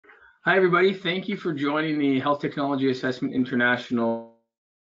Hi, everybody. Thank you for joining the Health Technology Assessment International.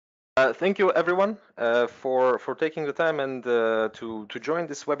 Thank you, everyone, for taking the time and to join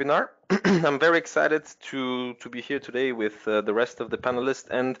this webinar. I'm very excited to be here today with the rest of the panelists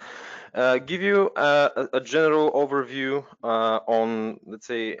and give you a general overview on, let's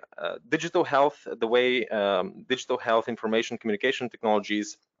say, digital health, the way digital health information communication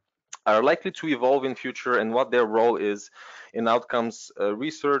technologies are likely to evolve in future and what their role is in outcomes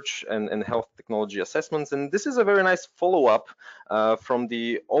research and health technology assessments. And this is a very nice follow-up from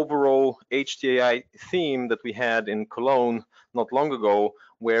the overall HTAI theme that we had in Cologne not long ago,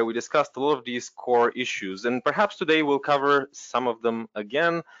 where we discussed a lot of these core issues. And perhaps today we'll cover some of them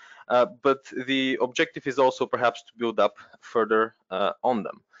again, but the objective is also perhaps to build up further on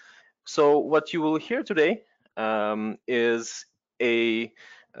them. So what you will hear today is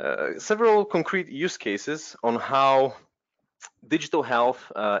several concrete use cases on how digital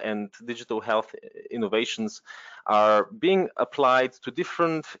health and digital health innovations are being applied to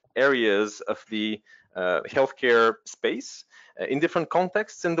different areas of the healthcare space in different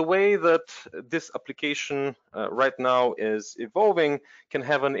contexts, and the way that this application right now is evolving can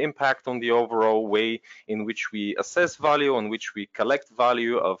have an impact on the overall way in which we assess value, on which we collect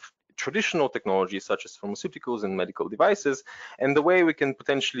value of traditional technologies such as pharmaceuticals and medical devices, and the way we can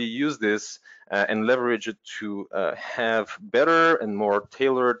potentially use this and leverage it to have better and more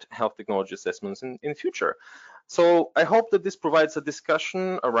tailored health technology assessments in future. So I hope that this provides a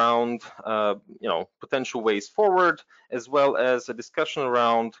discussion around potential ways forward, as well as a discussion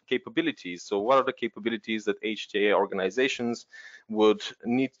around capabilities. So what are the capabilities that HTA organizations would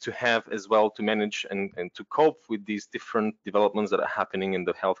need to have as well to manage and to cope with these different developments that are happening in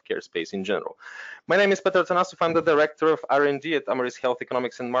the healthcare space in general. My name is Petar Atanasov. I'm the Director of R&D at Amaris Health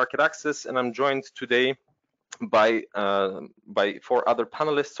Economics and Market Access, and I'm joined today by four other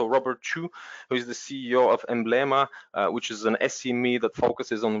panelists. So Robert Chu, who is the CEO of Emblema, which is an SME that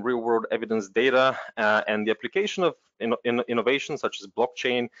focuses on real-world evidence data and the application of innovation such as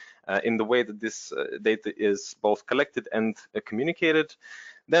blockchain in the way that this data is both collected and communicated.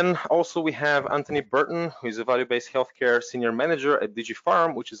 Then also we have Anthony Berthon, who is a value-based healthcare senior manager at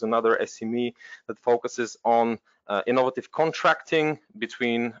DigiFarm, which is another SME that focuses on innovative contracting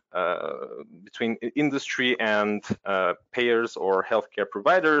between industry and payers or healthcare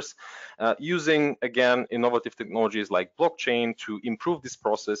providers, using again innovative technologies like blockchain to improve this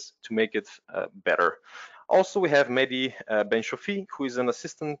process to make it better. Also, we have Mehdi Ben-Shofi, who is an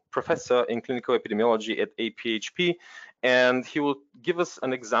assistant professor in clinical epidemiology at APHP, and he will give us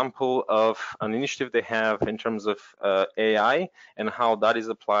an example of an initiative they have in terms of AI and how that is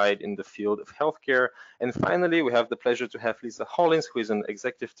applied in the field of healthcare. And finally, we have the pleasure to have Lisa Hollins, who is an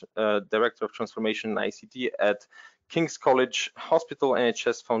executive director of transformation and ICT at King's College Hospital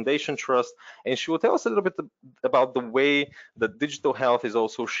NHS Foundation Trust, and she will tell us a little bit about the way that digital health is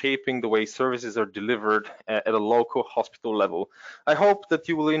also shaping the way services are delivered at a local hospital level. I hope that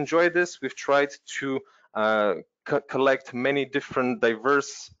you will enjoy this. We've tried to collect many different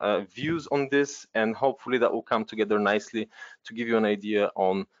diverse views on this, and hopefully that will come together nicely to give you an idea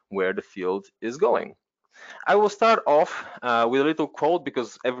on where the field is going. I will start off with a little quote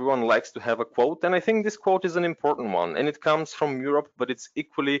because everyone likes to have a quote, and I think this quote is an important one, and it comes from Europe, but it's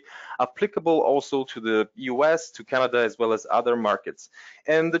equally applicable also to the US, to Canada, as well as other markets.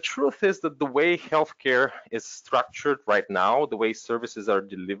 And the truth is that the way healthcare is structured right now, the way services are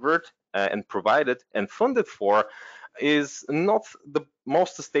delivered and provided and funded for, is not the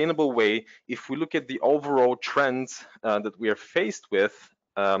most sustainable way if we look at the overall trends that we are faced with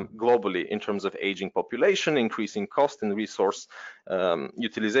globally in terms of aging population, increasing cost and resource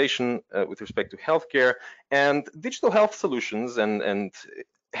utilization with respect to healthcare. And digital health solutions and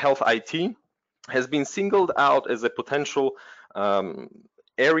health IT has been singled out as a potential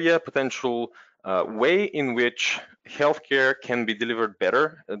area, potential way in which healthcare can be delivered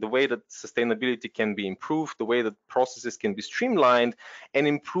better, the way that sustainability can be improved, the way that processes can be streamlined and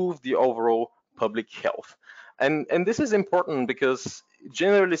improve the overall public health. And this is important because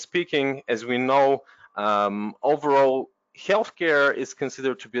generally speaking, as we know, overall healthcare is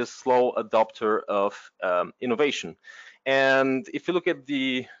considered to be a slow adopter of innovation. And if you look at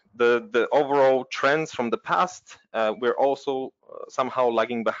the overall trends from the past, we're also somehow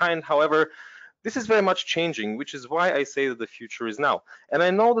lagging behind. However, This is very much changing, which is why I say that the future is now. And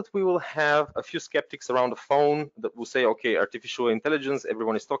I know that we will have a few skeptics around the phone that will say, okay, artificial intelligence,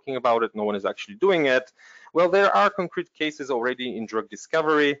 everyone is talking about it, no one is actually doing it. Well, there are concrete cases already in drug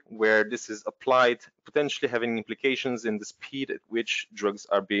discovery where this is applied, potentially having implications in the speed at which drugs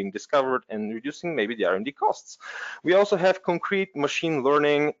are being discovered and reducing maybe the R&D costs. We also have concrete machine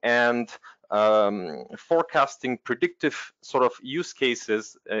learning and forecasting predictive sort of use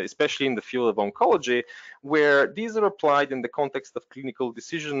cases, especially in the field of oncology, where these are applied in the context of clinical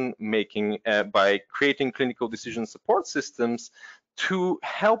decision making by creating clinical decision support systems to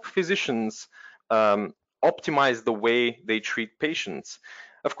help physicians optimize the way they treat patients.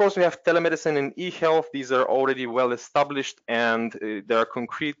 Of course, we have telemedicine and e-health. These are already well established, and there are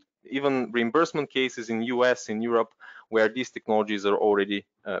concrete even reimbursement cases in US, in Europe, where these technologies are already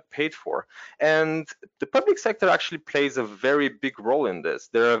paid for. And the public sector actually plays a very big role in this.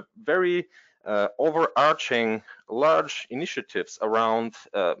 There are very overarching large initiatives around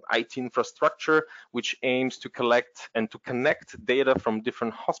IT infrastructure, which aims to collect and to connect data from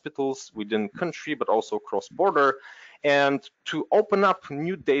different hospitals within country, but also cross-border, and to open up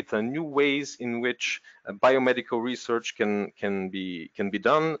new data, new ways in which biomedical research can be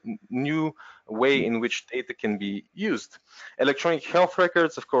done, new way in which data can be used. Electronic health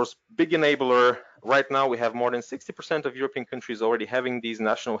records, of course, big enabler. Right now, we have more than 60% of European countries already having these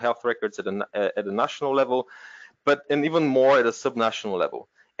national health records at a national level, and even more at a subnational level.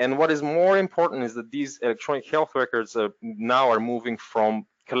 And what is more important is that these electronic health records now are moving from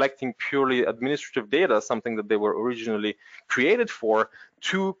collecting purely administrative data, something that they were originally created for,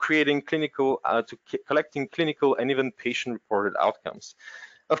 to creating collecting clinical and even patient-reported outcomes.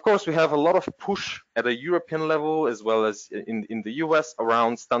 Of course, we have a lot of push at a European level as well as in the US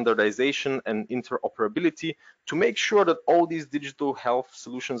around standardization and interoperability to make sure that all these digital health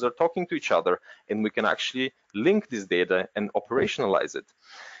solutions are talking to each other and we can actually link this data and operationalize it.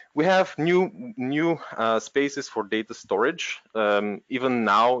 We have new spaces for data storage. Even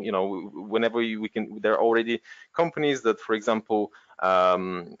now, whenever we can, there are already companies that, for example,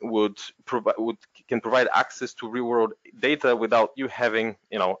 can provide access to real-world data without you having,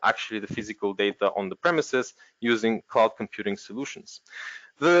 actually the physical data on the premises using cloud computing solutions.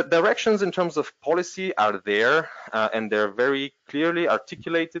 The directions in terms of policy are there, and they're very clearly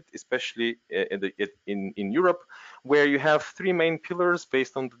articulated, especially in Europe, where you have three main pillars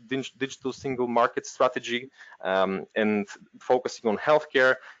based on the digital single market strategy and focusing on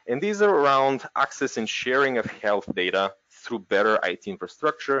healthcare. And these are around access and sharing of health data through better IT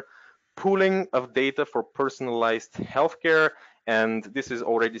infrastructure, pooling of data for personalized healthcare. And this is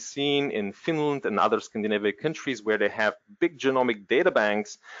already seen in Finland and other Scandinavian countries where they have big genomic data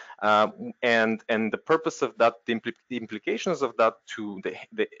banks. And the purpose of that, the implications of that to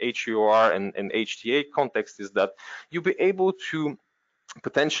the HEOR and HTA context is that you'll be able to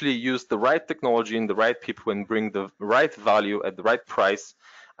potentially use the right technology and the right people and bring the right value at the right price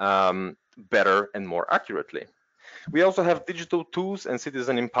better and more accurately. We also have digital tools and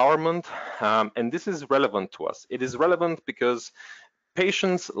citizen empowerment, and this is relevant to us. It is relevant because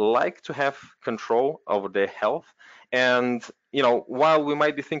patients like to have control over their health. And while we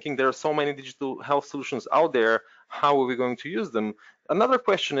might be thinking there are so many digital health solutions out there, how are we going to use them? Another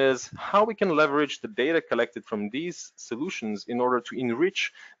question is how we can leverage the data collected from these solutions in order to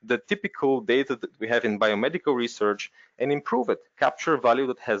enrich the typical data that we have in biomedical research and improve it, capture value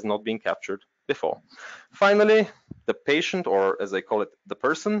that has not been captured before. Finally, the patient, or as I call it, the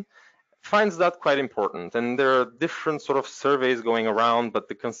person, finds that quite important. And there are different sort of surveys going around, but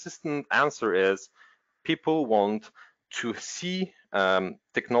the consistent answer is people want to see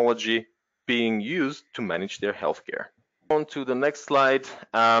technology being used to manage their healthcare. On to the next slide.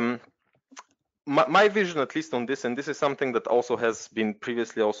 My vision, at least on this, and this is something that also has been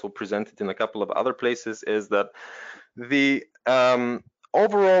previously also presented in a couple of other places, is that the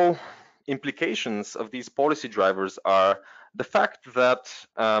overall implications of these policy drivers are the fact that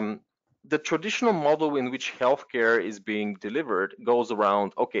the traditional model in which healthcare is being delivered goes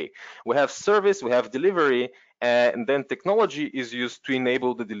around, okay, we have service, we have delivery, and then technology is used to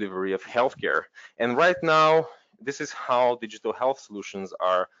enable the delivery of healthcare. And right now, this is how digital health solutions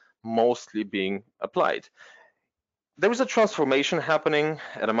are mostly being applied. There is a transformation happening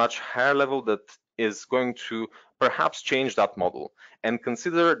at a much higher level that is going to perhaps change that model and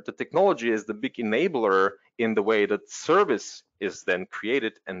consider the technology as the big enabler in the way that service is then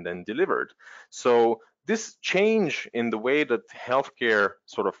created and then delivered. So this change in the way that healthcare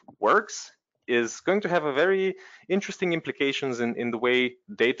sort of works is going to have a very interesting implications in the way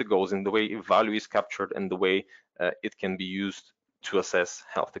data goes, in the way value is captured, and the way it can be used to assess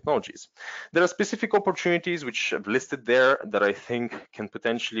health technologies. There are specific opportunities which I've listed there that I think can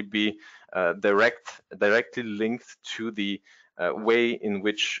potentially be directly linked to the way in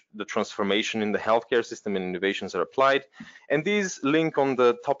which the transformation in the healthcare system and innovations are applied. And these link on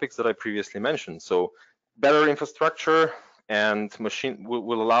the topics that I previously mentioned. So better infrastructure and machine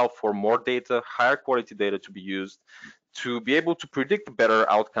will allow for more data, higher quality data to be used, to be able to predict better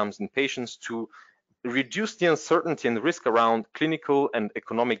outcomes in patients, to reduce the uncertainty and risk around clinical and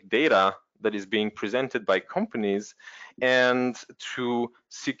economic data that is being presented by companies, and to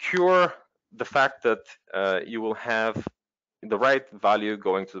secure the fact that you will have the right value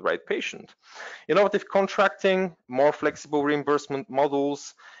going to the right patient. Innovative contracting, more flexible reimbursement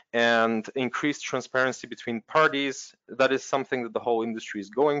models, and increased transparency between parties, that is something that the whole industry is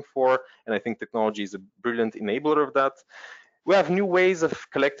going for, and I think technology is a brilliant enabler of that. We have new ways of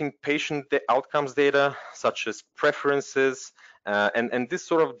collecting patient outcomes data, such as preferences, and this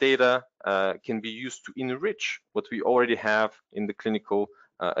sort of data can be used to enrich what we already have in the clinical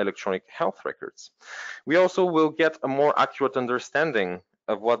electronic health records. We also will get a more accurate understanding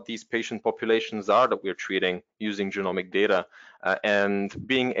of what these patient populations are that we're treating using genomic data, and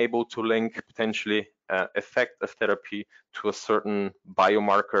being able to link potentially effect of therapy to a certain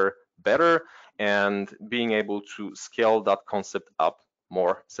biomarker better, and being able to scale that concept up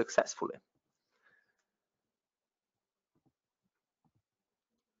more successfully.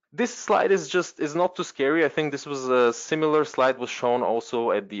 This slide is not too scary. I think this was a similar slide was shown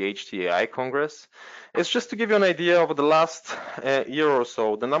also at the HTAI Congress. It's just to give you an idea over the last year or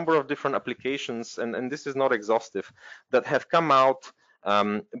so, the number of different applications, and this is not exhaustive, that have come out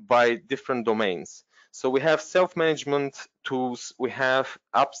by different domains. So we have self-management tools, we have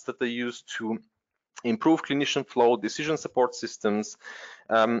apps that they use to improve clinician flow, decision support systems,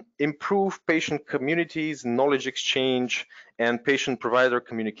 improve patient communities, knowledge exchange, and patient-provider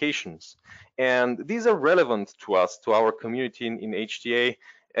communications. And these are relevant to us, to our community in HTA.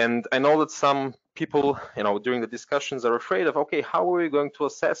 And I know that some people, during the discussions are afraid of, okay, how are we going to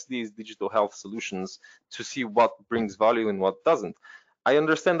assess these digital health solutions to see what brings value and what doesn't? I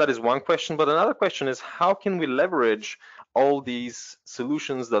understand that is one question, but another question is, how can we leverage all these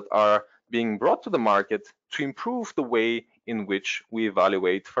solutions that are being brought to the market to improve the way in which we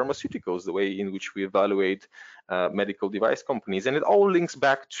evaluate pharmaceuticals, the way in which we evaluate medical device companies? And it all links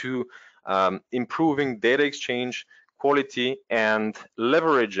back to improving data exchange, quality, and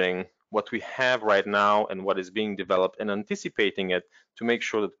leveraging what we have right now and what is being developed, and anticipating it to make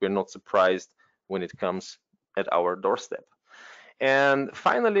sure that we're not surprised when it comes at our doorstep. And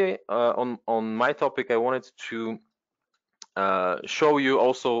finally, on my topic, I wanted to show you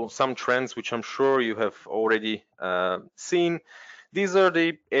also some trends which I'm sure you have already seen. These are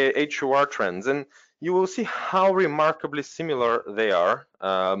the HOR trends, and you will see how remarkably similar they are,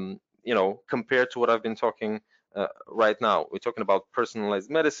 compared to what I've been talking right now. We're talking about personalized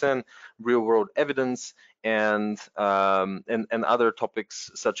medicine, real-world evidence, and other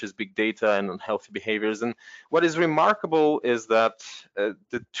topics such as big data and unhealthy behaviors. And what is remarkable is that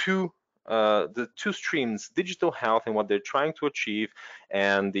the two streams, digital health and what they're trying to achieve,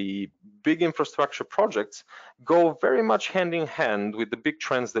 and the big infrastructure projects, go very much hand in hand with the big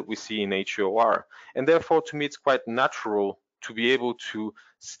trends that we see in HOR. And therefore, to me, it's quite natural to be able to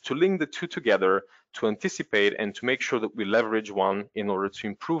link the two together, to anticipate and to make sure that we leverage one in order to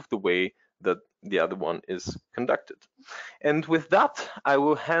improve the way that the other one is conducted. And with that, I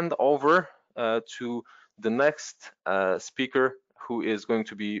will hand over to the next speaker, who is going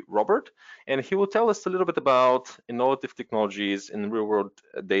to be Robert, and he will tell us a little bit about innovative technologies in real-world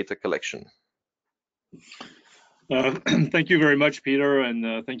data collection. Thank you very much, Peter,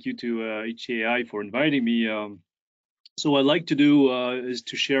 and thank you to HTAI for inviting me. So what I'd like to do is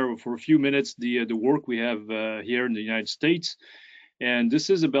to share for a few minutes the work we have here in the United States, and this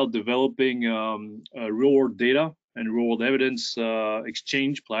is about developing real-world data and real-world evidence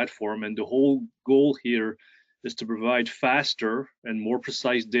exchange platform, and the whole goal here is to provide faster and more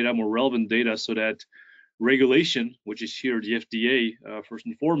precise data, more relevant data, so that regulation, which is here the FDA first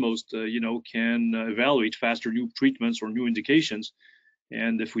and foremost, can evaluate faster new treatments or new indications.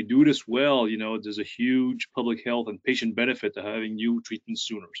 And if we do this well, there's a huge public health and patient benefit to having new treatments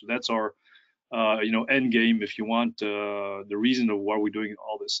sooner. So that's our end game, if you want, the reason of why we're doing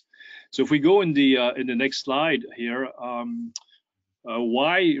all this. So if we go in the next slide here.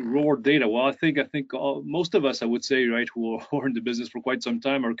 Why real-world data? Well, I think most of us, I would say, right, who are in the business for quite some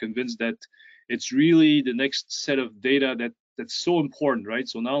time, are convinced that it's really the next set of data that's so important, right?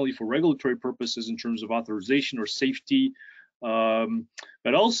 So not only for regulatory purposes in terms of authorization or safety,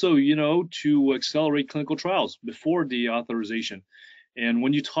 but also, you know, to accelerate clinical trials before the authorization. And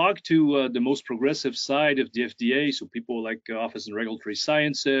when you talk to the most progressive side of the FDA, so people like Office of Regulatory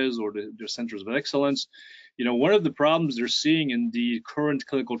Sciences or their centers of excellence, you know, one of the problems they're seeing in the current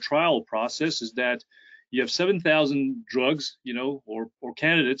clinical trial process is that you have 7,000 drugs, you know, or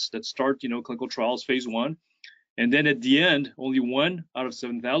candidates that start, you know, clinical trials phase 1, and then at the end, only 1 out of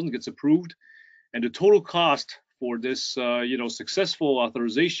 7,000 gets approved, and the total cost for this, you know, successful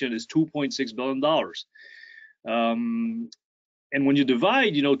authorization is $2.6 billion. And when you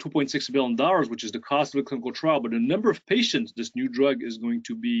divide, you know, $2.6 billion, which is the cost of a clinical trial, but the number of patients this new drug is going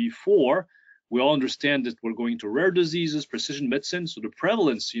to be for, we all understand that we're going to rare diseases, precision medicine, so the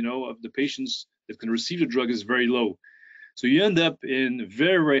prevalence, you know, of the patients that can receive the drug is very low. So you end up in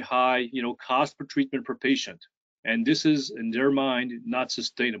very, very high, you know, cost per treatment per patient. And this is, in their mind, not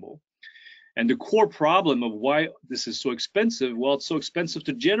sustainable. And the core problem of why this is so expensive, well, it's so expensive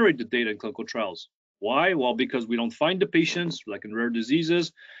to generate the data in clinical trials. Why? Well, because we don't find the patients, like in rare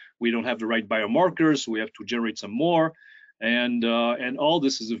diseases. We don't have the right biomarkers, so we have to generate some more. And all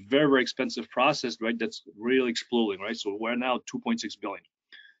this is a very, very expensive process, right? That's really exploding, right? So we're now 2.6 billion.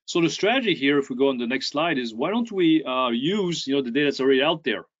 So the strategy here, if we go on the next slide, is why don't we use, you know, the data that's already out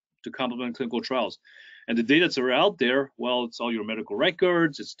there to complement clinical trials? And the data that's already out there, well, it's all your medical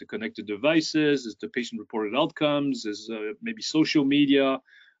records, it's the connected devices, it's the patient-reported outcomes, it's maybe social media,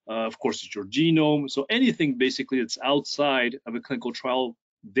 of course, it's your genome. So anything basically that's outside of a clinical trial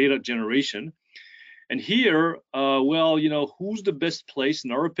data generation. And here, well, you know, who's the best place,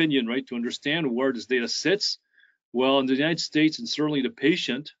 in our opinion, right, to understand where this data sits? Well, in the United States, and certainly the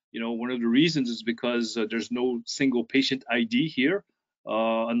patient, you know, one of the reasons is because there's no single patient ID here,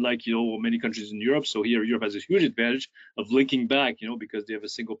 unlike, you know, many countries in Europe. So here, Europe has a huge advantage of linking back, you know, because they have a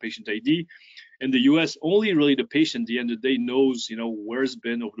single patient ID. In the US, only really the patient at the end of the day knows, you know, where it's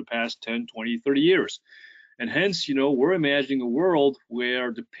been over the past 10, 20, 30 years. And hence, you know, we're imagining a world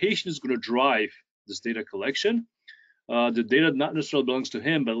where the patient is going to drive this data collection. The data not necessarily belongs to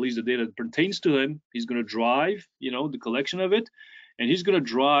him, but at least the data that pertains to him. He's going to drive, you know, the collection of it, and he's going to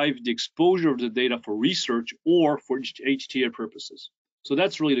drive the exposure of the data for research or for HTA purposes. So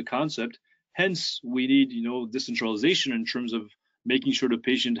that's really the concept. Hence, we need, you know, decentralization in terms of making sure the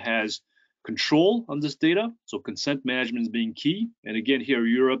patient has control on this data. So consent management is being key. And again, here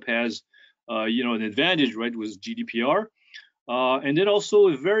Europe has, you know, an advantage, right, with GDPR. And then also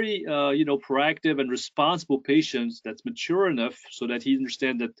a very, you know, proactive and responsible patient that's mature enough so that he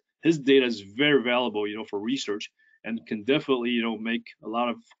understands that his data is very valuable, you know, for research and can definitely, you know, make a lot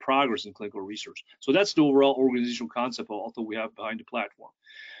of progress in clinical research. So that's the overall organizational concept also we have behind the platform.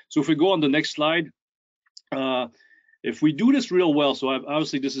 So if we go on the next slide, if we do this real well, so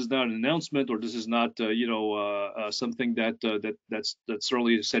obviously this is not an announcement or this is not, you know, something that's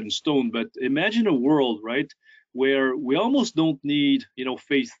certainly set in stone, but imagine a world, right, where we almost don't need, you know,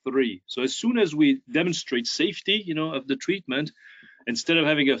 phase 3. So as soon as we demonstrate safety, you know, of the treatment, instead of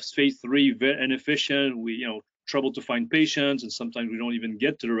having a phase 3 very inefficient, we, you know, trouble to find patients, and sometimes we don't even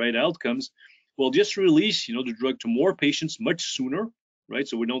get to the right outcomes, we'll just release, you know, the drug to more patients much sooner, right?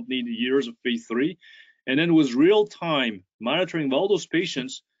 So we don't need years of phase 3. And then with real-time monitoring of all those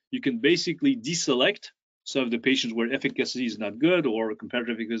patients, you can basically deselect some of the patients where efficacy is not good or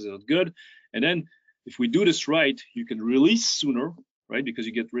comparative efficacy is not good. And then if we do this right, you can release sooner, right? Because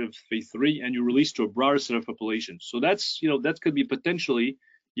you get rid of phase 3 and you release to a broader set of populations. So that's, you know, that could be potentially,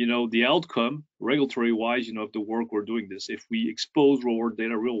 you know, the outcome regulatory-wise, you know, of the work we're doing this, if we expose real-world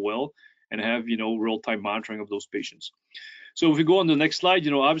data real well and have, you know, real-time monitoring of those patients. So if we go on the next slide,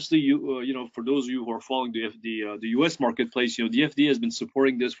 you know, obviously, you know, for those of you who are following the U.S. marketplace, you know, the FDA has been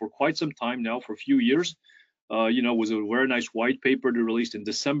supporting this for quite some time now, for a few years. You know, was a very nice white paper they released in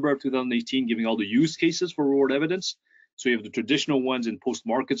December of 2018, giving all the use cases for real-world evidence. So you have the traditional ones in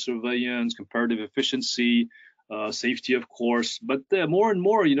post-market surveillance, comparative efficiency, safety, of course, but more and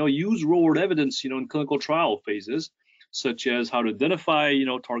more, you know, use real-world evidence, you know, in clinical trial phases, such as how to identify, you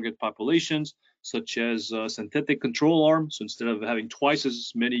know, target populations, such as synthetic control arm. So instead of having twice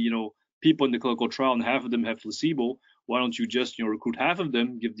as many, you know, people in the clinical trial and half of them have placebo, why don't you just, you know, recruit half of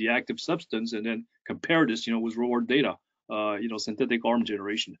them, give the active substance, and then compare this, you know, with real-world data, you know, synthetic arm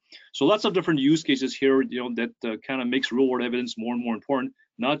generation. So lots of different use cases here, you know, that kind of makes real-world evidence more and more important,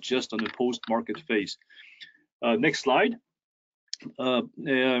 not just on the post-market phase. Next slide.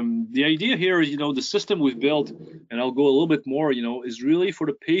 The idea here is, you know, the system we've built, and I'll go a little bit more, you know, is really for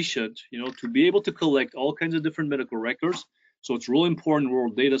the patient, you know, to be able to collect all kinds of different medical records. So it's really important real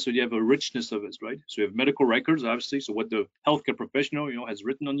data, so you have a richness of it, right? So you have medical records, obviously, so what the healthcare professional, you know, has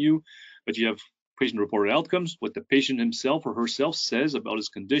written on you, but you have patient-reported outcomes, what the patient himself or herself says about his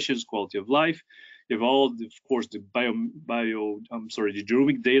conditions, quality of life. You have all, of course, the the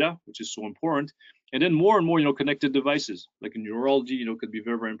genomic data, which is so important, and then more and more, connected devices like in neurology, could be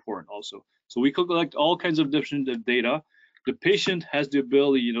very, very important also. So we could collect all kinds of different data. The patient has the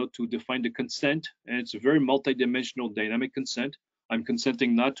ability, to define the consent, and it's a very multidimensional dynamic consent. I'm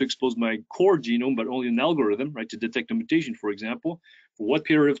consenting not to expose my core genome, but only an algorithm, right, to detect a mutation, for example, for what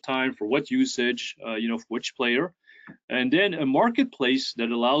period of time, for what usage, for which player. And then a marketplace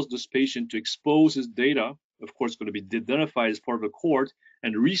that allows this patient to expose his data, of course, going to be identified as part of a court,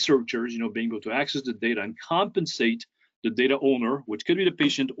 and researchers, being able to access the data and compensate the data owner, which could be the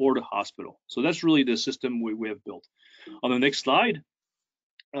patient or the hospital. So that's really the system we have built. On the next slide,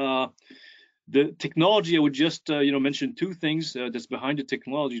 the technology, I would just mention two things that's behind the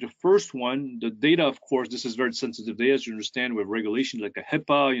technology. The first one, the data, of course, this is very sensitive data, as you understand. We have regulations like a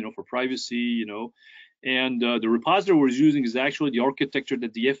HIPAA, for privacy, and the repository we're using is actually the architecture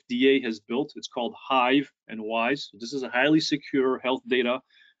that the FDA has built. It's called Hive and WISE. So this is a highly secure health data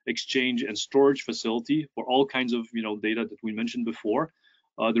exchange and storage facility for all kinds of data that we mentioned before.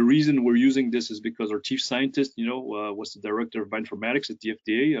 The reason we're using this is because our chief scientist, was the director of bioinformatics at the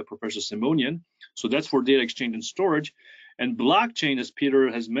FDA, Professor Simonian. So that's for data exchange and storage. And blockchain, as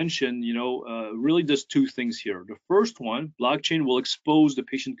Peter has mentioned, really does two things here. The first one, blockchain will expose the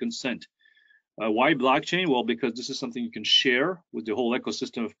patient consent. Why blockchain? Well, because this is something you can share with the whole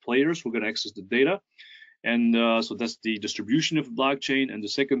ecosystem of players who are going to access the data. And so that's the distribution of blockchain. And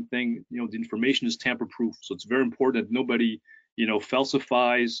the second thing, the information is tamper-proof. So it's very important that nobody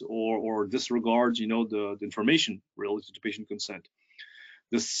falsifies or disregards, the information related to patient consent.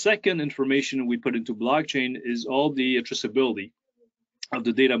 The second information we put into blockchain is all the traceability of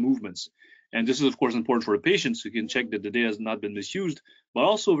the data movements. And this is, of course, important for the patients who can check that the data has not been misused, but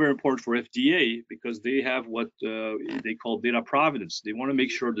also very important for FDA because they have what they call data provenance. They want to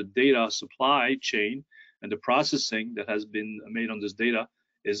make sure the data supply chain and the processing that has been made on this data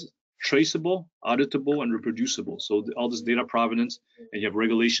is traceable, auditable, and reproducible. So all this data provenance, and you have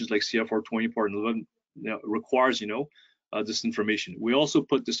regulations like CFR 20 Part 11 requires, this information. We also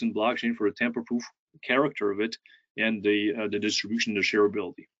put this in blockchain for a tamper-proof character of it and the distribution, the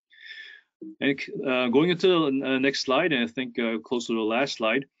shareability. And going into the next slide, and I think close to the last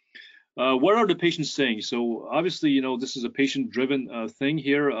slide, what are the patients saying? So obviously, this is a patient-driven thing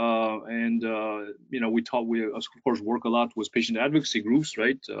here, and we of course work a lot with patient advocacy groups,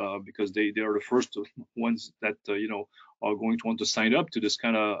 right? Because they are the first ones that are going to want to sign up to this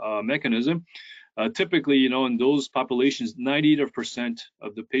kind of mechanism. Typically, in those populations, 98%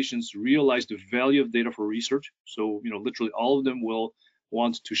 of the patients realize the value of data for research. So literally all of them will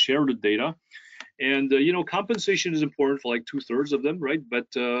want to share the data. And compensation is important for like 2/3 of them, right? But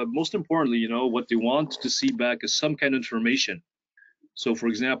most importantly, what they want to see back is some kind of information. So, for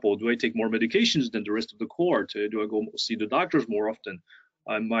example, do I take more medications than the rest of the cohort? Do I go see the doctors more often?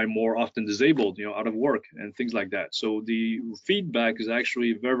 Am I more often disabled, out of work, and things like that? So the feedback is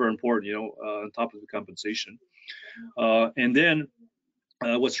actually very, very important, on top of the compensation. And then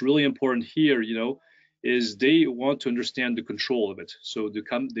what's really important here, is they want to understand the control of it. So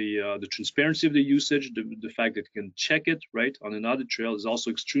the transparency of the usage, the fact that you can check it right on an audit trail is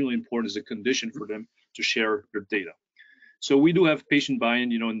also extremely important as a condition for them to share their data. So we do have patient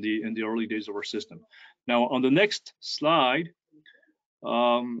buy-in, in the early days of our system. Now on the next slide,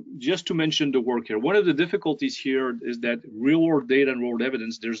 just to mention the work here, one of the difficulties here is that real-world data and real-world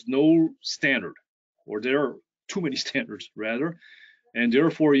evidence, there's no standard, or there are too many standards rather. And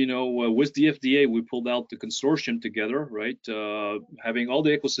therefore, with the FDA, we pulled out the consortium together, right? Having all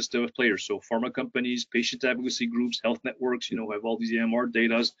the ecosystem of players, so pharma companies, patient advocacy groups, health networks, have all these EMR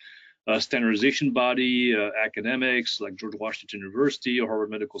data, standardization body, academics like George Washington University or Harvard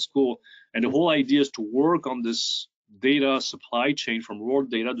Medical School. And the whole idea is to work on this data supply chain from raw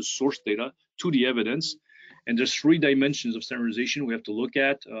data, the source data, to the evidence. And there's 3 dimensions of standardization we have to look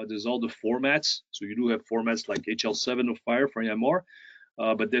at. There's all the formats. So you do have formats like HL7 or FHIR for EMR.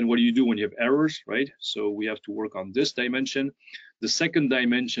 But then what do you do when you have errors, right? So we have to work on this dimension. The second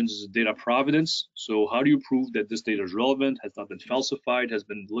dimension is data provenance. So how do you prove that this data is relevant, has not been falsified, has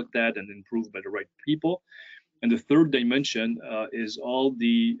been looked at and improved by the right people? And the third dimension is all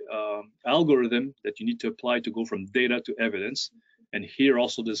the algorithm that you need to apply to go from data to evidence. And here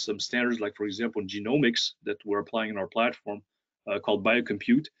also there's some standards, like for example, genomics that we're applying in our platform called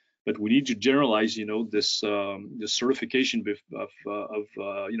biocompute. But we need to generalize, this certification of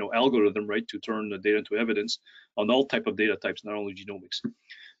algorithm, right, to turn the data into evidence on all type of data types, not only genomics.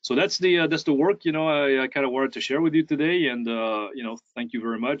 So that's the work, I kind of wanted to share with you today, and thank you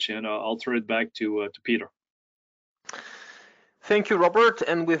very much, and I'll turn it back to Peter. Thank you, Robert.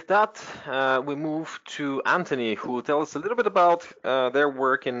 And with that, we move to Anthony, who will tell us a little bit about their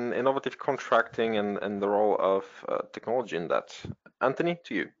work in innovative contracting and the role of technology in that. Anthony,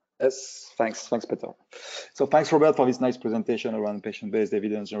 to you. Yes, thanks, Peter. So thanks, Robert, for this nice presentation around patient-based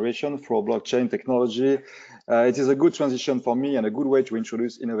evidence generation for blockchain technology. It is a good transition for me and a good way to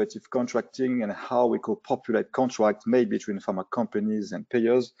introduce innovative contracting and how we could populate contracts made between pharma companies and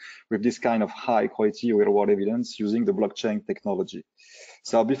payers with this kind of high-quality real-world evidence using the blockchain technology.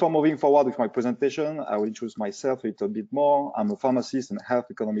 So before moving forward with my presentation, I will introduce myself a little bit more. I'm a pharmacist and health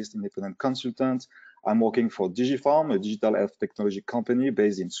economist independent consultant. I'm working for DigiPharm, a digital health technology company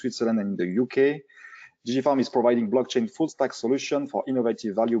based in Switzerland and in the UK. DigiPharm is providing blockchain full stack solution for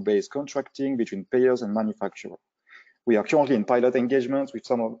innovative value-based contracting between payers and manufacturers. We are currently in pilot engagements with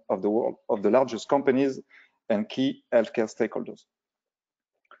some of the largest companies and key healthcare stakeholders.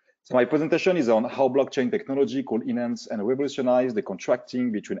 So my presentation is on how blockchain technology could enhance and revolutionize the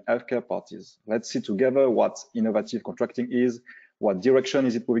contracting between healthcare parties. Let's see together what innovative contracting is, what direction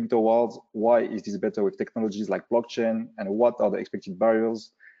is it moving towards, why is this better with technologies like blockchain, and what are the expected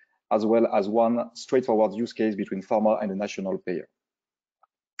barriers, as well as one straightforward use case between pharma and the national payer.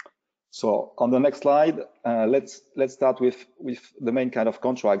 So on the next slide, let's start with the main kind of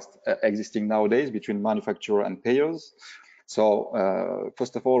contracts existing nowadays between manufacturer and payers. So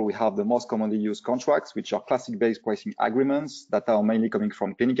first of all, we have the most commonly used contracts, which are classic-based pricing agreements that are mainly coming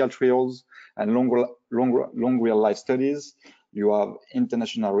from clinical trials and long real-life studies. You have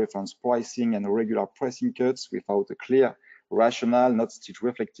international reference pricing and regular pricing cuts without a clear rationale, not still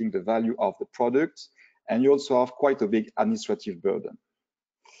reflecting the value of the product. And you also have quite a big administrative burden.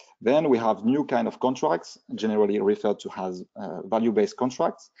 Then we have new kind of contracts, generally referred to as value-based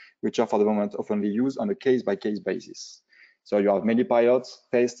contracts, which are for the moment often used on a case-by-case basis. So you have many pilots,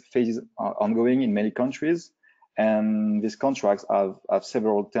 test phases are ongoing in many countries, and these contracts have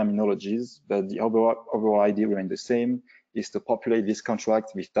several terminologies, but the overall idea remains the same, is to populate this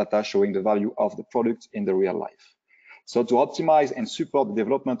contract with data showing the value of the product in the real life. So to optimize and support the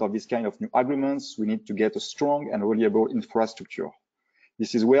development of this kind of new agreements, we need to get a strong and reliable infrastructure.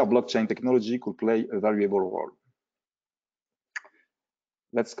 This is where blockchain technology could play a valuable role.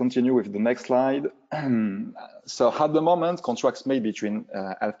 Let's continue with the next slide. So at the moment, contracts made between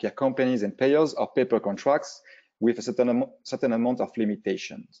healthcare companies and payers are paper contracts with a certain amount of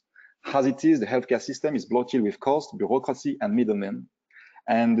limitations. As it is, the healthcare system is bloated with cost, bureaucracy, and middlemen.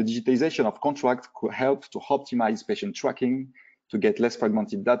 And the digitization of contracts could help to optimize patient tracking, to get less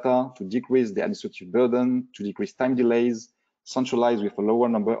fragmented data, to decrease the administrative burden, to decrease time delays, centralized with a lower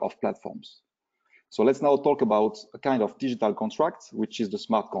number of platforms. So let's now talk about a kind of digital contract, which is the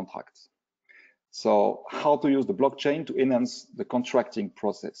smart contract. So how to use the blockchain to enhance the contracting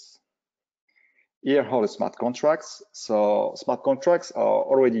process. Here are the smart contracts. So smart contracts are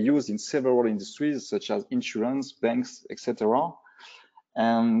already used in several industries, such as insurance, banks, etc.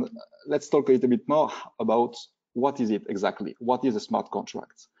 And let's talk a little bit more about what is it exactly? What is a smart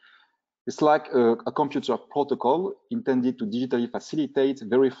contract? It's like a computer protocol intended to digitally facilitate,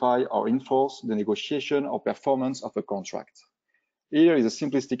 verify, or enforce the negotiation or performance of a contract. Here is a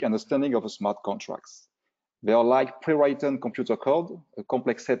simplistic understanding of a smart contracts. They are like pre-written computer code, a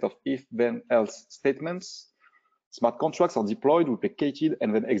complex set of if-then-else statements. Smart contracts are deployed, replicated,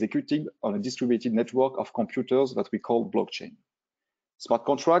 and then executed on a distributed network of computers that we call blockchain. Smart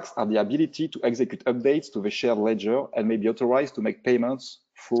contracts have the ability to execute updates to the shared ledger and may be authorized to make payments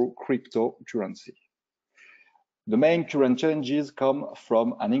through cryptocurrency. The main current challenges come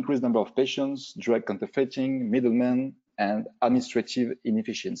from an increased number of patients, drug counterfeiting, middlemen, and administrative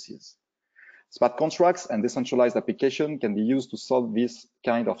inefficiencies. Smart contracts and decentralized application can be used to solve these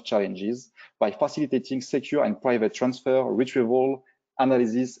kind of challenges by facilitating secure and private transfer, retrieval,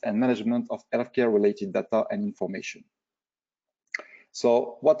 analysis, and management of healthcare-related data and information.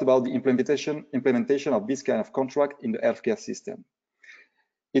 So what about the implementation of this kind of contract in the healthcare system?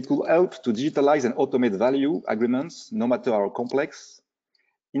 It could help to digitalize and automate value agreements, no matter how complex.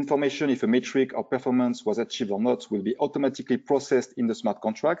 Information if a metric or performance was achieved or not will be automatically processed in the smart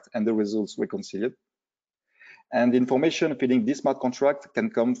contract and the results reconciled. And the information feeding this smart contract can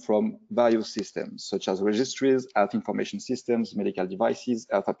come from various systems, such as registries, health information systems, medical devices,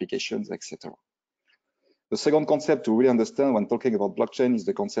 health applications, etc. The second concept to really understand when talking about blockchain is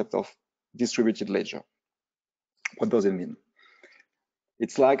the concept of distributed ledger. What does it mean?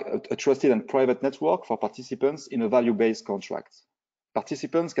 It's like a trusted and private network for participants in a value-based contract.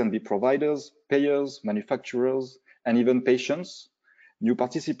 Participants can be providers, payers, manufacturers, and even patients. New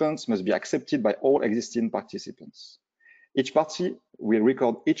participants must be accepted by all existing participants. Each party will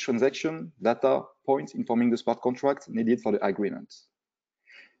record each transaction, data, points informing the smart contract needed for the agreement.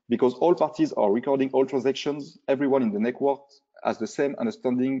 Because all parties are recording all transactions, everyone in the network has the same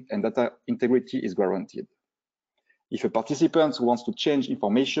understanding and data integrity is guaranteed. If a participant wants to change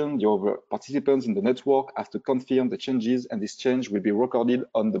information, the other participants in the network have to confirm the changes, and this change will be recorded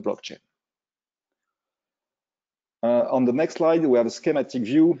on the blockchain. On the next slide, we have a schematic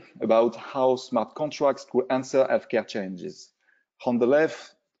view about how smart contracts could answer healthcare challenges. On the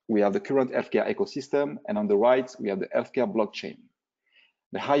left, we have the current healthcare ecosystem, and on the right, we have the healthcare blockchain.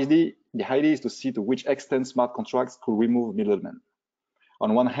 The idea is to see to which extent smart contracts could remove middlemen.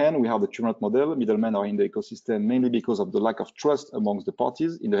 On one hand, we have the current model. Middlemen are in the ecosystem mainly because of the lack of trust amongst the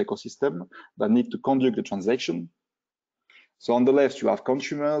parties in the ecosystem that need to conduct the transaction. So on the left, you have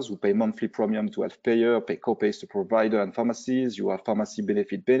consumers who pay monthly premium to health payer, pay co-pays to provider and pharmacies. You have pharmacy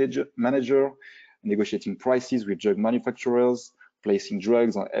benefit manager negotiating prices with drug manufacturers, placing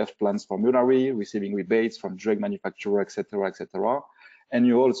drugs on health plans formulary, receiving rebates from drug manufacturer, etc., etc. And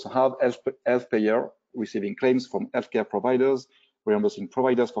you also have health payer receiving claims from healthcare providers, reimbursing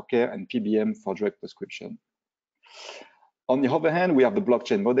providers for care, and PBM for drug prescription. On the other hand, we have the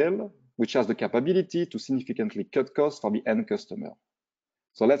blockchain model, which has the capability to significantly cut costs for the end customer.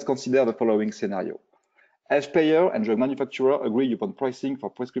 So let's consider the following scenario. Health payer and drug manufacturer agree upon pricing for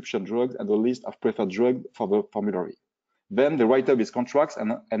prescription drugs and a list of preferred drugs for the formulary. Then they write up these contracts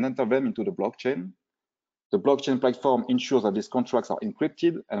and enter them into the blockchain. The blockchain platform ensures that these contracts are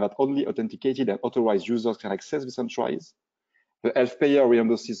encrypted and that only authenticated and authorized users can access the entries. The health payer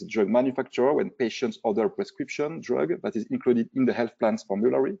reimburses the drug manufacturer when patients order a prescription drug that is included in the health plan's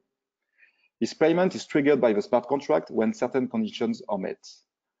formulary. This payment is triggered by the smart contract when certain conditions are met.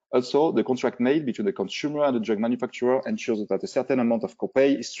 Also, the contract made between the consumer and the drug manufacturer ensures that a certain amount of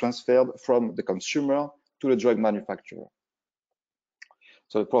copay is transferred from the consumer to the drug manufacturer.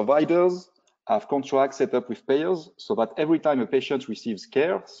 So the providers have contracts set up with payers so that every time a patient receives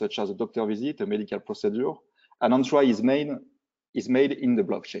care, such as a doctor visit, a medical procedure, an entry is made in the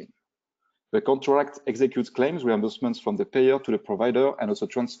blockchain. The contract executes claims reimbursements from the payer to the provider and also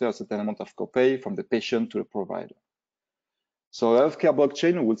transfers a certain amount of copay from the patient to the provider. So a healthcare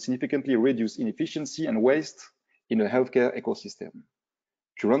blockchain will significantly reduce inefficiency and waste in the healthcare ecosystem.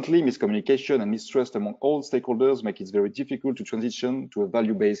 Currently, miscommunication and mistrust among all stakeholders make it very difficult to transition to a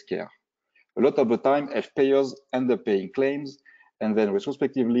value-based care. A lot of the time, health payers end up paying claims and then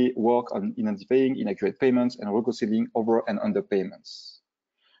retrospectively work on identifying inaccurate payments and reconciling over and underpayments.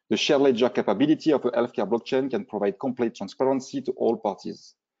 The shared ledger capability of a healthcare blockchain can provide complete transparency to all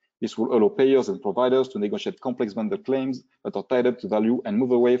parties. This will allow payers and providers to negotiate complex vendor claims that are tied up to value and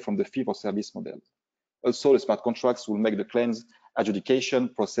move away from the fee-for-service model. Also, the smart contracts will make the claims adjudication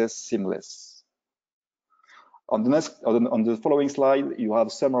process seamless. On the following slide, you have a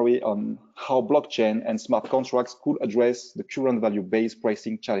summary on how blockchain and smart contracts could address the current value-based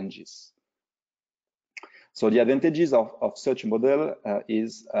pricing challenges. So the advantages of such a model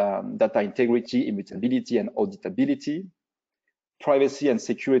is data integrity, immutability, and auditability, privacy and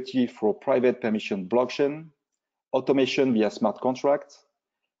security for private permission blockchain, automation via smart contract,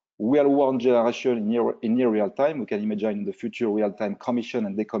 real-world generation in near real time. We can imagine in the future real-time commission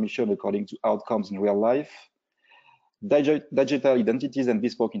and decommission according to outcomes in real life, digital identities and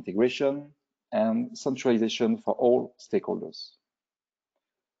bespoke integration, and centralization for all stakeholders.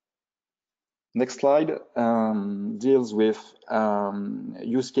 Next slide deals with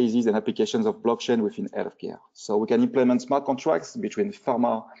use cases and applications of blockchain within healthcare. So we can implement smart contracts between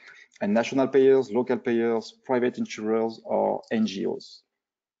pharma and national payers, local payers, private insurers, or NGOs.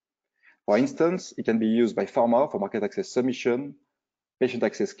 For instance, it can be used by pharma for market access submission, patient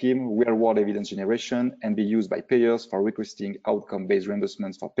access scheme, real-world evidence generation, and be used by payers for requesting outcome-based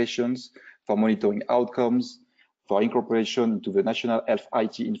reimbursements for patients, for monitoring outcomes, for incorporation into the national health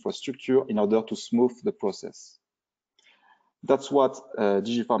IT infrastructure in order to smooth the process. That's what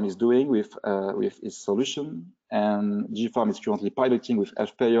DigiPharm is doing with its solution, and DigiPharm is currently piloting with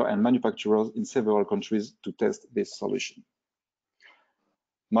health payer and manufacturers in several countries to test this solution.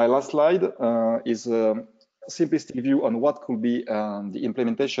 My last slide is a simplistic view on what could be the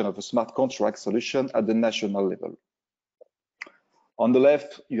implementation of a smart contract solution at the national level. On the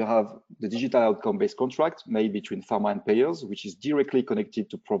left, you have the digital outcome-based contract made between pharma and payers, which is directly connected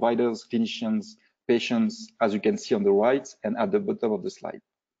to providers, clinicians, patients, as you can see on the right and at the bottom of the slide.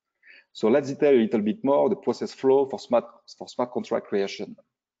 So let's detail a little bit more the process flow for smart contract creation.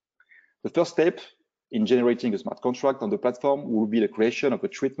 The first step in generating a smart contract on the platform will be the creation of a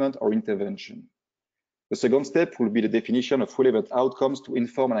treatment or intervention. The second step will be the definition of relevant outcomes to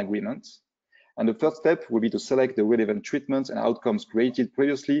inform an agreement. And the third step will be to select the relevant treatments and outcomes created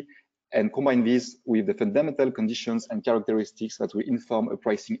previously and combine these with the fundamental conditions and characteristics that will inform a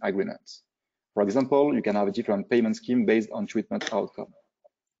pricing agreement. For example, you can have a different payment scheme based on treatment outcome.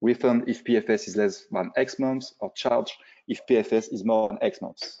 Refund if PFS is less than X months, or charge if PFS is more than X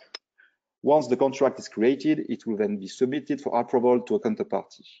months. Once the contract is created, it will then be submitted for approval to a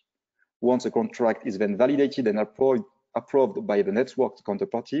counterparty. Once a contract is then validated and approved by the network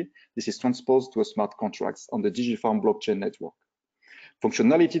counterparty, this is transposed to a smart contracts on the DigiFarm blockchain network.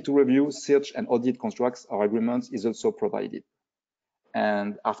 Functionality to review, search, and audit contracts or agreements is also provided.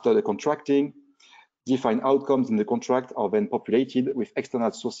 And after the contracting, defined outcomes in the contract are then populated with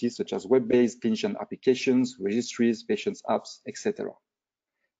external sources such as web-based clinician applications, registries, patients apps, etc.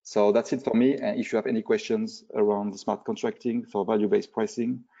 So that's it for me. And if you have any questions around smart contracting for value-based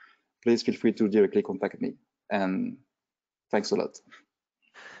pricing, please feel free to directly contact me. And thanks a lot.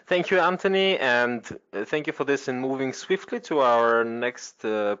 Thank you, Anthony, and thank you for this. And moving swiftly to our next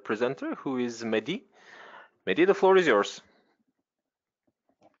presenter, who is Mehdi. Mehdi, the floor is yours.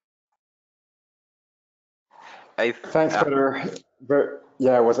 Thanks, Peter.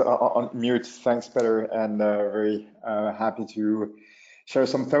 Yeah, I was on mute. Thanks, Peter, and very happy to share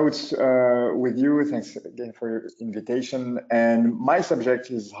some thoughts with you. Thanks again for your invitation. And my subject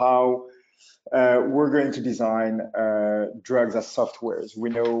is how we're going to design drugs as softwares. We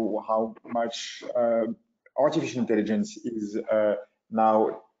know how much artificial intelligence is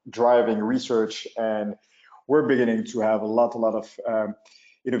now driving research, and we're beginning to have a lot of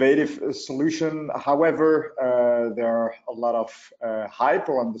innovative solution. However, there are a lot of hype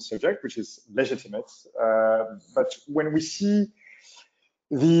around the subject, which is legitimate. But when we see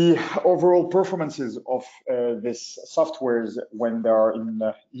the overall performances of these softwares when they are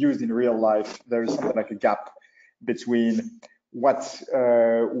used in real life, there is something like a gap between what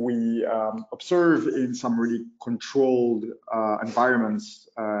we observe in some really controlled environments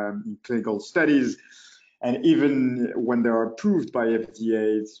in clinical studies, and even when they are approved by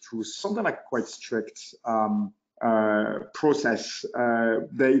FDA through something like quite strict process,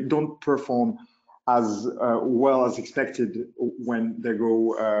 they don't perform as well as expected when they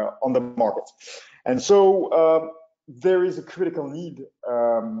go on the market. And so there is a critical need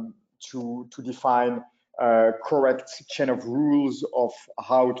to define a correct chain of rules of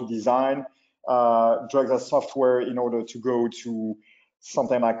how to design drugs as software in order to go to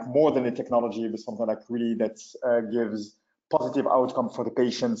something like more than a technology, but something like really that gives positive outcome for the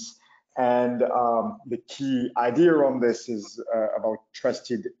patients. And the key idea on this is about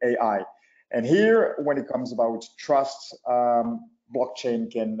trusted AI. And here, when it comes about trust, blockchain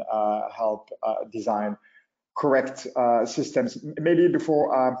can help design correct systems. Maybe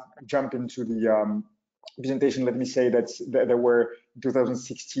before I jump into the presentation, let me say that there were in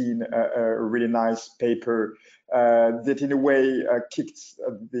 2016 a really nice paper that in a way kicked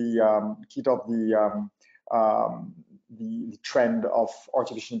off the trend of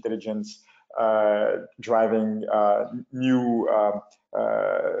artificial intelligence driving new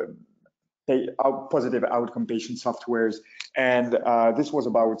positive outcome patient softwares. And this was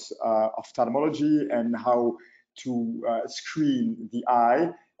about ophthalmology and how to screen the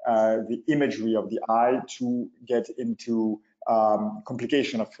eye, the imagery of the eye, to get into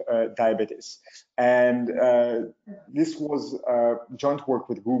complication of diabetes. And this was joint work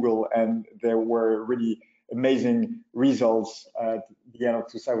with Google, and there were really amazing results at the end of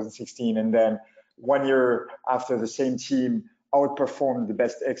 2016. And then 1 year after, the same team outperformed the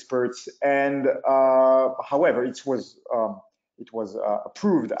best experts. And however, it was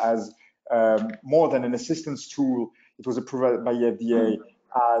approved as more than an assistance tool. It was approved by FDA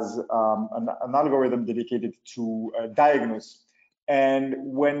as an algorithm dedicated to diagnose. And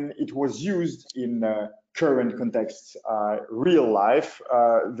when it was used in current context, real life,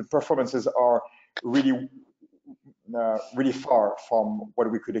 the performances are really far from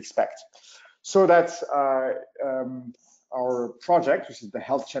what we could expect. So that's our project, which is the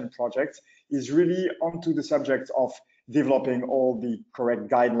Health Chain project, is really onto the subject of developing all the correct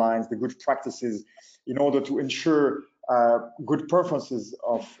guidelines, the good practices, in order to ensure good performances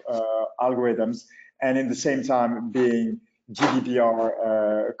of algorithms, and in the same time being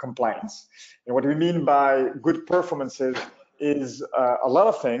GDPR compliance. And what we mean by good performances is a lot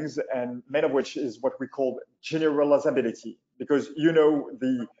of things, and many of which is what we call generalizability, because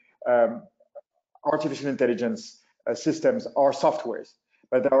the artificial intelligence systems are softwares,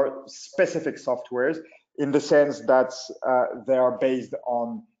 but there are specific softwares in the sense that they are based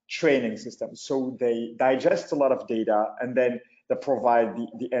on training systems. So they digest a lot of data, and then that provide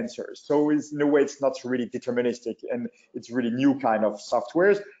the answers. So it's, in a way, it's not really deterministic, and it's really new kind of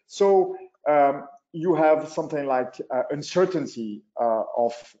softwares. So you have something like uncertainty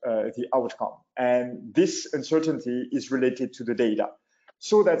of the outcome, and this uncertainty is related to the data.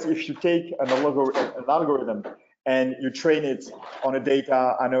 So that if you take an algorithm and you train it on a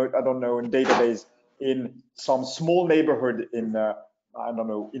data, I don't know, in database in some small neighborhood in I don't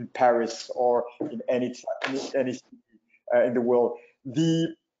know, in Paris or in any city in the world,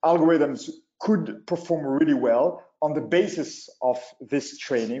 the algorithms could perform really well on the basis of this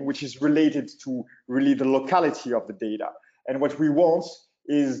training, which is related to really the locality of the data. And what we want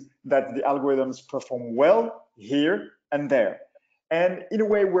is that the algorithms perform well here and there. And in a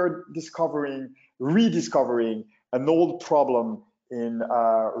way, we're rediscovering an old problem in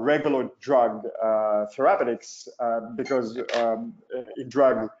regular drug therapeutics, because in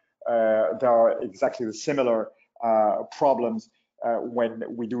drug there are exactly the similar problems. When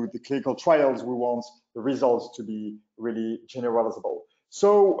we do the clinical trials, we want the results to be really generalizable.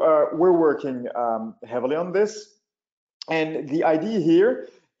 So we're working heavily on this. And the idea here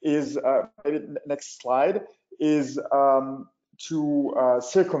is, maybe next slide, is to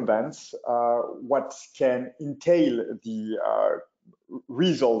circumvent what can entail the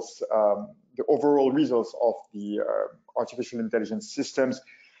results, the overall results of the artificial intelligence systems,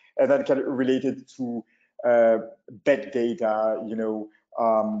 and that can relate it to bad data, you know,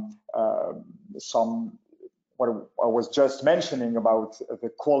 what I was just mentioning about the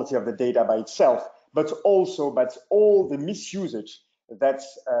quality of the data by itself, but also all the misusage that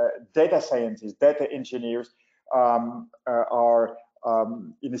data scientists, data engineers are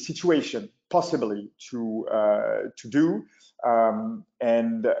in a situation possibly to do.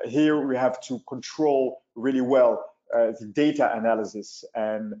 And here we have to control really well the data analysis.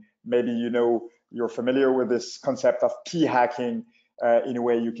 And maybe, you know, you're familiar with this concept of p-hacking. In a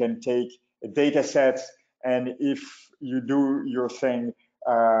way, you can take a data set, and if you do your thing,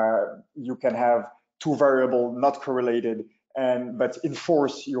 you can have two variables not correlated, but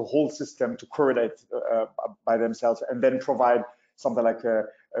enforce your whole system to correlate by themselves, and then provide something like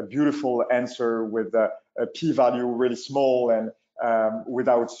a beautiful answer with a p-value really small, and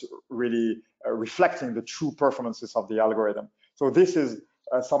without really reflecting the true performances of the algorithm. So this is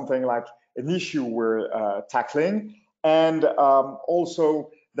something like an issue we're tackling. And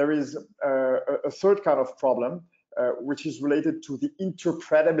also there is a third kind of problem, which is related to the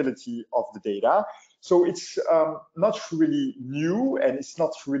interpretability of the data. So it's not really new, and it's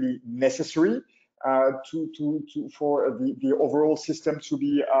not really necessary for the overall system to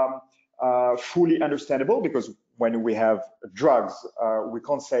be fully understandable, because when we have drugs, we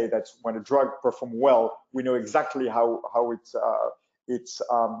can't say that when a drug performs well, we know exactly how it's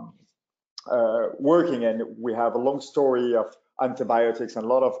working. And we have a long story of antibiotics and a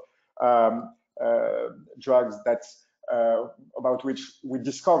lot of drugs that's about which we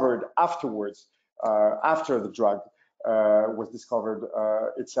discovered afterwards, after the drug was discovered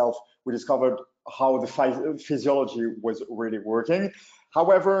itself, we discovered how the physiology was really working.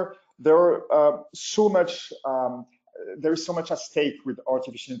 However, there is so much at stake with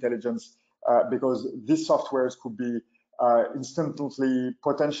artificial intelligence, because these softwares could be instantly,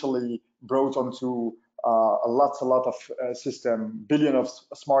 potentially brought onto a lot of system, billion of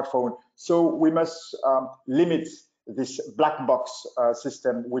smartphone. So we must limit this black box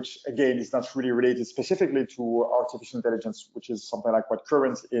system, which again is not really related specifically to artificial intelligence, which is something like what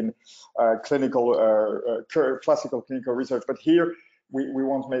current in classical clinical research. But here we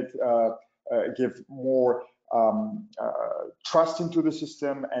want to make give more trust into the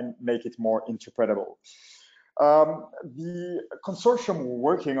system and make it more interpretable. The consortium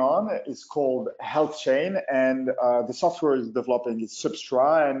we're working on is called Health Chain, and the software is developing is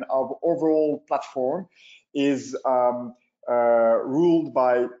Substra, and our overall platform is ruled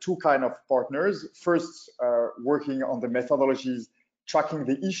by two kind of partners. First, working on the methodologies, tracking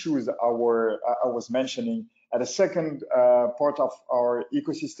the issues I was mentioning, and the second part of our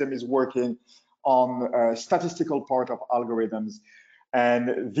ecosystem is working on statistical part of algorithms,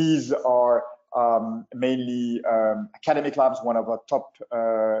 and these are mainly academic labs, one of our top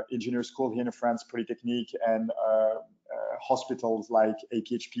engineer school here in France, Polytechnique, and hospitals like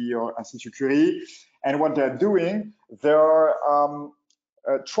APHP or Institut Curie. And what they're doing, they're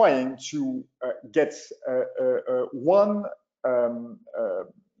trying to get one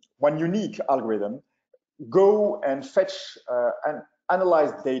unique algorithm, go and fetch and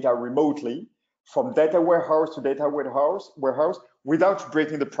analyze data remotely from data warehouse to data warehouse without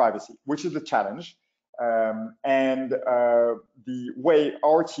breaking the privacy, which is the challenge. And the way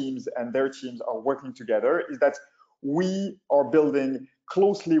our teams and their teams are working together is that we are building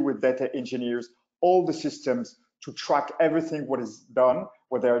closely with data engineers all the systems to track everything what is done,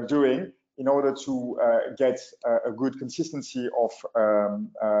 what they are doing, in order to get a good consistency of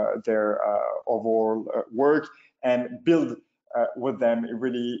their overall work, and build with them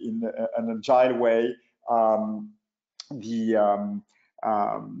really in an agile way the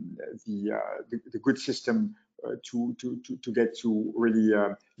good system to get to really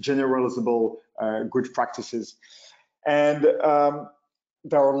generalizable good practices. And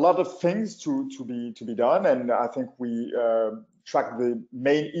there are a lot of things to be done, and I think we track the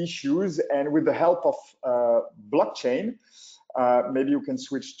main issues. And with the help of blockchain, maybe you can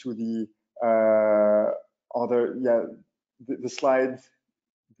switch to the other, the slide,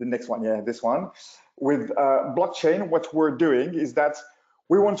 the next one, this one. With blockchain, what we're doing is that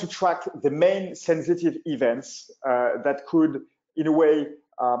we want to track the main sensitive events that could, in a way,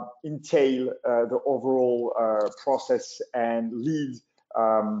 entail the overall process and lead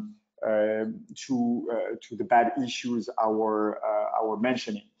to the bad issues our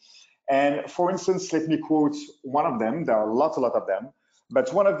mentioning. And for instance, let me quote one of them. There are a lot of them,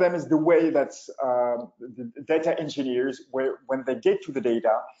 but one of them is the way that the data engineers, when they get to the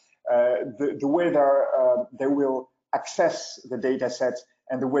data, the way they will access the data set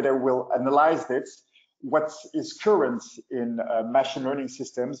and the way they will analyze it. What is current in machine learning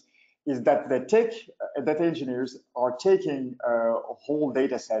systems is that data engineers are taking a whole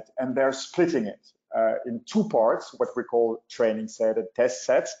data set and they're splitting it in two parts, what we call training set and test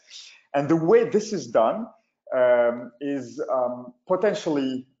set. And the way this is done is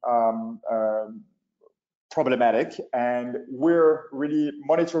potentially problematic, and we're really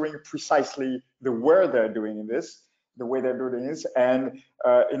monitoring precisely the way they're doing this, and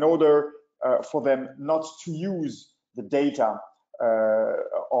in order for them not to use the data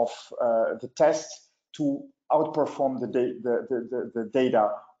of the test to outperform the data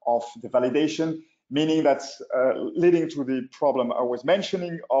of the validation, meaning that's leading to the problem I was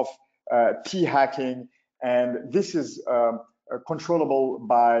mentioning of p-hacking, and this is controllable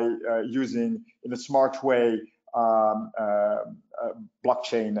by using, in a smart way,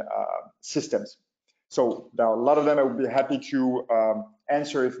 blockchain systems. So there are a lot of them. I would be happy to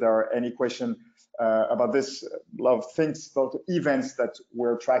answer if there are any questions about this. A lot of things, a lot of events that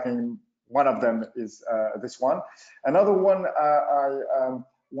we're tracking. One of them is this one. Another one I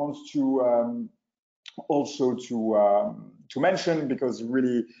want to also to mention, because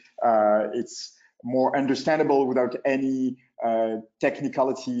really it's more understandable without any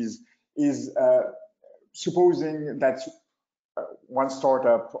technicalities, is supposing that one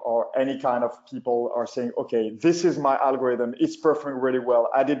startup or any kind of people are saying, okay, this is my algorithm, it's performing really well,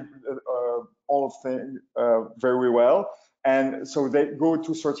 I did all of things very well, and so they go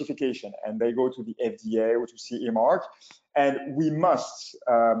to certification and they go to the FDA or to CE mark, and we must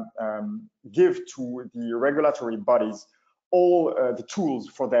give to the regulatory bodies all the tools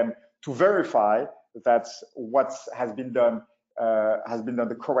for them to verify that what has been done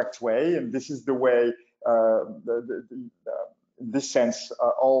the correct way. And this is the way, in this sense,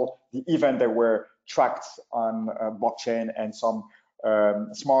 all the events that were tracked on blockchain and some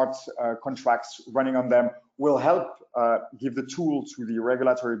smart contracts running on them will help give the tool to the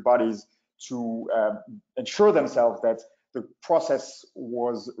regulatory bodies to ensure themselves that the process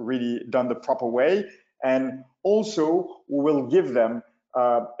was really done the proper way. And also we will give them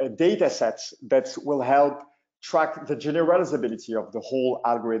a data set that will help track the generalizability of the whole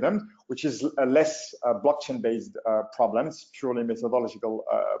algorithm, which is a less blockchain-based problem. It's purely methodological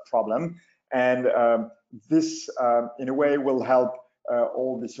problem. And this, in a way, will help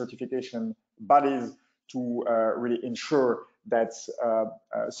all the certification bodies to really ensure that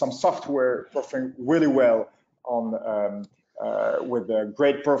some software performing really well on with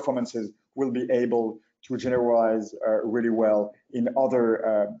great performances will be able to generalize really well in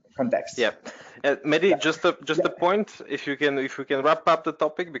other contexts. Yeah, Mehdi, just a point. If we can wrap up the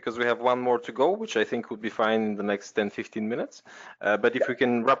topic, because we have one more to go, which I think would be fine in the next 10-15 minutes. But if we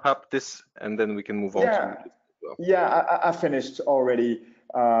can wrap up this, and then we can move on to this as well. Yeah, I finished already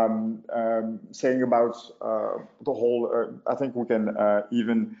saying about the whole. I think we can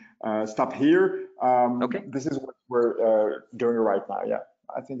even stop here. Okay. This is what we're doing right now. Yeah,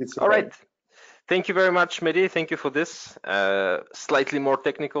 I think it's okay. All right. Thank you very much, Mehdi. Thank you for this slightly more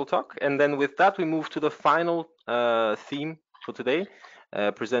technical talk. And then with that, we move to the final theme for today,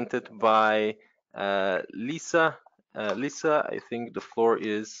 presented by Lisa. Lisa, I think the floor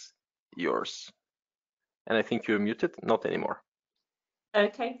is yours. And I think you're muted, not anymore.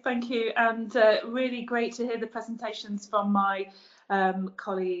 Okay, thank you. And really great to hear the presentations from my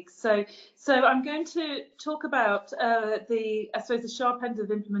colleagues. So I'm going to talk about I suppose the sharp end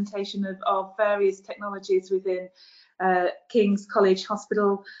of implementation of various technologies within King's College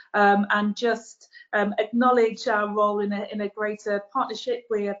Hospital, and just acknowledge our role in a greater partnership.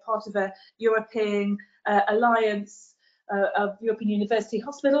 We are part of a European alliance of European University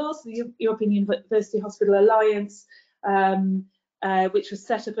Hospitals, the European University Hospital Alliance, which was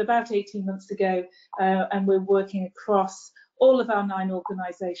set up about 18 months ago, and we're working across all of our 9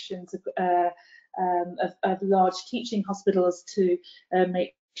 organisations of large teaching hospitals to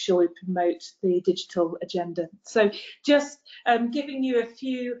make sure we promote the digital agenda. So just giving you a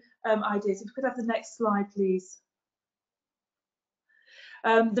few ideas. If we could have the next slide, please.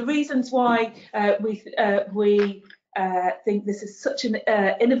 The reasons why we think this is such an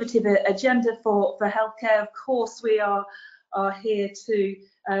innovative agenda for healthcare. Of course, we are here to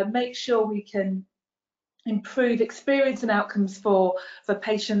make sure we can improve experience and outcomes for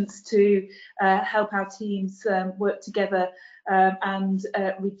patients, to help our teams work together and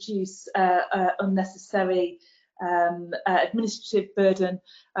reduce unnecessary administrative burden,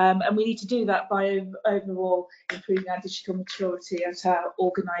 and we need to do that by overall improving our digital maturity at our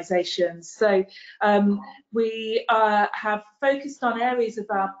organisations. So we have focused on areas of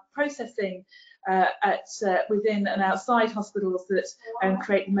our processing within and outside hospitals that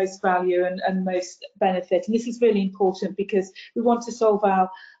create the most value and most benefit. And this is really important because we want to solve our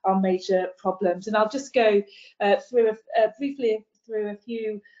major problems. And I'll just go briefly through a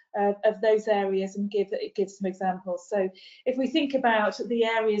few of those areas and give some examples. So if we think about the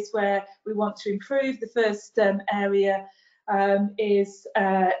areas where we want to improve, the first area is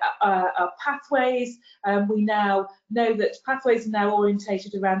our pathways. We now know that pathways are now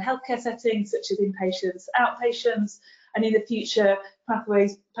orientated around healthcare settings such as inpatients, outpatients, and in the future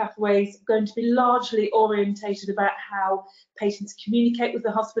pathways are going to be largely orientated about how patients communicate with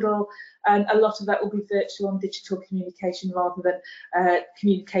the hospital, and a lot of that will be virtual and digital communication rather than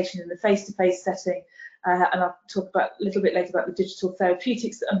communication in the face-to-face setting. And I'll talk a little bit later about the digital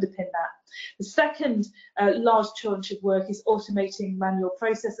therapeutics that underpin that. The second large tranche of work is automating manual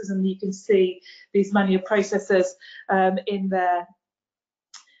processes, and you can see these manual processes in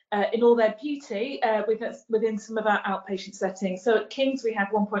all their beauty within some of our outpatient settings. So at King's we have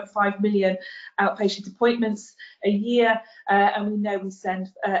 1.5 million outpatient appointments a year, and we know we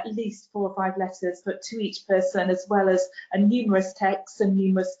send at least 4 or 5 letters, but to each person, as well as numerous texts and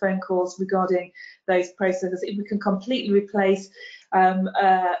numerous phone calls regarding those processes. If we can completely replace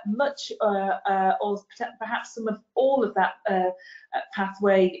much or perhaps some of all of that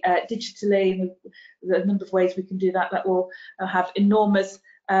pathway digitally, and the number of ways we can do that will have enormous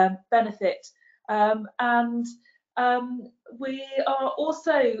benefit. And we are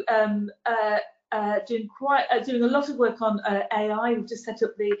also doing a lot of work on AI. We've just set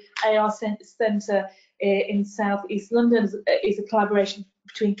up the AI Centre in South East London. It's a collaboration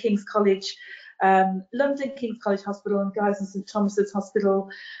between King's College London, King's College Hospital and Guy's and St Thomas's Hospital.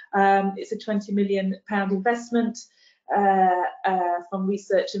 It's a £20 million investment from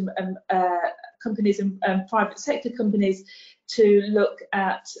research and companies and private sector companies to look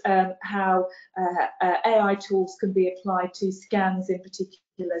at how AI tools can be applied to scans in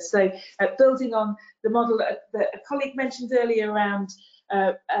particular. So building on the model that a colleague mentioned earlier around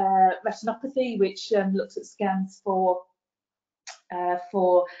retinopathy, which looks at scans for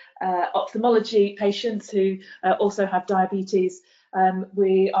ophthalmology patients who also have diabetes,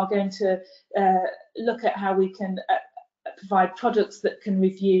 we are going to look at how we can provide products that can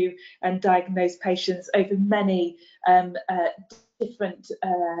review and diagnose patients over many different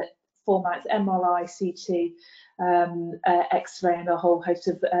formats, MRI, CT, X-ray, and a whole host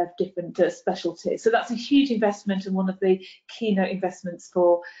of different specialties. So that's a huge investment and one of the keynote investments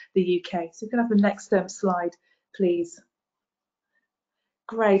for the UK. So we can have the next slide, please.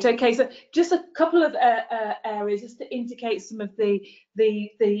 Great. Okay, so just a couple of areas just to indicate some of the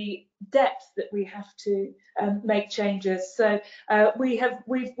depth that we have to make changes. So we've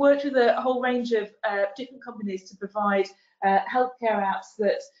worked with a whole range of different companies to provide healthcare apps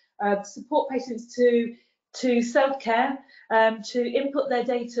that support patients to self-care, to input their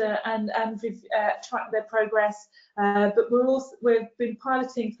data and track their progress. But we've been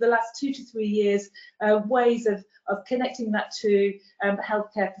piloting for the last 2 to 3 years ways of connecting that to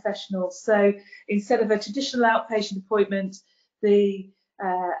healthcare professionals. So instead of a traditional outpatient appointment, the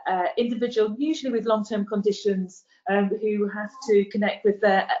individual, usually with long-term conditions, who have to connect with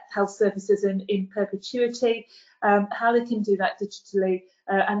their health services in perpetuity, how they can do that digitally,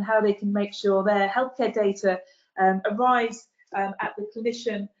 and how they can make sure their healthcare data arrives at the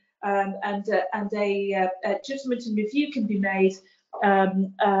clinician, and a judgment and review can be made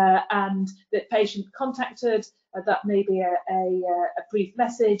and the patient contacted, that may be a brief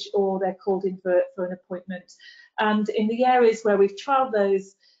message, or they're called in for an appointment. And in the areas where we've trialled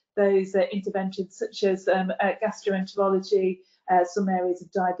those interventions, such as gastroenterology, some areas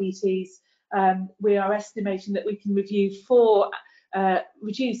of diabetes, we are estimating that we can reduce by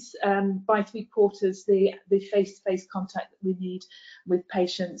 3/4 the face-to-face contact that we need with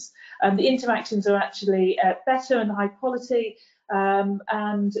patients. The interactions are actually better and high quality,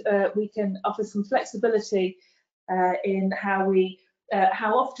 and we can offer some flexibility in how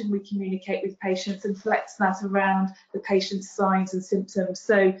often we communicate with patients, and flex that around the patient's signs and symptoms.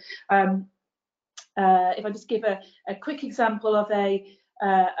 So if I just give a quick example of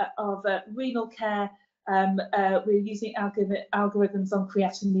renal care, we're using algorithms on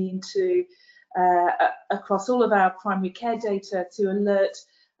creatinine to across all of our primary care data to alert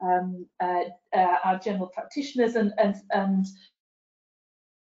our general practitioners and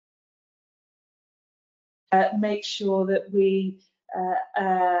make sure that we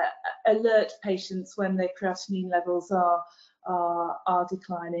alert patients when their creatinine levels are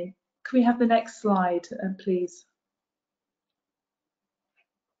declining. Can we have the next slide, please?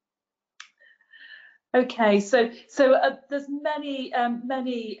 Okay, so there's many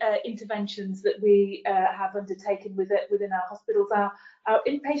interventions that we have undertaken within our hospitals. Our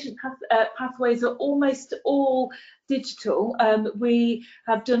inpatient pathways are almost all digital. We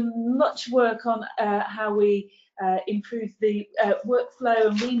have done much work on how we improve the workflow,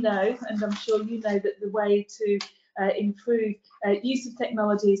 and we know, and I'm sure you know, that the way to improve use of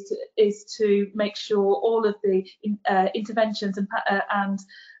technology is to make sure all of the interventions and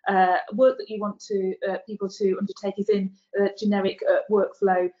work that you want people to undertake is in generic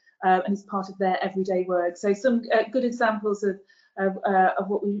workflow and is part of their everyday work. So some good examples of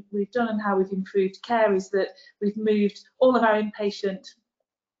what we've done and how we've improved care is that we've moved all of our inpatient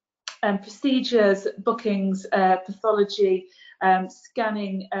procedures, bookings, pathology,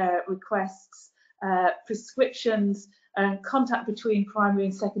 scanning requests, prescriptions, and contact between primary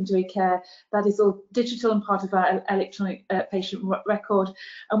and secondary care. That is all digital and part of our electronic patient record.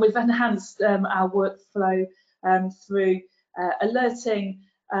 And we've enhanced our workflow through alerting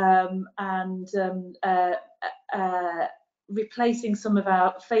and replacing some of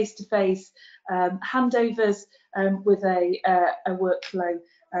our face-to-face handovers with a workflow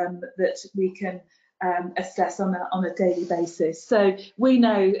that we can assess on a daily basis. So we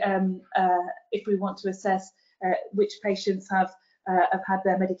know if we want to assess which patients have had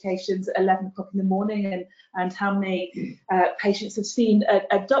their medications at 11 o'clock in the morning, and how many patients have seen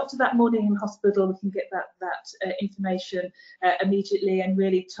a doctor that morning in hospital, we can get that information immediately and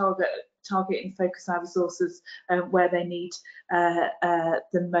really target and focus our resources where they need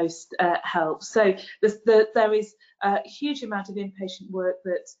the most help. So there is a huge amount of inpatient work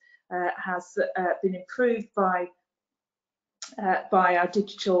that has been improved by our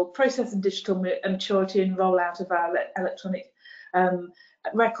digital process and digital maturity and rollout of our electronic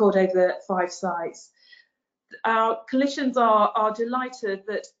record over 5 sites. Our clinicians are delighted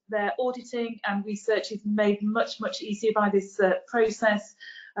that their auditing and research is made much easier by this process.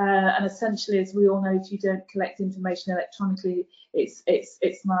 And essentially, as we all know, if you don't collect information electronically, it's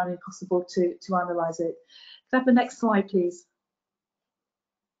now impossible to analyse it. Can I have the next slide, please?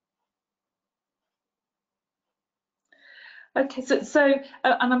 Okay, so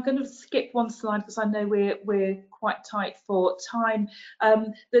and I'm going to skip one slide because I know we're quite tight for time.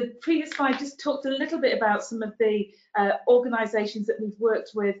 The previous slide just talked a little bit about some of the organisations that we've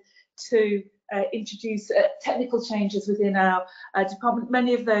worked with to introduce technical changes within our department.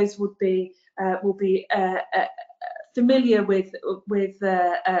 Many of those will be familiar with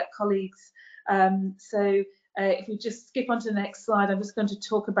colleagues. So if we just skip on to the next slide, I'm just going to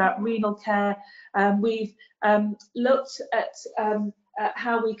talk about renal care. We've looked at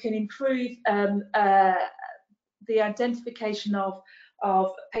how we can improve the identification of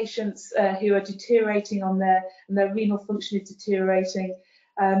patients who are deteriorating on their renal function is deteriorating.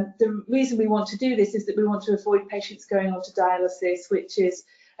 The reason we want to do this is that we want to avoid patients going on to dialysis, which is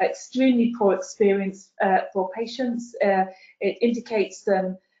extremely poor experience for patients. It indicates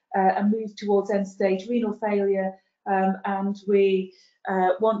them a move towards end-stage renal failure, and we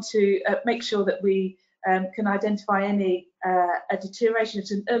want to make sure that we can identify any deterioration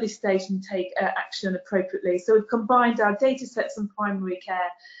at an early stage and take action appropriately. So we've combined our data sets on primary care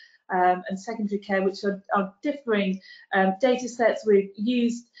and secondary care, which are differing data sets. We've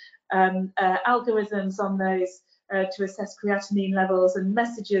used algorithms on those to assess creatinine levels, and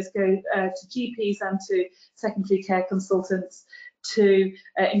messages go to GPs and to secondary care consultants to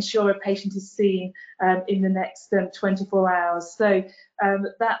ensure a patient is seen in the next 24 hours. So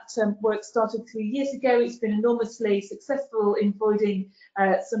that work started 3 years ago. It's been enormously successful in avoiding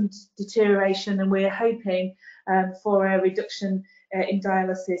some deterioration, and we're hoping for a reduction in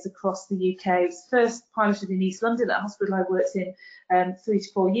dialysis across the UK. It was first piloted in East London, at a hospital I worked in 3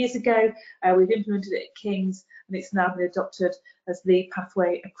 to 4 years ago. We've implemented it at King's, and it's now been adopted as the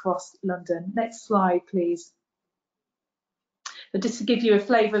pathway across London. Next slide, please. But just to give you a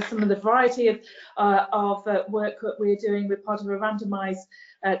flavour of some of the variety of work that we're doing, we're part of a randomised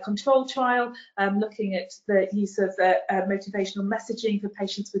control trial looking at the use of motivational messaging for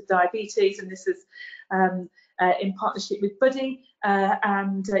patients with diabetes, and this is in partnership with Buddy,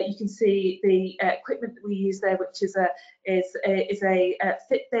 and you can see the equipment that we use there, which is a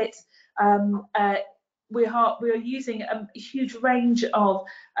Fitbit. We are using a huge range of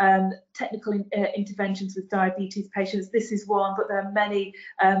technical interventions with diabetes patients. This is one, but there are many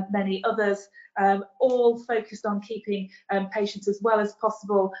others, all focused on keeping patients as well as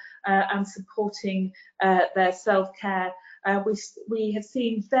possible and supporting their self-care. We have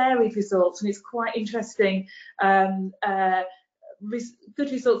seen varied results, and it's quite interesting. Good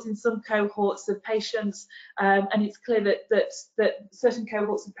results in some cohorts of patients, and it's clear that certain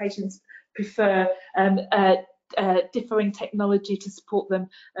cohorts of patients prefer differing technology to support them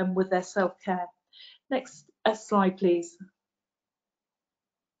with their self-care. Next slide, please.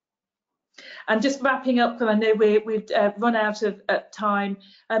 And just wrapping up, because I know we've run out of time.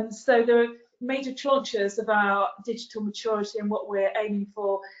 So there are major tranches of our digital maturity and what we're aiming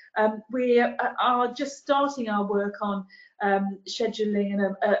for. We are just starting our work on scheduling and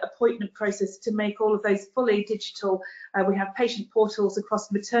an appointment process to make all of those fully digital. We have patient portals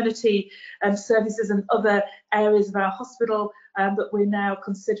across maternity services and other areas of our hospital, but we're now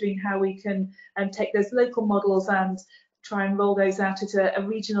considering how we can take those local models and try and roll those out at a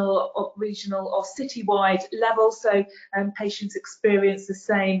regional or citywide level, so patients experience the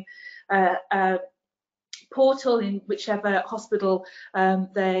same portal in whichever hospital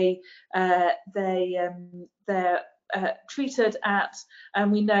they're treated at.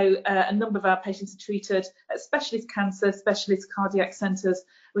 And we know a number of our patients are treated at specialist cancer, specialist cardiac centres.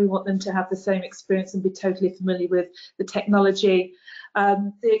 We want them to have the same experience and be totally familiar with the technology.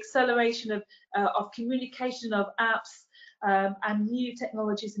 The acceleration of communication of apps and new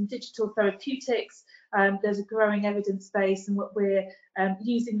technologies and digital therapeutics. There's a growing evidence base, and what we're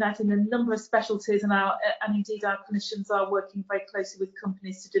using that in a number of specialties, and indeed our clinicians are working very closely with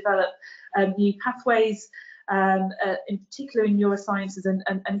companies to develop new pathways, in particular in neurosciences and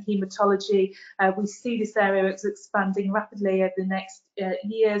haematology. We see this area is expanding rapidly over the next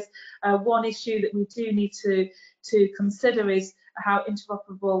years. One issue that we do need to consider is how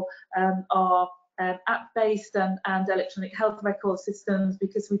interoperable our app-based and electronic health record systems,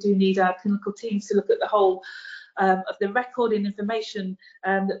 because we do need our clinical teams to look at the whole of the record and information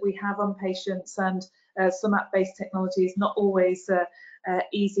that we have on patients, and some app-based technology is not always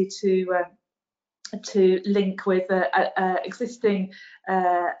easy to link with existing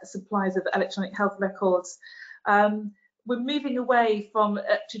supplies of electronic health records. We're moving away from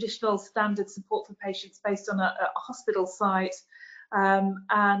traditional standard support for patients based on a hospital site,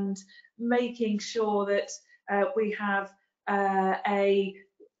 and making sure that we have a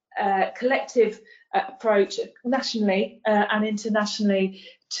collective approach nationally and internationally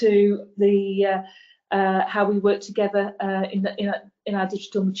to the how we work together in our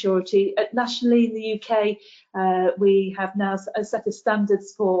digital maturity. Nationally in the UK, we have now a set of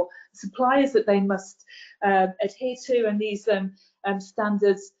standards for suppliers that they must adhere to, and these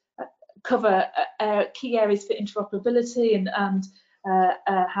standards cover key areas for interoperability and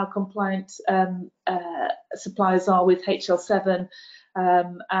how compliant suppliers are with HL7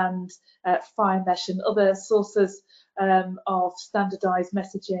 and FireMesh and other sources of standardised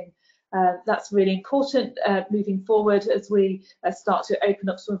messaging. That's really important moving forward as we start to open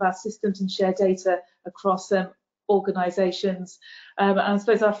up some of our systems and share data across organisations. And I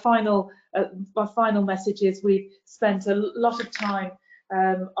suppose our final message is we've spent a lot of time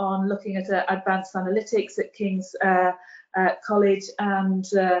on looking at advanced analytics at King's College, and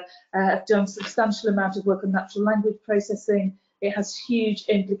have done a substantial amount of work on natural language processing. It has huge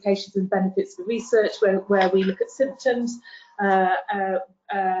implications and benefits for research where we look at symptoms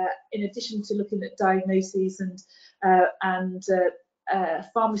in addition to looking at diagnoses and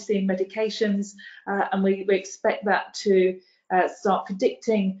pharmacy and medications, and we expect that to start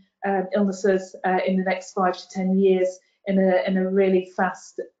predicting illnesses in the next 5 to 10 years in a really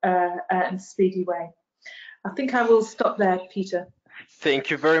fast and speedy way. I think I will stop there, Peter.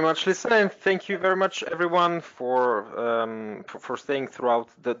 Thank you very much, Lisa, and thank you very much, everyone, for staying throughout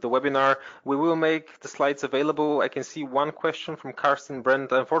the webinar. We will make the slides available. I can see one question from Karsten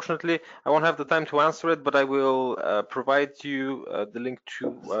Brent. Unfortunately, I won't have the time to answer it, but I will provide you the link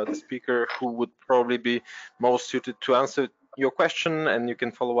to the speaker who would probably be most suited to answer your question, and you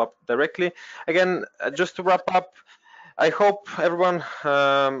can follow up directly. Again, just to wrap up, I hope everyone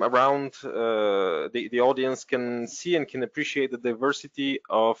around the audience can see and can appreciate the diversity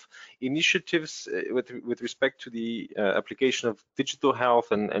of initiatives with respect to the application of digital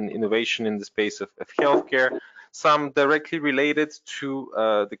health and innovation in the space of healthcare. Some directly related to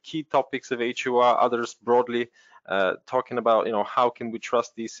the key topics of HOR, others broadly talking about, how can we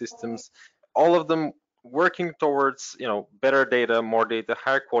trust these systems? All of them working towards, better data, more data,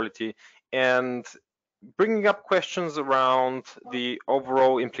 higher quality, and bringing up questions around the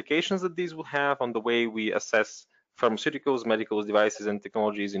overall implications that these will have on the way we assess pharmaceuticals, medical devices, and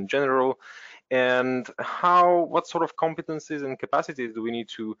technologies in general, and what sort of competencies and capacities do we need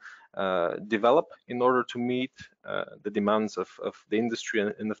to develop in order to meet the demands of the industry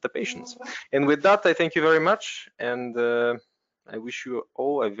and of the patients. And with that, I thank you very much, and I wish you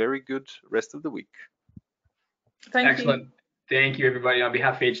all a very good rest of the week. Excellent. Thank you, everybody. On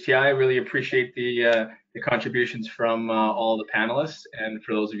behalf of HTI, I really appreciate the contributions from all the panelists, and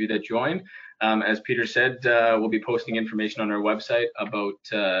for those of you that joined. As Peter said, we'll be posting information on our website about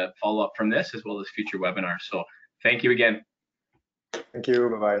follow-up from this, as well as future webinars. So thank you again. Thank you.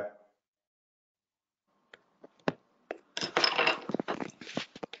 Bye-bye.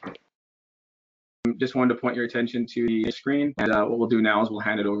 Just wanted to point your attention to the screen, and what we'll do now is we'll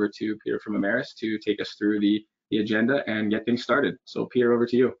hand it over to Peter from Amaris to take us through the agenda and get things started. So Peter, over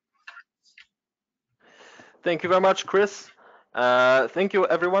to you. Thank you very much, Chris. Thank you,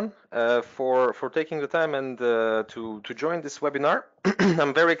 everyone, for taking the time and to join this webinar.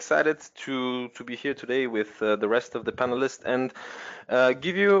 I'm very excited to be here today with the rest of the panelists and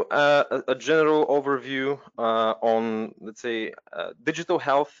give you a general overview on, let's say, digital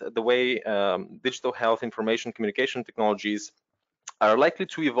health, the way digital health information communication technologies are likely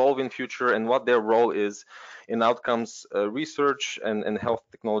to evolve in future, and what their role is in outcomes research and health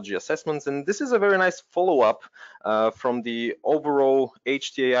technology assessments. And this is a very nice follow-up from the overall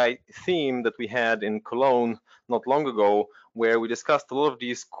HTAI theme that we had in Cologne not long ago, where we discussed a lot of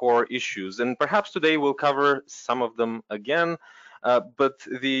these core issues. And perhaps today we'll cover some of them again, but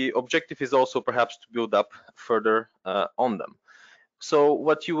the objective is also perhaps to build up further on them. So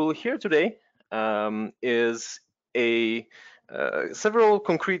what you will hear today is several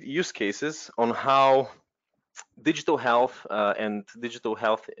concrete use cases on how digital health and digital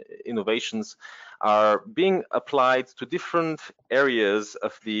health innovations are being applied to different areas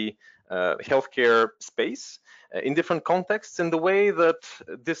of the healthcare space in different contexts, and the way that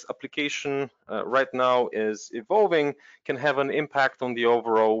this application right now is evolving can have an impact on the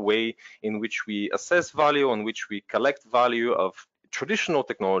overall way in which we assess value, on which we collect value of traditional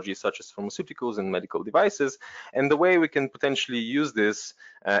technologies such as pharmaceuticals and medical devices, and the way we can potentially use this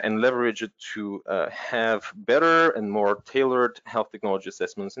and leverage it to have better and more tailored health technology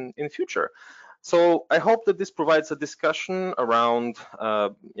assessments in future. So I hope that this provides a discussion around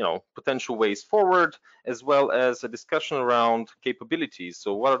potential ways forward, as well as a discussion around capabilities.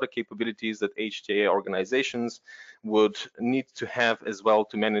 So what are the capabilities that HTA organizations would need to have as well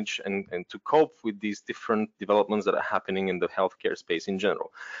to manage and to cope with these different developments that are happening in the healthcare space in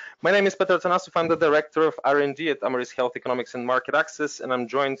general. My name is Petar Atanasov. I'm the Director of R&D at Amaris Health Economics and Market Access, and I'm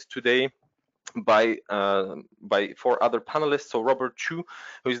joined today by 4 other panelists. So Robert Chu,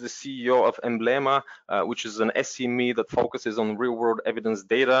 who is the CEO of Emblema, which is an SME that focuses on real-world evidence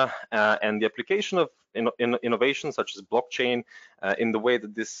data and the application of innovations such as blockchain in the way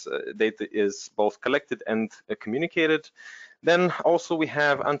that this data is both collected and communicated. Then also we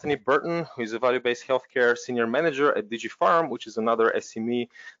have Anthony Berthon, who is a value-based healthcare senior manager at DigiFarm, which is another SME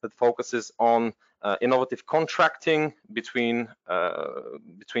that focuses on innovative contracting between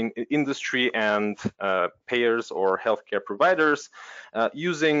industry and payers or healthcare providers,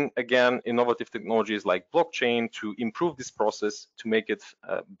 using, again, innovative technologies like blockchain to improve this process to make it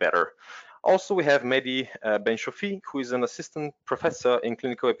better. Also, we have Mehdi Ben-Shofi, who is an assistant professor in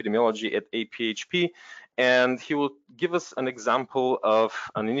clinical epidemiology at APHP, and he will give us an example of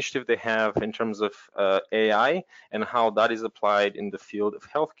an initiative they have in terms of AI and how that is applied in the field of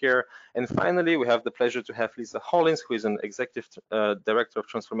healthcare. And finally, we have the pleasure to have Lisa Hollins, who is an executive director of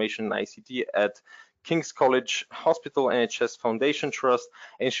transformation and ICT at King's College Hospital NHS Foundation Trust,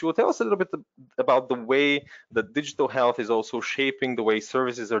 and she will tell us a little bit about the way that digital health is also shaping the way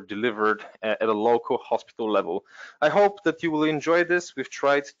services are delivered at a local hospital level. I hope that you will enjoy this. We've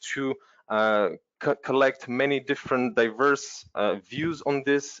tried to collect many different diverse views on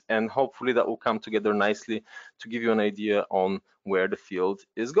this, and hopefully that will come together nicely to give you an idea on where the field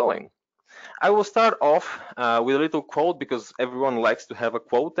is going. I will start off with a little quote because everyone likes to have a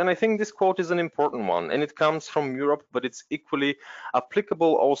quote, and I think this quote is an important one, and it comes from Europe, but it's equally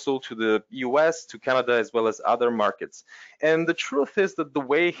applicable also to the US, to Canada, as well as other markets. And the truth is that the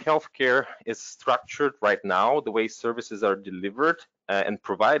way healthcare is structured right now, the way services are delivered and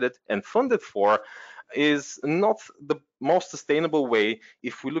provided and funded for, is not the most sustainable way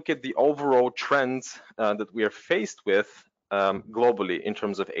if we look at the overall trends that we are faced with globally in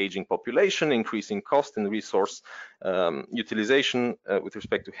terms of aging population, increasing cost and resource utilization with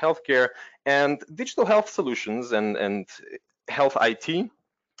respect to healthcare. And digital health solutions and health IT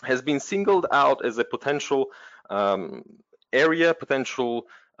has been singled out as a potential area, potential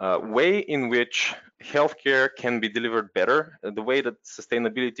way in which healthcare can be delivered better, the way that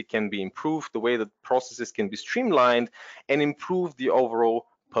sustainability can be improved, the way that processes can be streamlined and improve the overall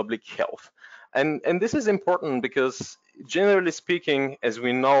public health. And this is important because, generally speaking, as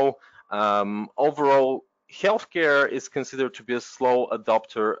we know, overall healthcare is considered to be a slow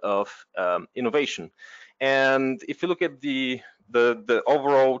adopter of innovation. And if you look at the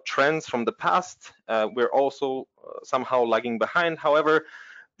overall trends from the past, we're also somehow lagging behind. However,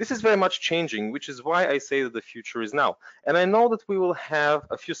 this is very much changing, which is why I say that the future is now. And I know that we will have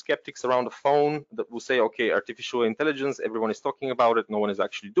a few skeptics around the phone that will say, okay, artificial intelligence, everyone is talking about it, no one is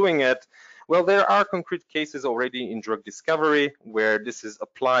actually doing it. Well, there are concrete cases already in drug discovery where this is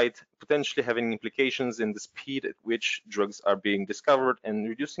applied, potentially having implications in the speed at which drugs are being discovered and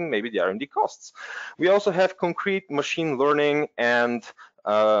reducing maybe the R&D costs. We also have concrete machine learning and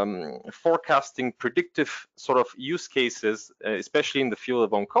forecasting, predictive sort of use cases, especially in the field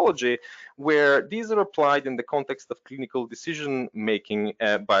of oncology, where these are applied in the context of clinical decision making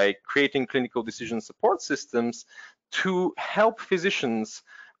by creating clinical decision support systems to help physicians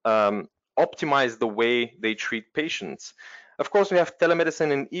optimize the way they treat patients. Of course, we have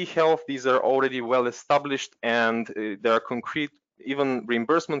telemedicine and e-health. These are already well established, and there are concrete even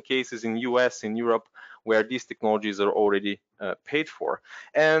reimbursement cases in US, in Europe, where these technologies are already paid for.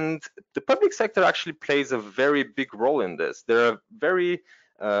 And the public sector actually plays a very big role in this. There are very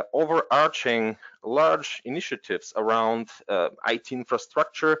overarching large initiatives around IT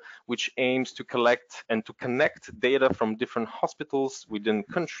infrastructure, which aims to collect and to connect data from different hospitals within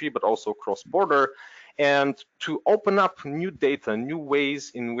country, but also cross-border, and to open up new data, new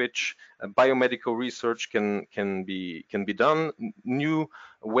ways in which biomedical research can be done, new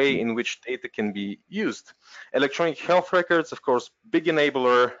way in which data can be used. Electronic health records, of course, big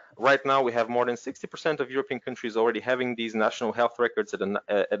enabler. Right now, we have more than 60% of European countries already having these national health records at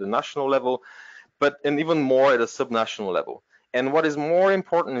a national level, and even more at a subnational level. And what is more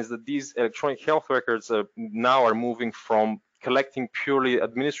important is that these electronic health records now are moving from collecting purely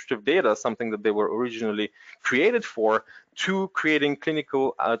administrative data, something that they were originally created for, to creating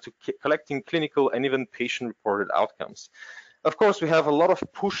clinical, collecting clinical and even patient-reported outcomes. Of course, we have a lot of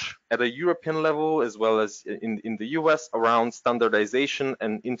push at a European level as well as in the US around standardization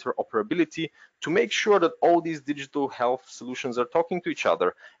and interoperability to make sure that all these digital health solutions are talking to each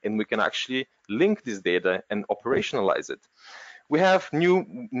other and we can actually link this data and operationalize it. We have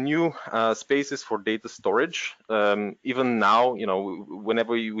new spaces for data storage. Even now, you know,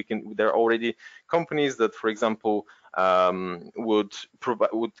 whenever we can, there are already companies that, for example, can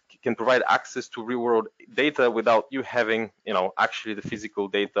provide access to real-world data without you having, you know, actually the physical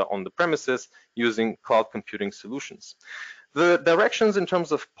data on the premises using cloud computing solutions. The directions in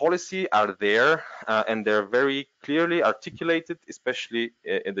terms of policy are there, and they're very clearly articulated, especially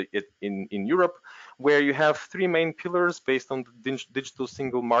in Europe, where you have three main pillars based on the digital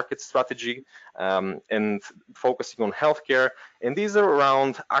single market strategy and focusing on healthcare. And these are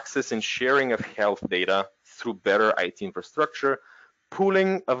around access and sharing of health data through better IT infrastructure,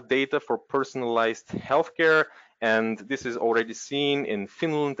 pooling of data for personalized healthcare. And this is already seen in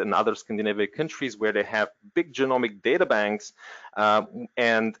Finland and other Scandinavian countries where they have big genomic data banks.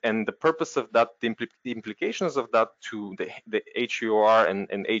 And the purpose of that, the implications of that to the HEOR and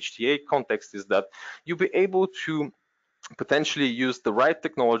HTA context is that you'll be able to potentially use the right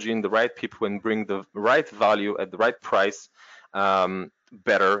technology and the right people and bring the right value at the right price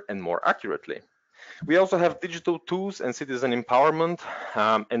better and more accurately. We also have digital tools and citizen empowerment,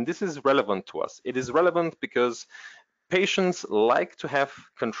 and this is relevant to us. It is relevant because patients like to have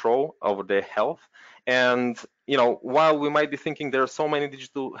control over their health. And while we might be thinking there are so many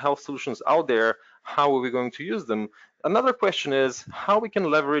digital health solutions out there, how are we going to use them? Another question is how we can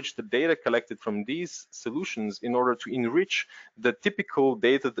leverage the data collected from these solutions in order to enrich the typical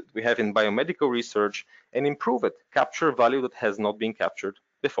data that we have in biomedical research and improve it, capture value that has not been captured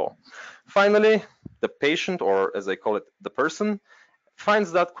before. Finally, the patient, or as I call it, the person,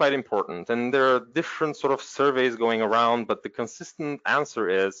 finds that quite important. And there are different sort of surveys going around, but the consistent answer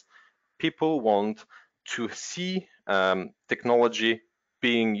is people want to see technology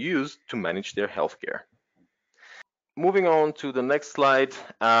being used to manage their healthcare. Moving on to the next slide.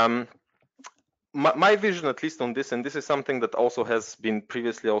 My vision, at least on this, and this is something that also has been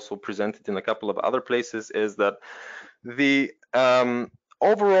previously also presented in a couple of other places, is that the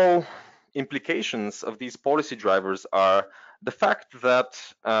overall implications of these policy drivers are the fact that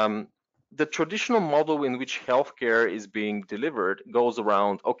the traditional model in which healthcare is being delivered goes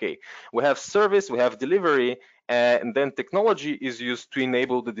around, okay, we have service, we have delivery, and then technology is used to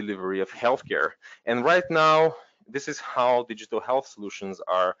enable the delivery of healthcare. And right now, this is how digital health solutions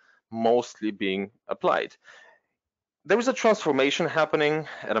are mostly being applied. There is a transformation happening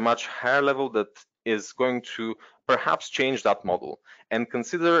at a much higher level that is going to perhaps change that model and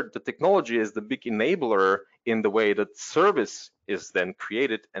consider the technology as the big enabler in the way that service is then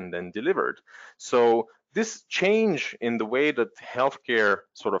created and then delivered. So this change in the way that healthcare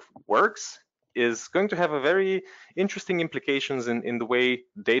sort of works is going to have a very interesting implications in the way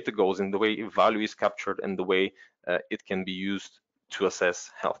data goes, in the way value is captured, and the way it can be used to assess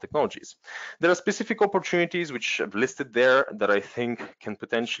health technologies. There are specific opportunities which I've listed there that I think can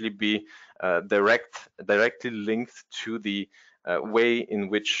potentially be directly linked to the way in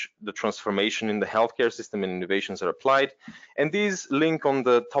which the transformation in the healthcare system and innovations are applied. And these link on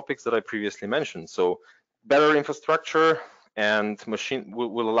the topics that I previously mentioned. So better infrastructure and machine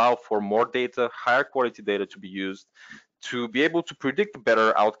will allow for more data, higher quality data to be used, to be able to predict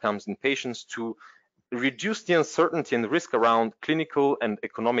better outcomes in patients, to reduce the uncertainty and risk around clinical and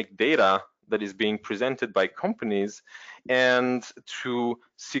economic data that is being presented by companies, and to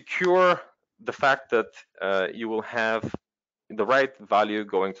secure the fact that you will have the right value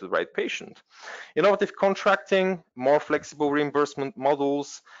going to the right patient. Innovative contracting, more flexible reimbursement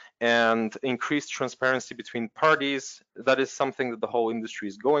models, and increased transparency between parties, that is something that the whole industry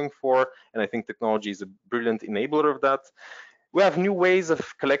is going for, and I think technology is a brilliant enabler of that. We have new ways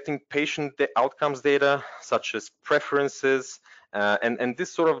of collecting patient outcomes data, such as preferences, and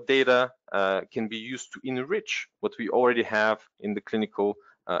this sort of data can be used to enrich what we already have in the clinical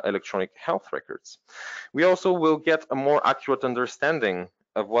electronic health records. We also will get a more accurate understanding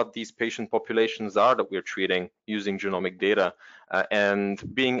of what these patient populations are that we're treating using genomic data, and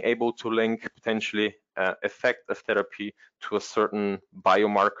being able to link potentially effect of therapy to a certain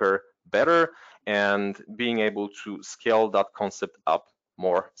biomarker better, and being able to scale that concept up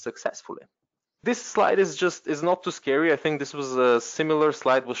more successfully. This slide is not too scary. I think this was a similar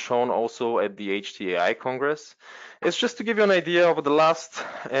slide was shown also at the HTAI Congress. It's just to give you an idea over the last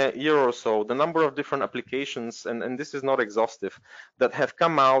year or so, the number of different applications, and this is not exhaustive, that have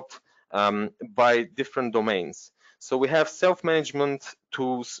come out by different domains. So we have self-management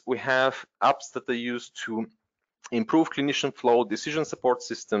tools, we have apps that are used to improve clinician flow, decision support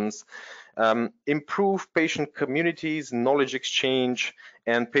systems, improve patient communities, knowledge exchange,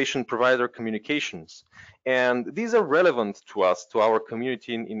 and patient-provider communications. And these are relevant to us, to our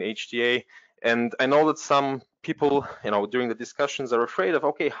community in HTA. And I know that some people, during the discussions are afraid of,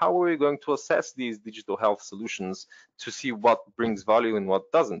 okay, how are we going to assess these digital health solutions to see what brings value and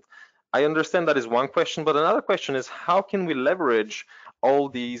what doesn't? I understand that is one question, but another question is how can we leverage all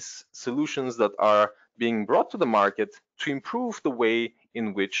these solutions that are being brought to the market to improve the way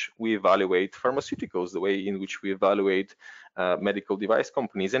in which we evaluate pharmaceuticals, the way in which we evaluate medical device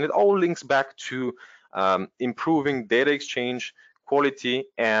companies. And it all links back to improving data exchange, quality,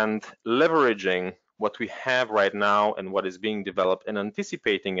 and leveraging what we have right now and what is being developed and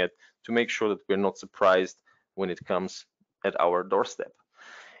anticipating it to make sure that we're not surprised when it comes at our doorstep.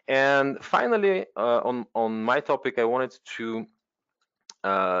 And finally, on my topic, I wanted to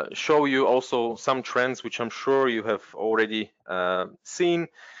show you also some trends which I'm sure you have already seen.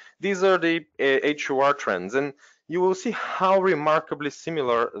 These are the HUR trends, and you will see how remarkably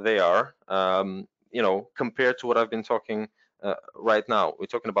similar they are, compared to what I've been talking right now. We're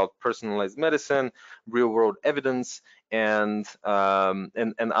talking about personalized medicine, real-world evidence, and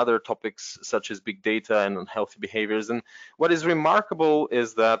other topics such as big data and unhealthy behaviors. And what is remarkable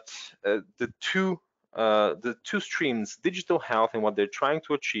is that the two the two streams, digital health and what they're trying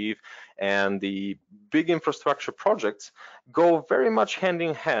to achieve, and the big infrastructure projects go very much hand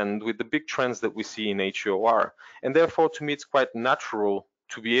in hand with the big trends that we see in HEOR. And therefore, to me, it's quite natural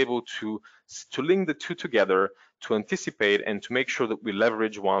to be able to link the two together, to anticipate and to make sure that we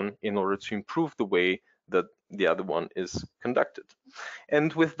leverage one in order to improve the way that the other one is conducted.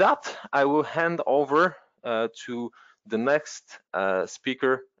 And with that, I will hand over to the next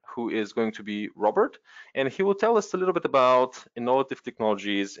speaker, who is going to be Robert, and he will tell us a little bit about innovative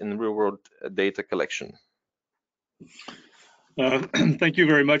technologies in real-world data collection. Thank you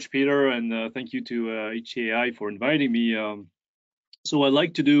very much, Peter, and thank you to HCAI for inviting me. So what I'd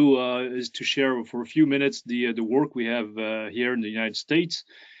like to do is to share for a few minutes the work we have here in the United States,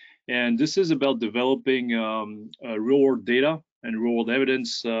 and this is about developing real-world data and real-world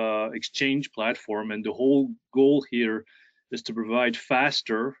evidence exchange platform, and the whole goal here is to provide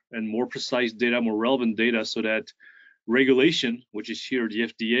faster and more precise data, more relevant data, so that regulation, which is here the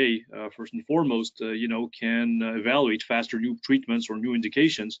FDA first and foremost, can evaluate faster new treatments or new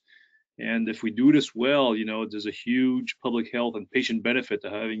indications. And if we do this well, there's a huge public health and patient benefit to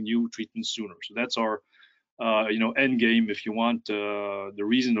having new treatments sooner. So that's our end game, if you want, the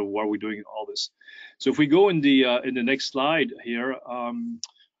reason of why we're doing all this. So if we go in the next slide here,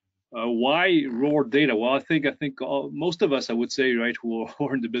 why raw data? Well, I think most of us, I would say, right, who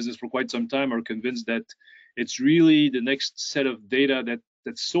are in the business for quite some time, are convinced that it's really the next set of data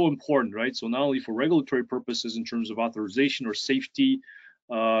that's so important, right? So not only for regulatory purposes in terms of authorization or safety,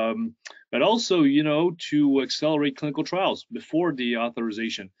 but also, to accelerate clinical trials before the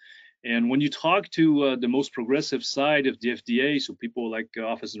authorization. And when you talk to the most progressive side of the FDA, so people like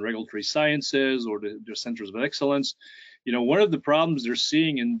Office of Regulatory Sciences or the Centers of Excellence, one of the problems they're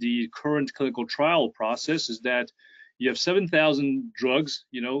seeing in the current clinical trial process is that you have 7,000 drugs,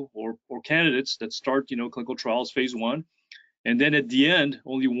 or candidates that start, clinical trials phase 1, and then at the end,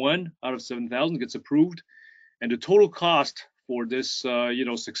 only 1 out of 7,000 gets approved, and the total cost for this,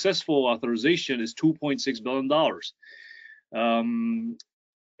 successful authorization is $2.6 billion.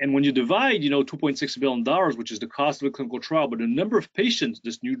 And when you divide, $2.6 billion, which is the cost of a clinical trial, but the number of patients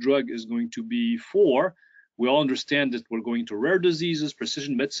this new drug is going to be for, we all understand that we're going to rare diseases,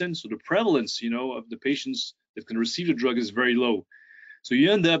 precision medicine, so the prevalence, of the patients that can receive the drug is very low. So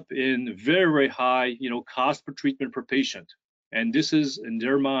you end up in very, very high, cost per treatment per patient. And this is, in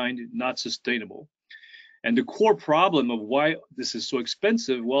their mind, not sustainable. And the core problem of why this is so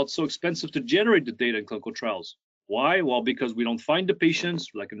expensive, well, it's so expensive to generate the data in clinical trials. Why? Well, because we don't find the patients,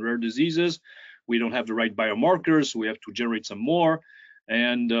 like in rare diseases. We don't have the right biomarkers, so we have to generate some more.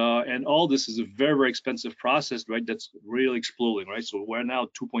 And all this is a very, very expensive process, right? That's really exploding, right? So we're now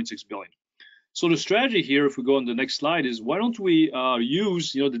 2.6 billion. So the strategy here, if we go on the next slide, is why don't we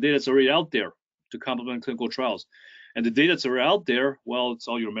use, the data that's already out there to complement clinical trials? And the data that's already out there, well, it's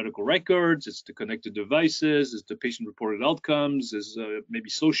all your medical records, it's the connected devices, it's the patient-reported outcomes, it's maybe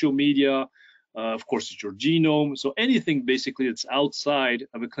social media, of course, it's your genome. So anything basically that's outside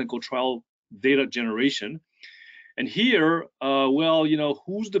of a clinical trial data generation. And here,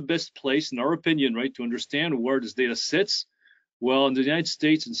 who's the best place, in our opinion, right, to understand where this data sits? Well, in the United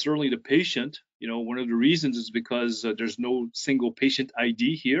States, and certainly the patient, one of the reasons is because there's no single patient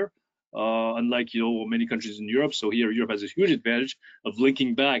ID here, unlike, many countries in Europe. So here, Europe has a huge advantage of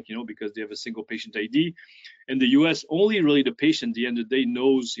linking back, because they have a single patient ID. In the US, only really the patient at the end of the day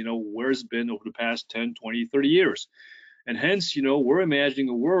knows, where it's been over the past 10, 20, 30 years. And hence, we're imagining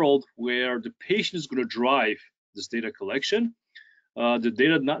a world where the patient is going to drive this data collection. The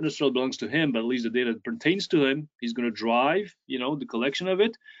data not necessarily belongs to him, but at least the data that pertains to him, he's going to drive, the collection of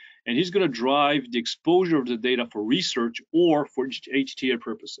it, and he's going to drive the exposure of the data for research or for HTA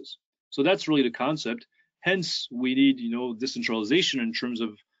purposes. So that's really the concept. Hence, we need, decentralization in terms of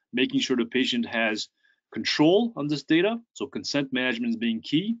making sure the patient has control on this data. So consent management is being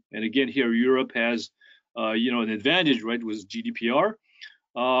key. And again, here Europe has, an advantage, right, with GDPR.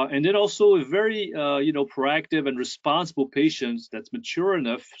 And then also a very, proactive and responsible patient that's mature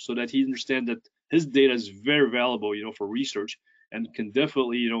enough so that he understands that his data is very valuable, for research and can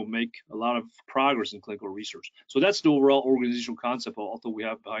definitely, make a lot of progress in clinical research. So that's the overall organizational concept also we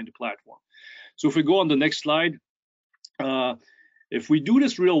have behind the platform. So if we go on the next slide, if we do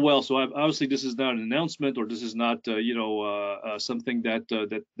this real well, so obviously this is not an announcement or this is not, something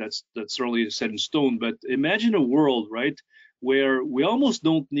that's certainly set in stone, but imagine a world, right, where we almost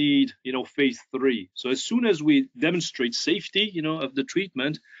don't need, phase 3. So as soon as we demonstrate safety, of the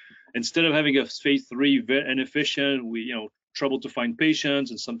treatment, instead of having a phase 3 inefficient, we, trouble to find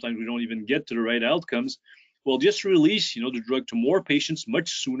patients, and sometimes we don't even get to the right outcomes, well, just release, the drug to more patients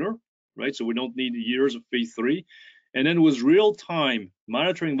much sooner, right? So we don't need years of phase 3. And then with real-time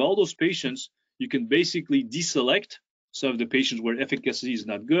monitoring of all those patients, you can basically deselect some of the patients where efficacy is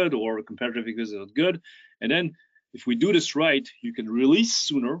not good or comparative efficacy is not good. And then if we do this right, you can release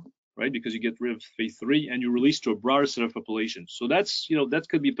sooner, right? Because you get rid of phase 3 and you release to a broader set of populations. So that's, that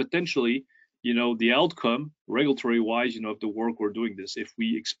could be potentially, the outcome regulatory-wise, of the work we're doing this, if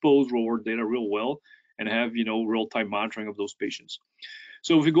we expose real-world data real well and have, real-time monitoring of those patients.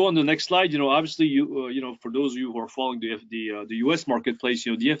 So if we go on the next slide, obviously, for those of you who are following the U.S. marketplace,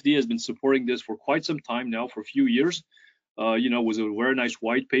 the FDA has been supporting this for quite some time now, for a few years. Was a very nice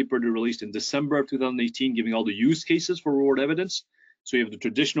white paper they released in December of 2018, giving all the use cases for real-world evidence. So you have the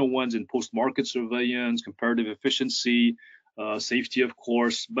traditional ones in post-market surveillance, comparative efficiency, safety, of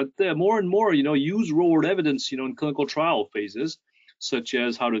course, but more and more, use real-world evidence, in clinical trial phases, such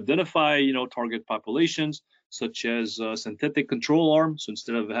as how to identify, target populations, such as synthetic control arm. So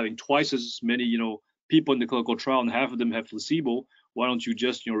instead of having twice as many, people in the clinical trial and half of them have placebo, why don't you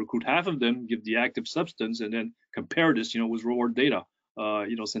just, recruit half of them, give the active substance, and then compare this, with real-world data,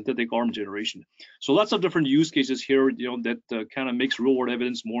 synthetic arm generation. So lots of different use cases here, that kind of makes real-world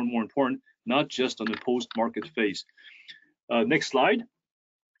evidence more and more important, not just on the post-market phase. Next slide.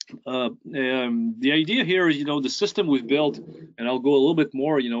 The idea here is, the system we've built, and I'll go a little bit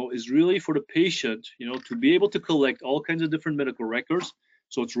more, is really for the patient, to be able to collect all kinds of different medical records.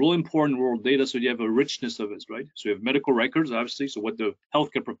 So it's really important real-world data, so you have a richness of it, right? So you have medical records, obviously, so what the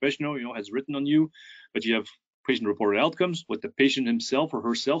healthcare professional, has written on you, but you have patient-reported outcomes, what the patient himself or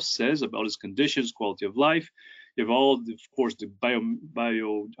herself says about his conditions, quality of life. You have all, of course, the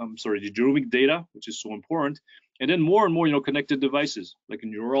the genomic data, which is so important. And then more and more, connected devices, like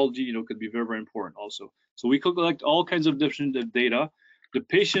in neurology, could be very, very important also. So we could collect all kinds of different data. The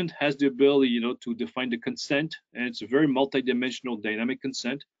patient has the ability, to define the consent, and it's a very multidimensional dynamic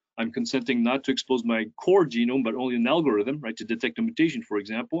consent. I'm consenting not to expose my core genome, but only an algorithm, right, to detect a mutation, for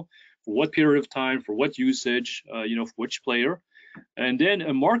example, for what period of time, for what usage, for which player. And then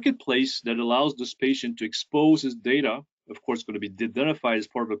a marketplace that allows this patient to expose his data, of course, going to be identified as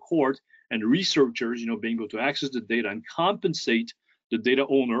part of a court, and researchers, being able to access the data and compensate the data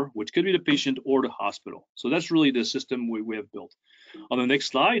owner, which could be the patient or the hospital. So that's really the system we have built. On the next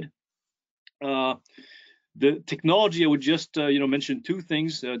slide, the technology, I would just mention two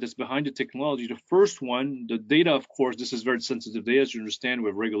things that's behind the technology. The first one, the data, of course, this is very sensitive data, as you understand. We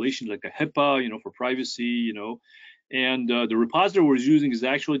have regulations like a HIPAA, for privacy, and the repository we're using is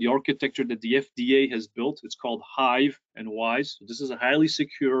actually the architecture that the FDA has built. It's called Hive and WISE. So this is a highly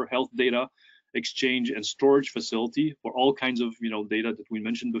secure health data exchange and storage facility for all kinds of data that we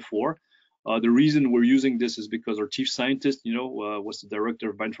mentioned before. The reason we're using this is because our chief scientist, was the director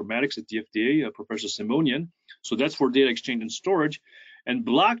of bioinformatics at the FDA, Professor Simonian. So that's for data exchange and storage. And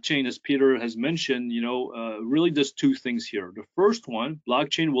blockchain, as Peter has mentioned, really does two things here. The first one,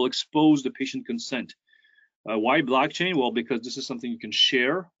 blockchain will expose the patient consent. Why blockchain? Well, because this is something you can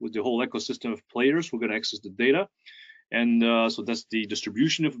share with the whole ecosystem of players who are going to access the data. And so that's the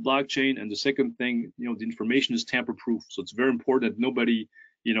distribution of blockchain. And the second thing, the information is tamper-proof. So it's very important that nobody,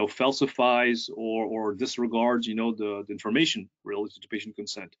 falsifies or disregards, the information related to patient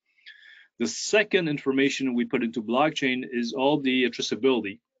consent. The second information we put into blockchain is all the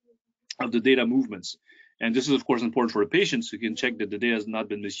traceability of the data movements. And this is, of course, important for the patients who can check that the data has not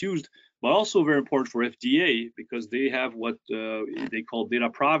been misused, but also very important for FDA because they have what they call data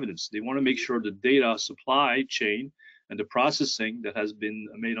provenance. They want to make sure the data supply chain and the processing that has been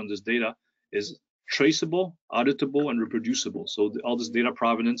made on this data is traceable, auditable, and reproducible. So all this data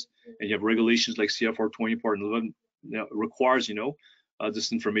provenance, and you have regulations like CFR 20 Part 11 requires,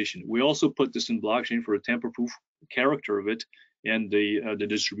 this information. We also put this in blockchain for a tamper-proof character of it and the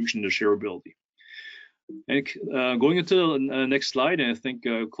distribution and the shareability. And going into the next slide, and I think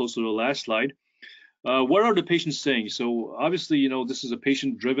close to the last slide, what are the patients saying? So obviously, this is a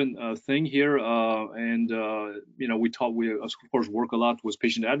patient-driven thing here, and we of course work a lot with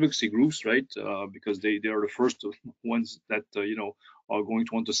patient advocacy groups, right? Because they are the first ones that are going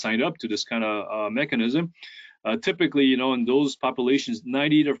to want to sign up to this kind of mechanism. Typically, in those populations,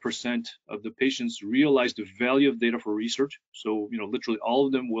 98% of the patients realize the value of data for research. So, literally all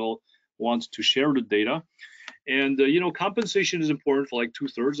of them will want to share the data. And, compensation is important for like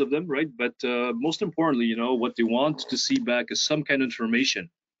 2/3 of them, right? But most importantly, what they want to see back is some kind of information.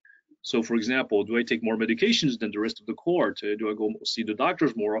 So, for example, do I take more medications than the rest of the cohort? Do I go see the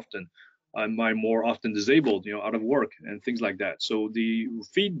doctors more often? Am I more often disabled, out of work and things like that? So the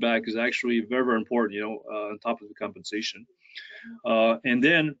feedback is actually very, very important, on top of the compensation. And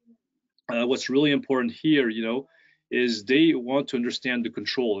then what's really important here, is they want to understand the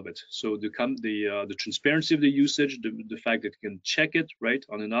control of it. So the transparency of the usage, the fact that you can check it right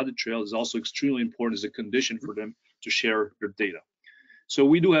on an audit trail is also extremely important as a condition for them to share their data. So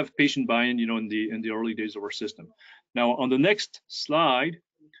we do have patient buy-in, you know, in the early days of our system. Now on the next slide,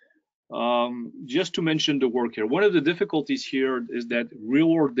 just to mention the work here, one of the difficulties here is that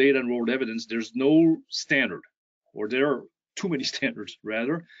real-world data and real-world evidence, there's no standard, or there are too many standards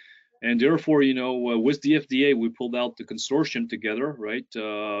rather. And therefore, you know, with the FDA, we pulled out the consortium together, right?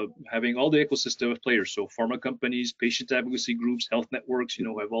 Having all the ecosystem of players, so pharma companies, patient advocacy groups, health networks, you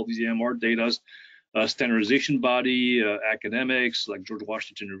know, have all these EMR data, standardization body, academics like George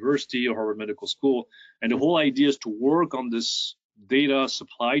Washington University or Harvard Medical School. And the whole idea is to work on this data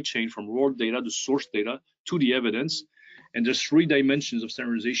supply chain from raw data, the source data, to the evidence. And there's 3 dimensions of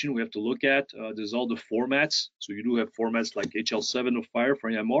standardization we have to look at. There's all the formats. So you do have formats like HL7 or FHIR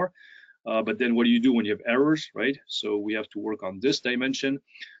for EMR. But then what do you do when you have errors, right? So we have to work on this dimension.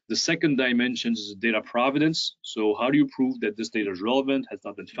 The second dimension is data provenance. So how do you prove that this data is relevant, has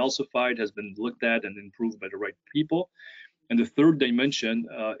not been falsified, has been looked at and improved by the right people? And the third dimension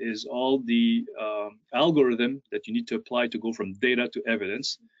is all the algorithm that you need to apply to go from data to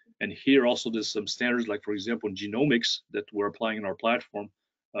evidence. And here also there's some standards, like for example, genomics that we're applying in our platform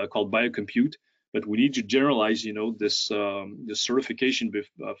called biocompute. But we need to generalize, you know, this certification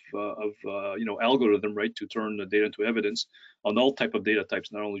of you know, algorithm, right, to turn the data into evidence on all type of data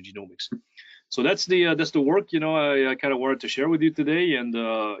types, not only genomics. So that's the work, you know, I kind of wanted to share with you today, and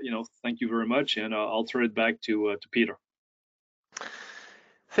you know, thank you very much, and I'll turn it back to Peter.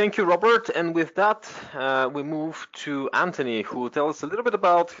 Thank you, Robert. And with that, we move to Anthony, who will tell us a little bit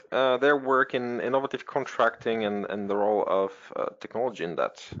about their work in innovative contracting and the role of technology in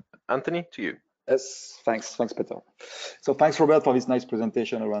that. Anthony, to you. Yes, thanks, Peter. So thanks, Robert, for this nice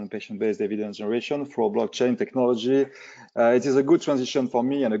presentation around patient-based evidence generation for blockchain technology. It is a good transition for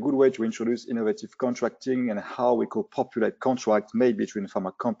me and a good way to introduce innovative contracting and how we could populate contracts made between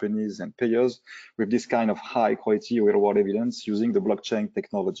pharma companies and payers with this kind of high-quality real-world evidence using the blockchain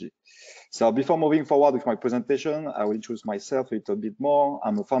technology. So before moving forward with my presentation, I will introduce myself a little bit more.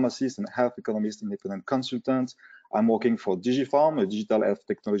 I'm a pharmacist and health economist independent consultant. I'm working for DigiPharm, a digital health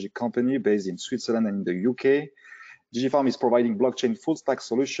technology company based in Switzerland and in the UK. DigiPharm is providing blockchain full stack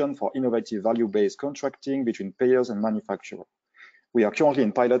solution for innovative value-based contracting between payers and manufacturers. We are currently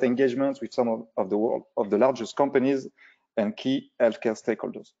in pilot engagements with some of the largest companies and key healthcare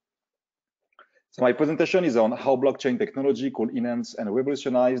stakeholders. So my presentation is on how blockchain technology could enhance and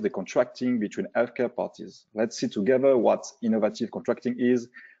revolutionize the contracting between healthcare parties. Let's see together what innovative contracting is,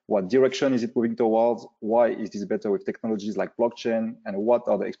 what direction is it moving towards, why is this better with technologies like blockchain, and what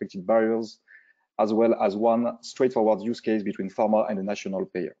are the expected barriers, as well as one straightforward use case between pharma and the national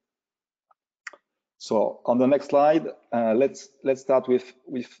payer. So on the next slide, let's start with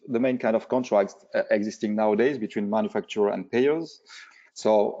the main kind of contracts existing nowadays between manufacturer and payers.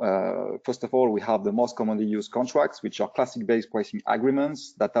 So first of all, we have the most commonly used contracts, which are classic-based pricing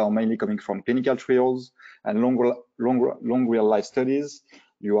agreements that are mainly coming from clinical trials and long real-life studies.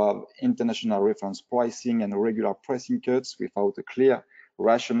 You have international reference pricing and regular pricing cuts without a clear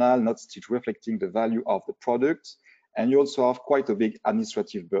rationale, not still reflecting the value of the product. And you also have quite a big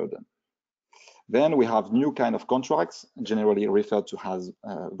administrative burden. Then we have new kind of contracts, generally referred to as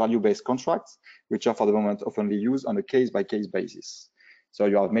value-based contracts, which are for the moment often used on a case-by-case basis. So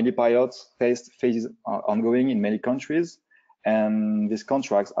you have many pilots, test phases are ongoing in many countries, and these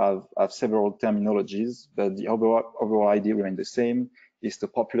contracts have several terminologies, but the overall idea remains the same, is to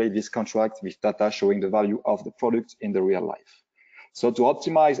populate this contract with data showing the value of the product in the real life. So to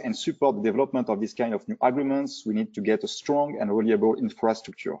optimize and support the development of this kind of new agreements, we need to get a strong and reliable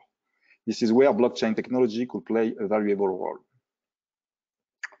infrastructure. This is where blockchain technology could play a valuable role.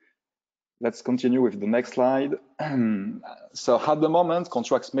 Let's continue with the next slide. So at the moment,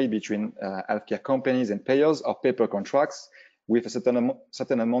 contracts made between healthcare companies and payers are paper contracts with a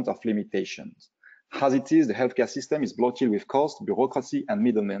certain amount of limitations. As it is, the healthcare system is bloated with cost, bureaucracy, and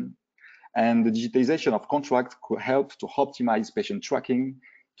middlemen. And the digitization of contracts could help to optimize patient tracking,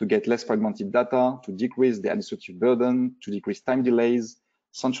 to get less fragmented data, to decrease the administrative burden, to decrease time delays,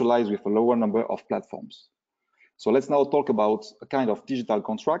 centralized with a lower number of platforms. So let's now talk about a kind of digital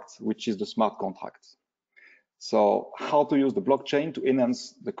contract, which is the smart contract. So how to use the blockchain to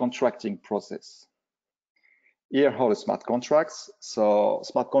enhance the contracting process. Here are the smart contracts. So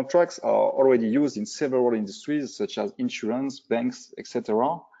smart contracts are already used in several industries, such as insurance, banks,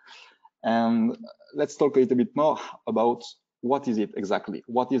 etc. And let's talk a little bit more about what is it exactly?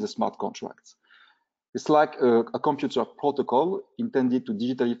 What is a smart contract? It's like a computer protocol intended to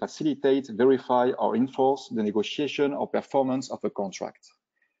digitally facilitate, verify, or enforce the negotiation or performance of a contract.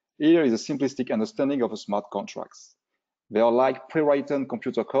 Here is a simplistic understanding of smart contracts. They are like pre-written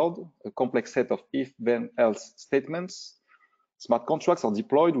computer code, a complex set of if-then-else statements. Smart contracts are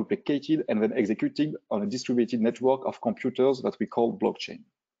deployed, replicated, and then executed on a distributed network of computers that we call blockchain.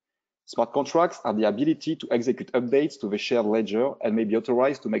 Smart contracts are the ability to execute updates to the shared ledger and may be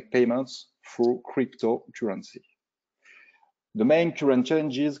authorized to make payments through cryptocurrency. The main current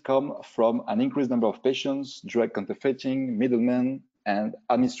challenges come from an increased number of patients, drug counterfeiting, middlemen, and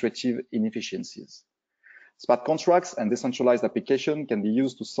administrative inefficiencies. Smart contracts and decentralized application can be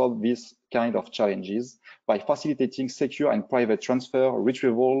used to solve these kind of challenges by facilitating secure and private transfer,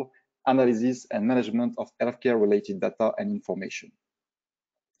 retrieval, analysis, and management of healthcare-related data and information.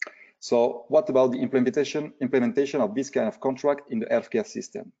 So what about the implementation of this kind of contract in the healthcare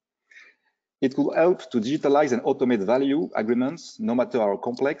system? It will help to digitalize and automate value agreements, no matter how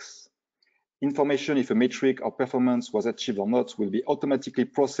complex. Information if a metric or performance was achieved or not will be automatically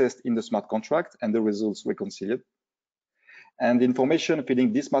processed in the smart contract and the results reconciled. And the information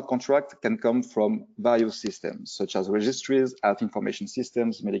feeding this smart contract can come from various systems, such as registries, health information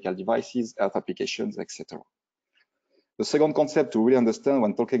systems, medical devices, health applications, etc. The second concept to really understand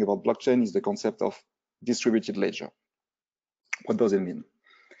when talking about blockchain is the concept of distributed ledger. What does it mean?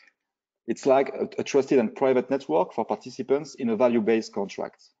 It's like a trusted and private network for participants in a value-based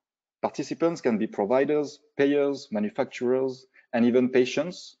contract. Participants can be providers, payers, manufacturers, and even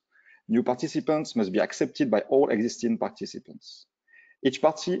patients. New participants must be accepted by all existing participants. Each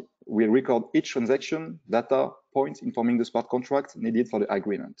party will record each transaction, data, points informing the smart contract needed for the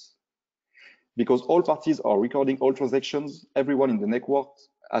agreement. Because all parties are recording all transactions, everyone in the network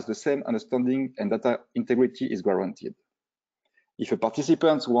has the same understanding and data integrity is guaranteed. If a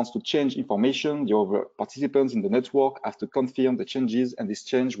participant wants to change information, the other participants in the network have to confirm the changes, and this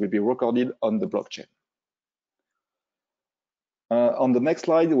change will be recorded on the blockchain. On the next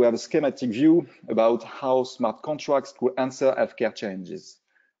slide, we have a schematic view about how smart contracts could answer healthcare challenges.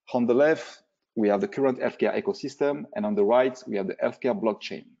 On the left, we have the current healthcare ecosystem, and on the right, we have the healthcare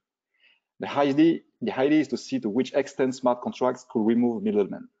blockchain. The idea is to see to which extent smart contracts could remove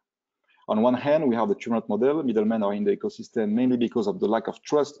middlemen. On one hand, we have the current model. Middlemen are in the ecosystem mainly because of the lack of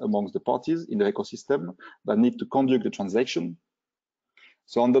trust amongst the parties in the ecosystem that need to conduct the transaction.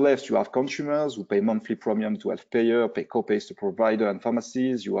 So on the left, you have consumers who pay monthly premium to health payer, pay co-pays to provider and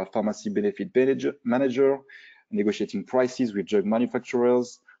pharmacies. You have pharmacy benefit manager, negotiating prices with drug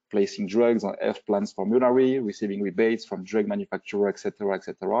manufacturers, placing drugs on health plans formulary, receiving rebates from drug manufacturer, etc.,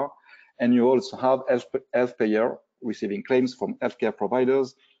 etc. And you also have health payer receiving claims from healthcare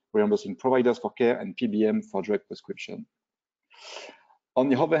providers, reimbursing providers for care, and PBM for drug prescription. On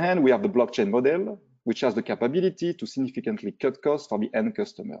the other hand, we have the blockchain model, which has the capability to significantly cut costs for the end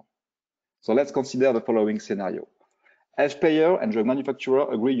customer. So let's consider the following scenario. Health payer and drug manufacturer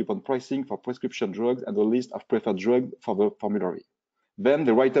agree upon pricing for prescription drugs and a list of preferred drugs for the formulary. Then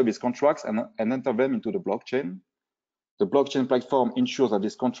they write up these contracts and enter them into the blockchain. The blockchain platform ensures that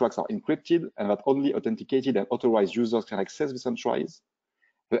these contracts are encrypted and that only authenticated and authorized users can access the centralized.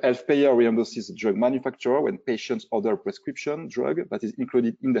 The health payer reimburses the drug manufacturer when patients order a prescription drug that is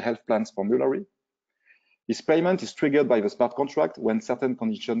included in the health plan's formulary. This payment is triggered by the smart contract when certain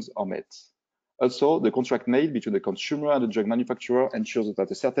conditions are met. Also, the contract made between the consumer and the drug manufacturer ensures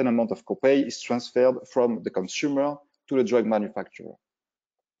that a certain amount of copay is transferred from the consumer to the drug manufacturer.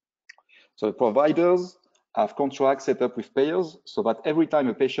 So the providers have contracts set up with payers so that every time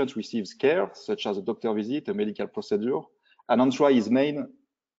a patient receives care, such as a doctor visit, a medical procedure, an entry is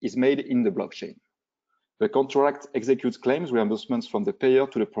made in the blockchain. The contract executes claims reimbursements from the payer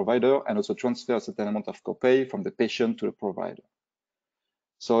to the provider and also transfers a certain amount of copay from the patient to the provider.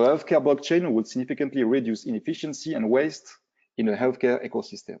 So a healthcare blockchain would significantly reduce inefficiency and waste in the healthcare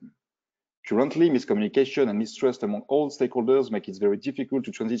ecosystem. Currently, miscommunication and mistrust among all stakeholders make it very difficult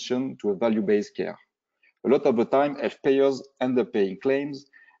to transition to a value-based care. A lot of the time, health payers end up paying claims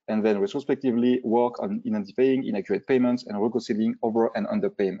and then retrospectively work on identifying inaccurate payments and reconciling over and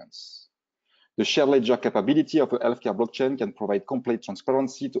underpayments. The shared ledger capability of a healthcare blockchain can provide complete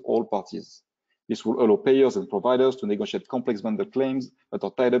transparency to all parties. This will allow payers and providers to negotiate complex vendor claims that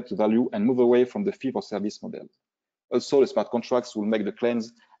are tied up to value and move away from the fee-for-service model. Also, the smart contracts will make the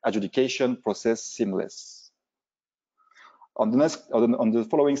claims adjudication process seamless. On the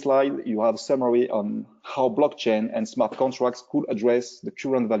following slide, you have a summary on how blockchain and smart contracts could address the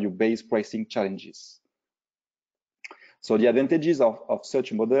current value-based pricing challenges. So the advantages of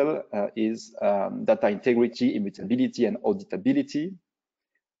such a model is data integrity, immutability, and auditability.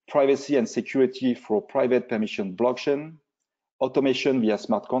 privacy and security for private permission blockchain, automation via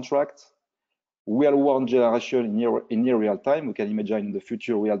smart contract, real-world generation in near real time. We can imagine in the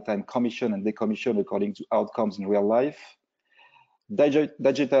future real-time commission and decommission according to outcomes in real life,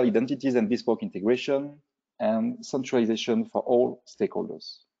 digital identities and bespoke integration, and centralization for all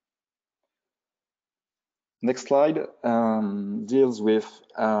stakeholders. Next slide deals with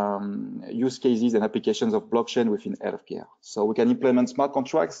use cases and applications of blockchain within healthcare. So we can implement smart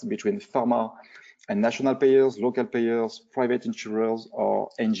contracts between pharma and national payers, local payers, private insurers, or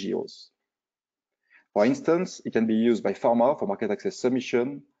NGOs. For instance, it can be used by pharma for market access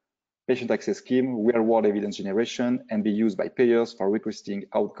submission, patient access scheme, real-world evidence generation, and be used by payers for requesting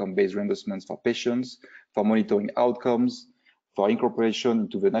outcome-based reimbursements for patients, for monitoring outcomes, for incorporation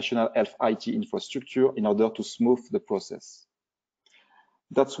into the national health IT infrastructure in order to smooth the process.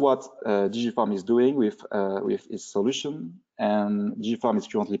 That's what DigiPharm is doing with its solution, and DigiPharm is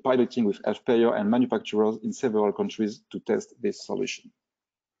currently piloting with health payer and manufacturers in several countries to test this solution.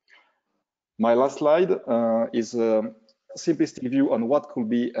 My last slide is a simplistic view on what could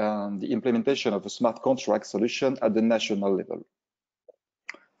be the implementation of a smart contract solution at the national level.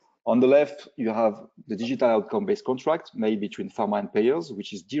 On the left, you have the digital outcome-based contract made between pharma and payers,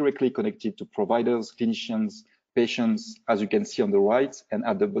 which is directly connected to providers, clinicians, patients, as you can see on the right and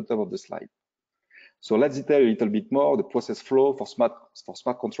at the bottom of the slide. So let's detail a little bit more the process flow for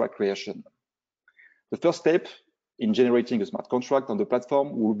smart contract creation. The first step in generating a smart contract on the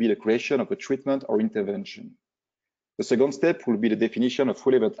platform will be the creation of a treatment or intervention. The second step will be the definition of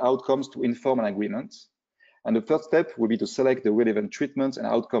relevant outcomes to inform an agreement. And the third step will be to select the relevant treatments and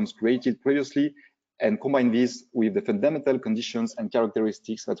outcomes created previously and combine these with the fundamental conditions and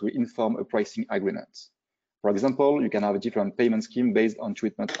characteristics that will inform a pricing agreement. For example, you can have a different payment scheme based on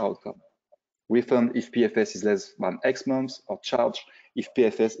treatment outcome. Refund if PFS is less than X months, or charge if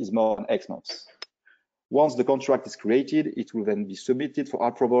PFS is more than X months. Once the contract is created, it will then be submitted for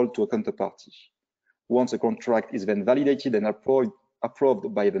approval to a counterparty. Once a contract is then validated and approved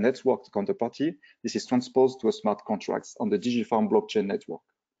by the network counterparty, this is transposed to a smart contract on the DigiPharm blockchain network.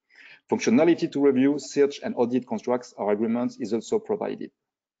 Functionality to review, search, and audit contracts or agreements is also provided.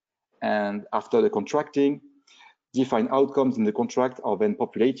 And after the contracting, defined outcomes in the contract are then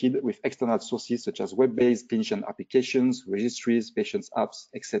populated with external sources such as web-based clinician applications, registries, patients apps,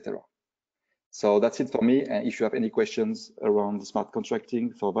 etc. So that's it for me. And if you have any questions around smart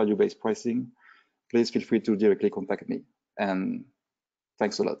contracting for value-based pricing, please feel free to directly contact me. And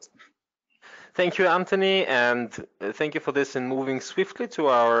thanks a lot. Thank you, Anthony, and thank you for this. And moving swiftly to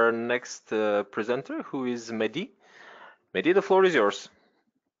our next presenter, who is Mehdi. Mehdi, the floor is yours.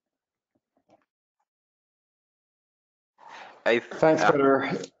 Thanks,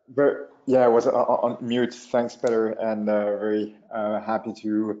 Peter. Yeah, I was on mute. Thanks, Peter, and very happy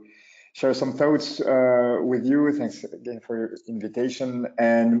to share some thoughts with you. Thanks again for your invitation.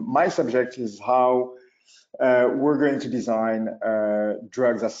 And my subject is how we're going to design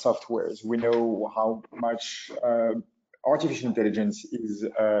drugs as softwares. We know how much artificial intelligence is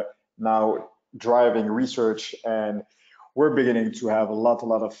now driving research, and we're beginning to have a lot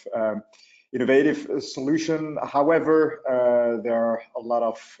of innovative solution. However, there are a lot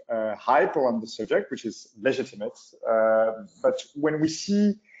of hype on the subject, which is legitimate. But when we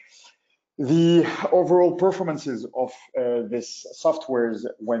see the overall performances of these softwares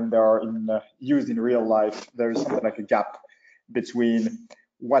when they are used in real life, there is something like a gap between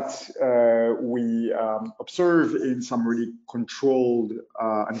what we observe in some really controlled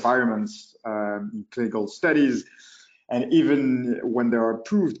environments in clinical studies, and even when they are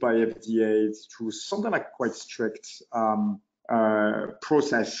approved by FDA through something like quite strict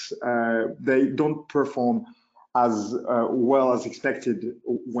process, they don't perform as well as expected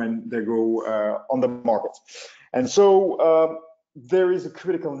when they go on the market. And so there is a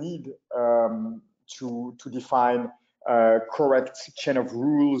critical need to define correct chain of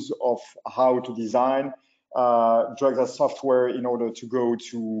rules of how to design drugs as software in order to go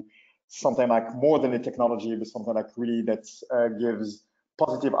to something like more than a technology, but something like really that gives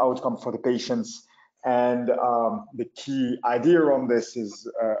positive outcome for the patients. And the key idea on this is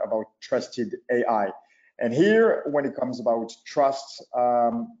about trusted AI. And here, when it comes about trust,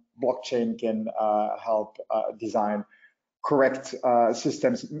 blockchain can help design correct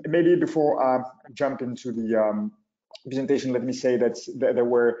systems. Maybe before I jump into the presentation, let me say that there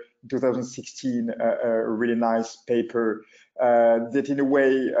were in 2016 a really nice paper that in a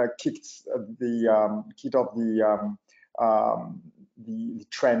way kicked off the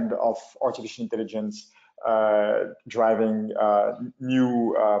trend of artificial intelligence driving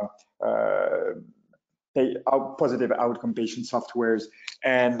new positive outcome patient softwares.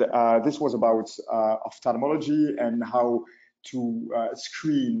 And this was about ophthalmology and how to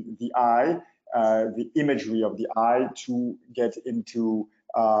screen the eye, the imagery of the eye to get into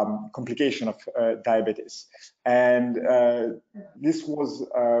complication of diabetes. And this was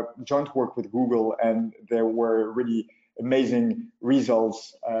joint work with Google, and there were really amazing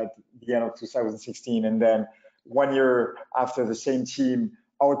results at the end of 2016. And then 1 year after, the same team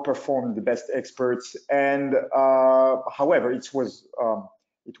outperformed the best experts. And however, it was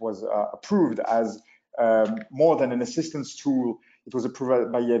approved as more than an assistance tool. It was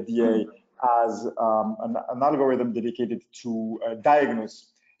approved by the FDA as an algorithm dedicated to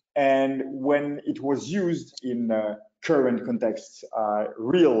diagnose. And when it was used in current context,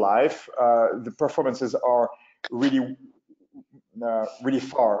 real life, the performances are really, really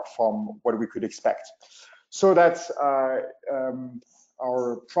far from what we could expect. So that's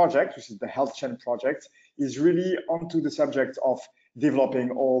our project, which is the Health Chain project, is really onto the subject of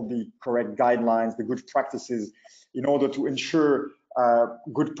developing all the correct guidelines, the good practices, in order to ensure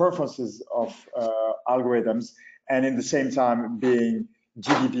good performances of algorithms, and in the same time being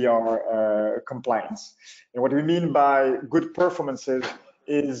GDPR compliance. And what we mean by good performances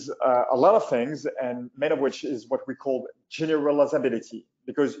is a lot of things, and many of which is what we call generalizability,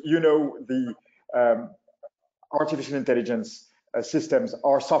 because the artificial intelligence systems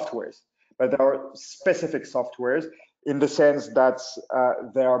are softwares, but there are specific softwares in the sense that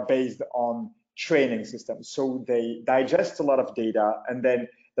they are based on training systems. So they digest a lot of data and then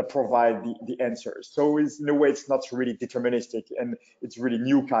they provide the answers. So in a way, it's not really deterministic, and it's really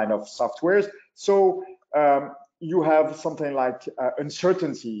new kind of softwares. So you have something like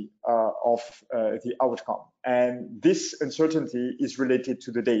uncertainty of the outcome, and this uncertainty is related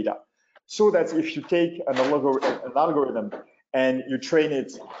to the data. So that if you take an algorithm and you train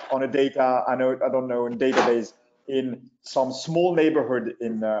it on a data, I don't know, in database in some small neighborhood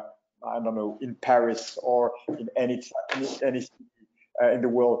in I don't know, in Paris or in any city in the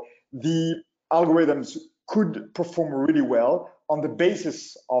world, the algorithms could perform really well on the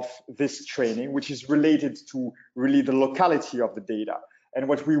basis of this training, which is related to really the locality of the data. And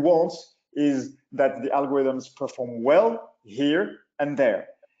what we want is that the algorithms perform well here and there.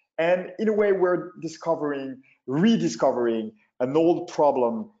 And in a way, we're rediscovering an old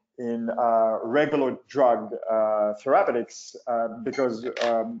problem in regular drug therapeutics, because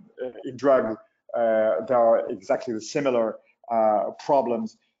in drug, there are exactly the similar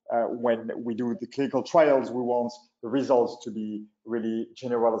problems. When we do the clinical trials, we want the results to be really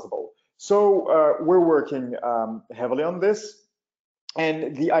generalizable. So we're working heavily on this.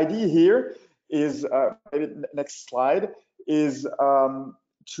 And the idea here is, maybe next slide, is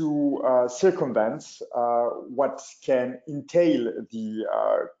to circumvent what can entail the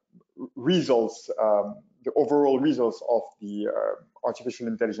results, the overall results of the artificial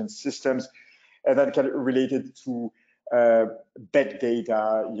intelligence systems, and that can relate it to bad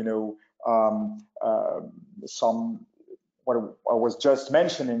data, what I was just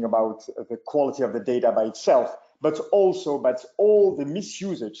mentioning about the quality of the data by itself, but also all the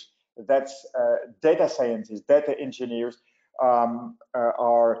misusage that data scientists, data engineers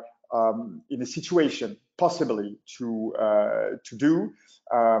are in a situation possibly to do.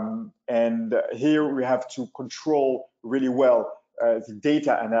 And here we have to control really well the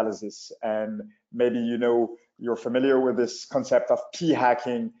data analysis. And maybe you're familiar with this concept of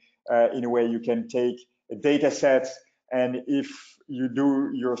p-hacking. In a way, you can take a data set, and if you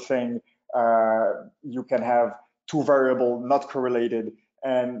do your thing, you can have two variables not correlated,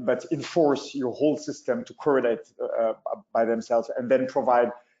 but enforce your whole system to correlate by themselves, and then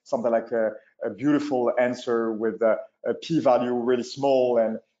provide something like a beautiful answer with a p-value really small,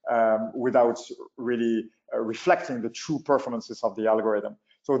 and without really reflecting the true performances of the algorithm.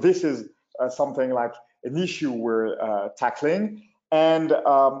 So this is something like an issue we're tackling. And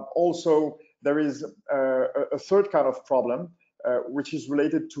also there is a third kind of problem, which is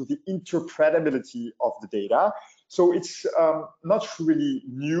related to the interpretability of the data. So it's not really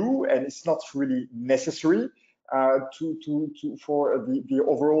new, and it's not really necessary for the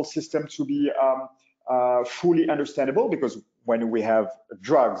overall system to be fully understandable, because when we have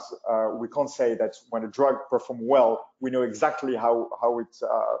drugs, we can't say that when a drug performs well, we know exactly how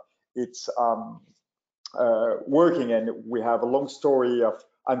it's working. And we have a long story of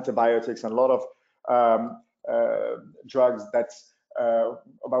antibiotics and a lot of drugs that's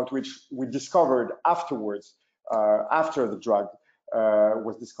about which we discovered afterwards, after the drug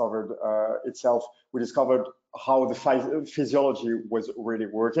was discovered itself, we discovered how the physiology was really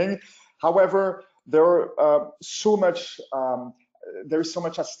working. However, there is so much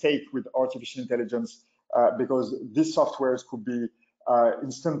at stake with artificial intelligence because these softwares could be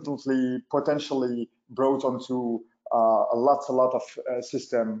instantly, potentially brought onto a lot of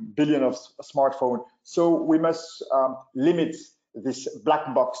system, billion of smartphone. So we must limit this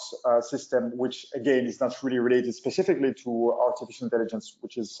black box system, which again is not really related specifically to artificial intelligence,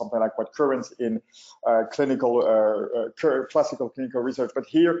 which is something like what currents in classical clinical research. But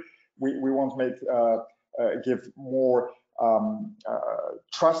here we want to make give more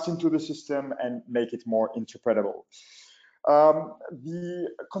trust into the system and make it more interpretable. The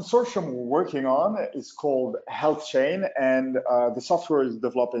consortium we're working on is called Health Chain, and the software is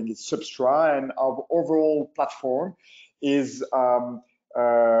developing is Substra, and our overall platform is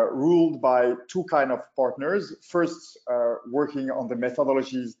ruled by two kind of partners. First, working on the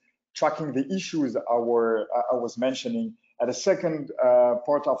methodologies, tracking the issues I was mentioning, and the second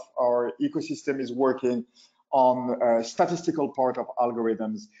part of our ecosystem is working on statistical part of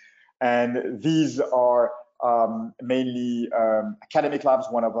algorithms, and these are mainly academic labs,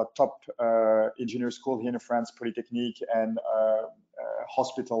 one of our top engineering school here in France, Polytechnique, and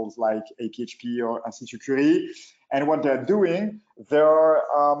hospitals like APHP or Institut Curie. And what they're doing, they're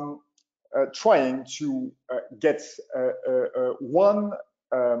trying to get one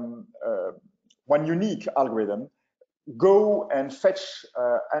unique algorithm, go and fetch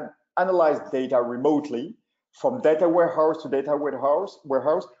and analyze data remotely from data warehouse to data warehouse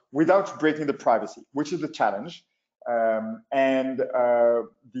without breaking the privacy, which is the challenge. And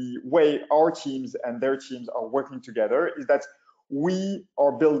the way our teams and their teams are working together is that we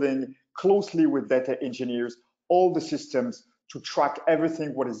are building closely with data engineers all the systems to track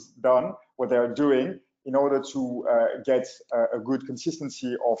everything what is done, what they are doing, in order to get a good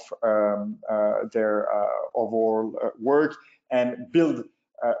consistency of their overall work, and build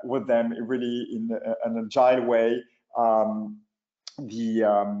with them really in an agile way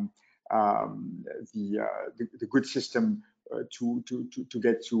the good system to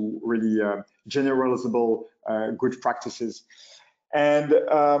get to really generalizable good practices. And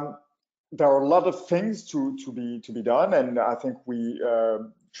there are a lot of things to be done, and I think we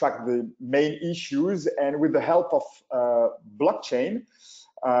track the main issues. And with the help of blockchain,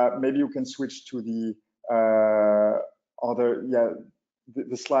 maybe you can switch to the other,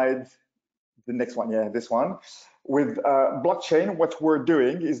 the slide, the next one, this one. With blockchain, what we're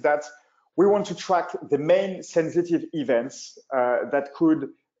doing is that we want to track the main sensitive events that could,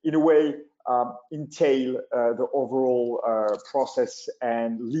 in a way, entail the overall process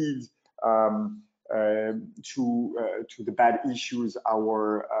and lead to the bad issues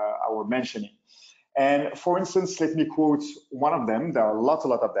our mentioning. And for instance, let me quote one of them. There are a lot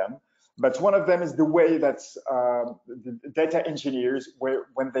of them, but one of them is the way that the data engineers,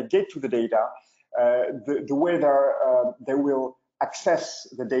 when they get to the data, the way they will access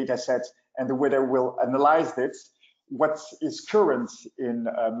the data set and the way they will analyze it. What is current in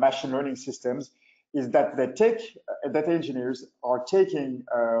machine learning systems is that data engineers are taking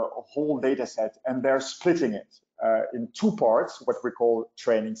a whole data set and they're splitting it in two parts, what we call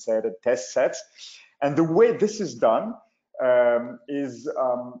training set and test sets. And the way this is done is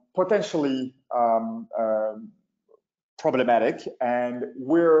potentially problematic, and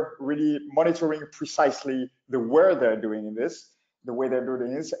we're really monitoring precisely the way they're doing this,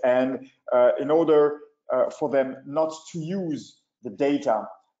 and in order for them not to use the data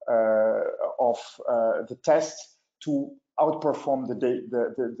of the test to outperform the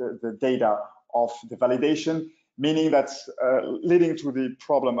data of the validation, meaning that's leading to the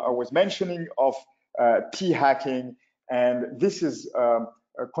problem I was mentioning of p-hacking, and this is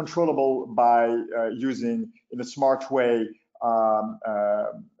controllable by using in a smart way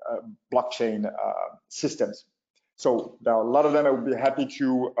blockchain systems. So there are a lot of them. I would be happy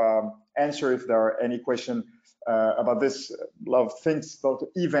to answer if there are any questions about this. A lot of things, a lot of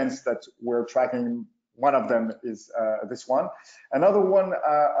events that we're tracking. One of them is this one. Another one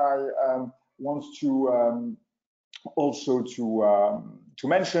I want to also to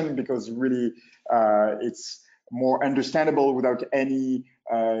mention, because really it's more understandable without any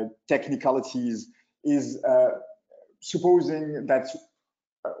technicalities, is supposing that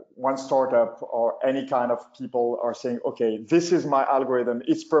one startup or any kind of people are saying, okay, this is my algorithm,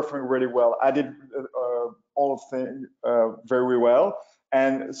 it's performing really well, I did all of things very well,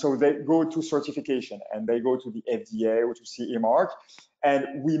 and so they go to certification and they go to the FDA or to CE mark,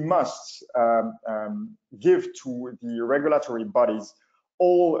 and we must give to the regulatory bodies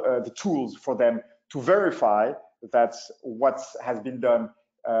all the tools for them to verify that what has been done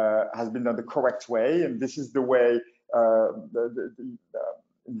the correct way. And this is the way,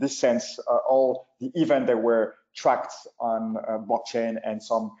 in this sense, all the events that were tracked on blockchain and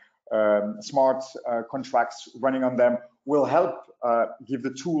some smart contracts running on them will help give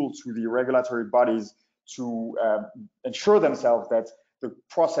the tool to the regulatory bodies to ensure themselves that the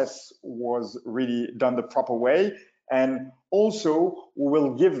process was really done the proper way. And also we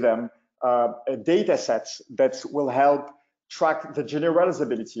will give them a data set that will help track the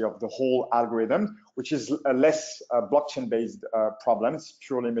generalizability of the whole algorithm, which is a less blockchain-based problem. It's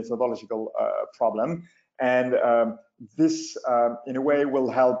purely methodological problem. And this, in a way, will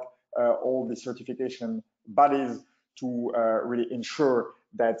help all the certification bodies to really ensure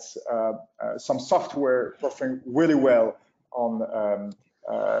that some software performing really well on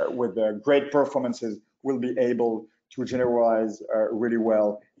with great performances will be able to generalize really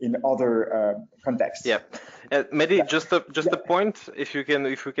well in other contexts. Yeah, Mehdi, just a point. If you can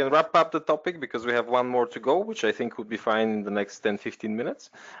wrap up the topic, because we have one more to go, which I think would be fine in the next 10-15 minutes.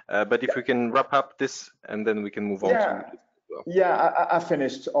 But if we can wrap up this, and then we can move on to. Yeah, I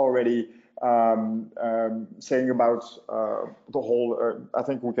finished already saying about the whole. I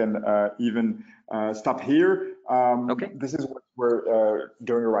think we can even stop here. Okay. This is what we're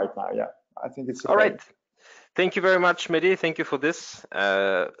doing right now. Yeah, I think it's okay. All right. Thank you very much, Mehdi. Thank you for this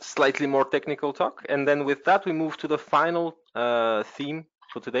slightly more technical talk. And then with that, we move to the final theme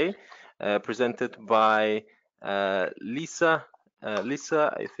for today, presented by Lisa.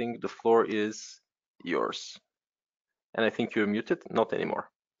 Lisa, I think the floor is yours. And I think you're muted, not anymore.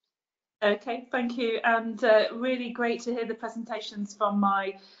 Okay, thank you. And really great to hear the presentations from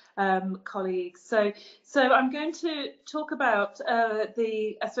my colleagues. So I'm going to talk about I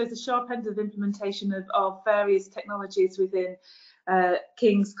suppose the sharp end of implementation of various technologies within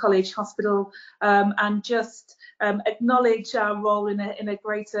King's College Hospital, and just acknowledge our role in a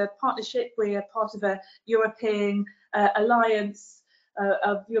greater partnership. We are part of a European alliance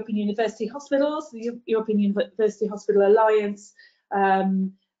of European University Hospitals, the European University Hospital Alliance,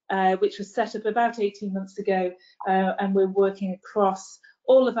 which was set up about 18 months ago, and we're working across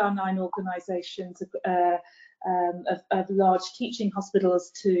all of our 9 organisations of large teaching hospitals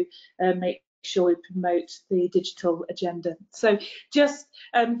to make sure we promote the digital agenda. So just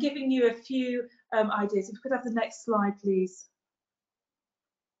giving you a few ideas. If we could have the next slide, please.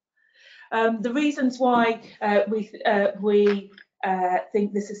 The reasons why we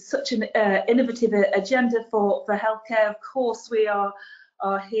think this is such an innovative agenda for healthcare. Of course, we are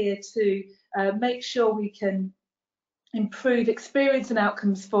here to make sure we can improve experience and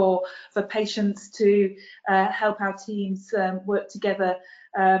outcomes for patients, to help our teams work together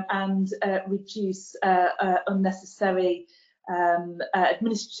and reduce unnecessary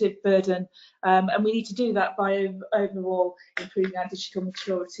administrative burden, and we need to do that by overall improving our digital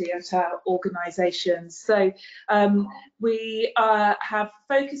maturity at our organisations. So we have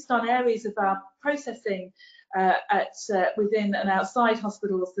focused on areas of our processing within and outside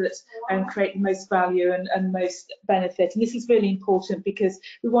hospitals that create the most value and most benefit. And this is really important because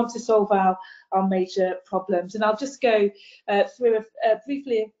we want to solve our major problems. And I'll just go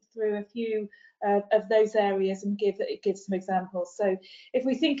briefly through a few of those areas and give some examples. So if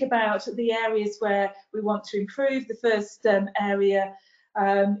we think about the areas where we want to improve, the first area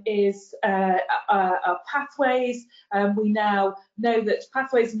is our pathways. We now know that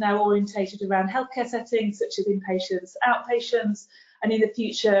pathways are now orientated around healthcare settings such as inpatients, outpatients, and in the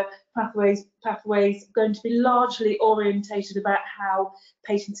future pathways are going to be largely orientated about how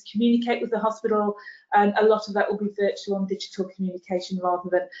patients communicate with the hospital, and a lot of that will be virtual and digital communication rather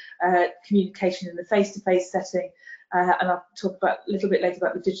than communication in the face-to-face setting. And I'll talk a little bit later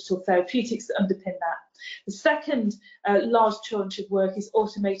about the digital therapeutics that underpin that. The second large tranche of work is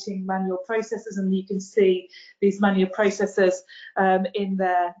automating manual processes, and you can see these manual processes in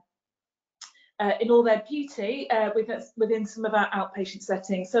all their beauty within some of our outpatient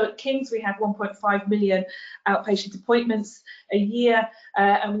settings. So at King's we have 1.5 million outpatient appointments a year,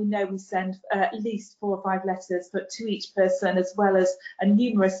 and we know we send at least 4 or 5 letters to each person, as well as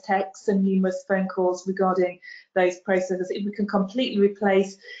numerous texts and numerous phone calls regarding those processes. If we can completely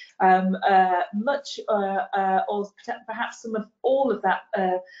replace much or perhaps some of all of that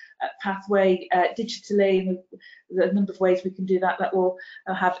pathway digitally, and the number of ways we can do that, that will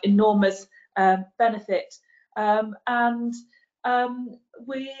have enormous benefit. And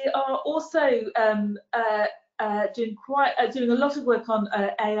we are also doing a lot of work on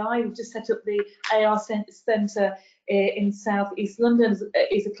AI. We've just set up the AI Centre in South East London.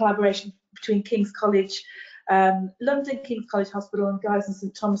 It's a collaboration between King's College London, King's College Hospital and Guy's and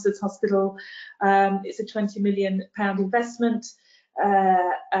St Thomas's Hospital. It's a £20 million investment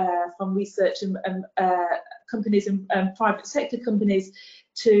from research and companies and private sector companies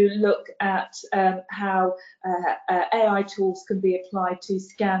to look at how AI tools can be applied to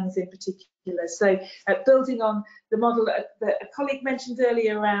scans in particular. So building on the model that a colleague mentioned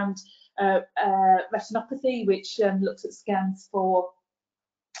earlier around retinopathy, which looks at scans for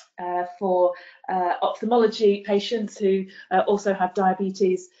ophthalmology patients who also have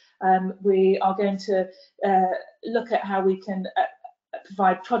diabetes. We are going to look at how we can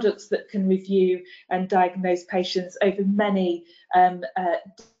provide products that can review and diagnose patients over many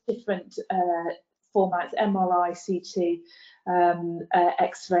different formats, MRI, CT,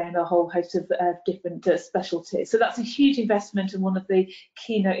 X-ray, and a whole host of different specialties. So that's a huge investment and one of the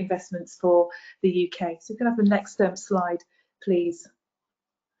keynote investments for the UK. So we can have the next slide, please.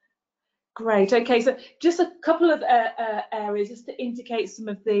 Great. Okay, so just a couple of areas just to indicate some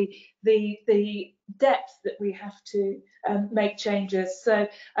of the depth that we have to make changes. So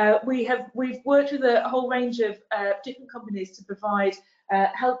we've worked with a whole range of different companies to provide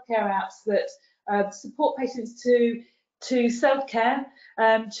healthcare apps that support patients to self-care,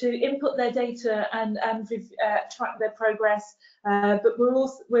 to input their data and track their progress. But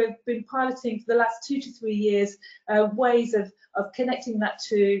we've been piloting for the last 2 to 3 years ways of connecting that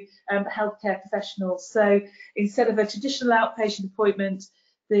to healthcare professionals. So instead of a traditional outpatient appointment,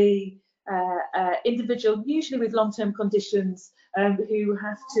 the individual, usually with long-term conditions, who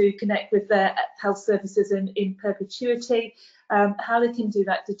have to connect with their health services in perpetuity, how they can do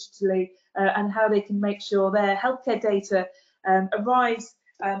that digitally, and how they can make sure their healthcare data arrives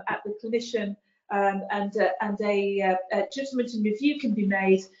at the clinician, and a judgment and review can be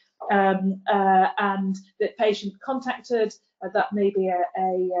made, and the patient contacted, that may be a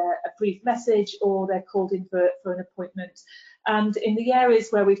brief message, or they're called in for an appointment. And in the areas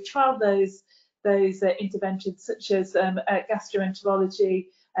where we've trialled those interventions, such as gastroenterology,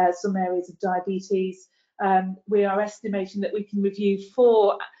 some areas of diabetes, we are estimating that we can reduce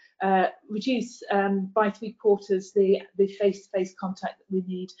by 3/4 the face-to-face contact that we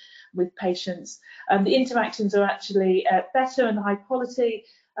need with patients. The interactions are actually better and high quality,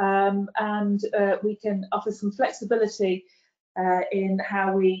 and we can offer some flexibility in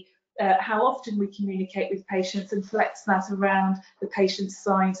how often we communicate with patients and flex that around the patient's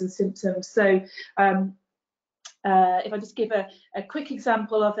signs and symptoms. So if I just give a quick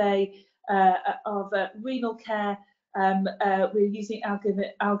example of renal care, we're using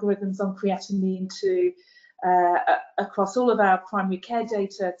algorithms on creatinine to across all of our primary care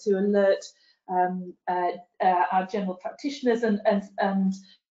data to alert our general practitioners and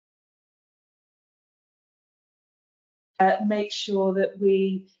make sure that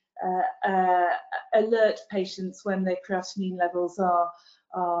we alert patients when their creatinine levels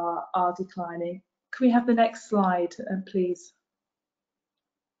are declining. Can we have the next slide, please?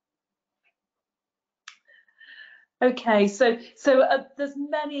 Okay, so there's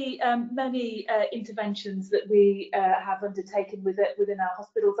many interventions that we have undertaken within our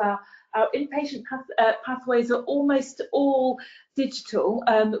hospitals. Our inpatient pathways are almost all digital.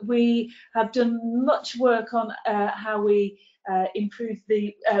 We have done much work on how we improve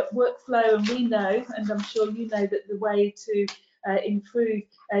the workflow, and we know, and I'm sure you know, that the way to improve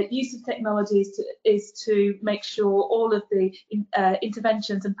use of technology is to make sure all of the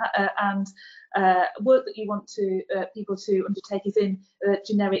interventions and work that you want people to undertake is in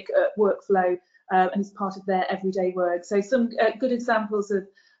generic workflow and is part of their everyday work. So some good examples of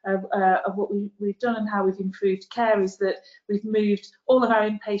what we've done and how we've improved care is that we've moved all of our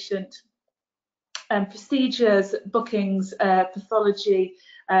inpatient procedures, bookings, pathology,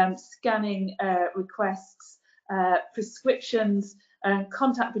 scanning requests, prescriptions,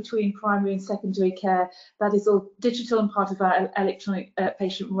 contact between primary and secondary care. That is all digital and part of our electronic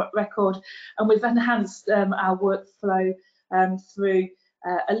patient record. And we've enhanced our workflow through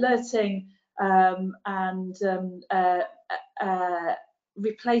alerting and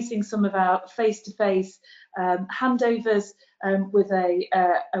replacing some of our face-to-face handovers with a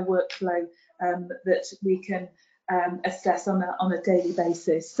workflow that we can assess on a daily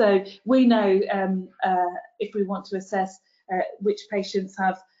basis. So we know if we want to assess which patients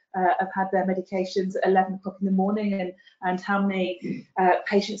have had their medications at 11 o'clock in the morning and how many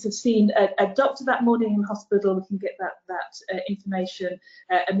patients have seen a doctor that morning in hospital, we can get that information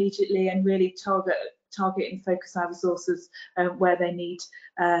immediately and really target and focus our resources where they need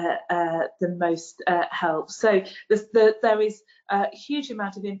the most help. So there is a huge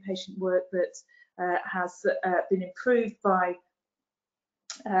amount of inpatient work that has been improved by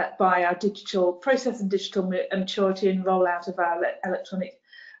our digital process and digital maturity and rollout of our electronic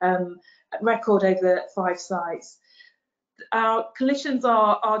record over 5 sites. our clinicians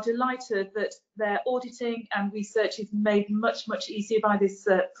are delighted that their auditing and research is made much easier by this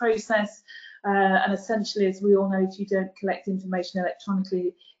process. And essentially, as we all know, if you don't collect information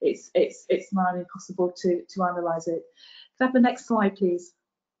electronically, it's now impossible to analyse it. Can I have the next slide, please?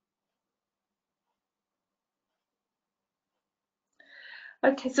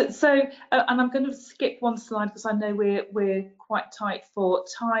 Okay, so and I'm going to skip one slide because I know we're quite tight for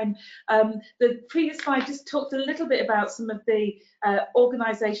time. The previous slide just talked a little bit about some of the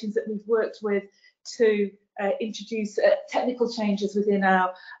organisations that we've worked with to introduce technical changes within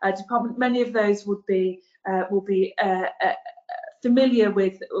our department. Many of those will be familiar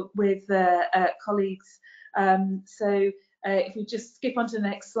with colleagues. So if we just skip on to the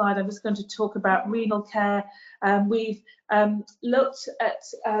next slide, I'm just going to talk about renal care. We've looked at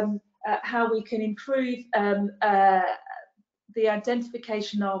how we can improve the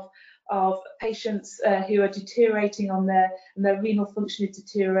identification of patients who are deteriorating on their renal function is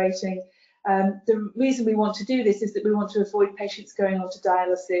deteriorating. The reason we want to do this is that we want to avoid patients going on to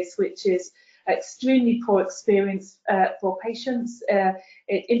dialysis, which is extremely poor experience for patients.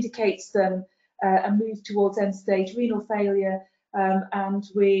 It indicates them a move towards end-stage renal failure, and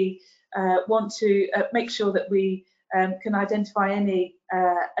we want to make sure that we can identify any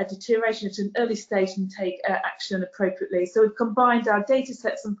deterioration at an early stage and take action appropriately. So we've combined our data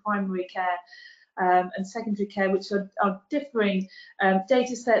sets on primary care and secondary care, which are differing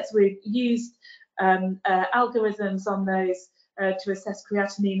data sets. We've used algorithms on those to assess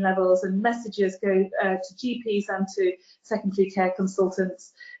creatinine levels, and messages go to GPs and to secondary care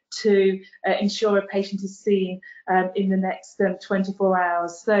consultants to ensure a patient is seen in the next 24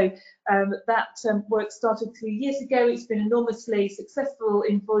 hours. So that work started 3 years ago. It's been enormously successful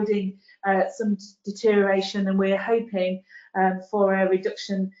in avoiding some deterioration, and we're hoping for a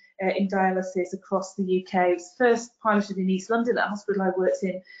reduction in dialysis across the UK. It was first piloted in East London, that hospital I worked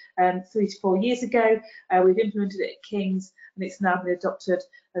in 3 to 4 years ago. We've implemented it at King's, and it's now been adopted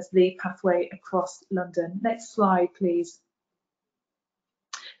as the pathway across London. Next slide, please.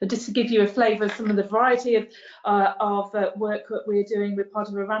 Just to give you a flavour of some of the variety of work that we're doing, we're part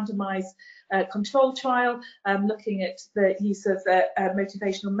of a randomised control trial looking at the use of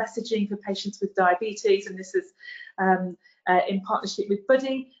motivational messaging for patients with diabetes, and this is in partnership with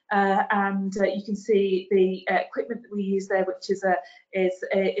Buddy, and you can see the equipment that we use there, which is a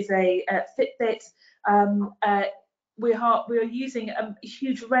Fitbit. We are using a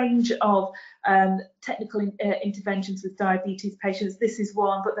huge range of technical interventions with diabetes patients. This is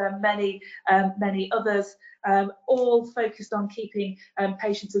one, but there are many others, all focused on keeping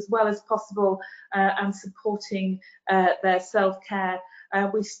patients as well as possible and supporting their self-care.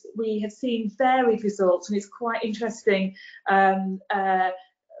 We have seen varied results, and it's quite interesting. Good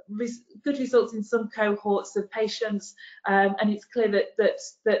results in some cohorts of patients, and it's clear that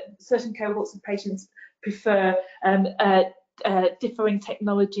certain cohorts of patients prefer differing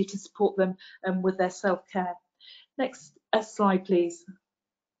technology to support them with their self-care. Next slide, please.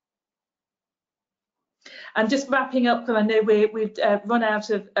 And just wrapping up, because I know we've run out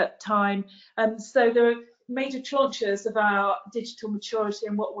of time. So there are major tranches of our digital maturity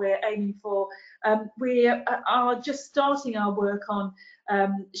and what we're aiming for. We are just starting our work on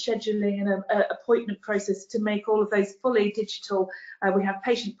scheduling and appointment process to make all of those fully digital. We have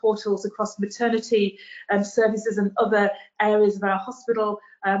patient portals across maternity services and other areas of our hospital,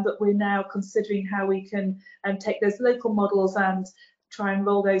 but we're now considering how we can take those local models and try and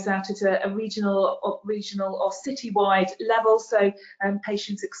roll those out at a regional or citywide level, so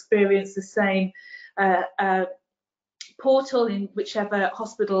patients experience the same portal in whichever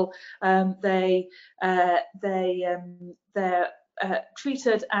hospital they're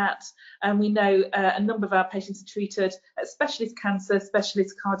treated at. And we know a number of our patients are treated at specialist cancer,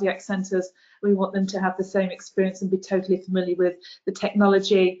 specialist cardiac centres. We want them to have the same experience and be totally familiar with the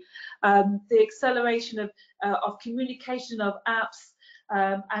technology. The acceleration of communication of apps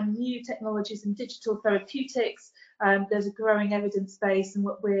and new technologies and digital therapeutics. There's a growing evidence base, and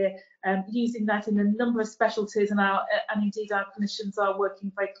what we're using that in a number of specialties, and indeed our clinicians are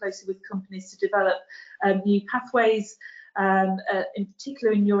working very closely with companies to develop new pathways, in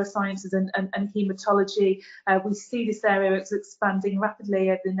particular in neurosciences and haematology. We see this area is expanding rapidly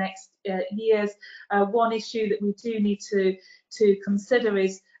over the next years. One issue that we do need to consider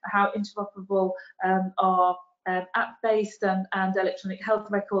is how interoperable our app-based and electronic health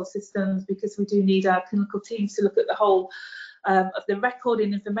record systems, because we do need our clinical teams to look at the whole of the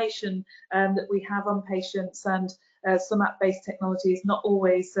recording information that we have on patients, and some app-based technology is not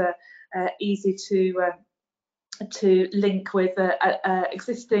always easy to to link with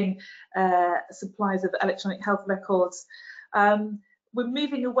existing suppliers of electronic health records. We're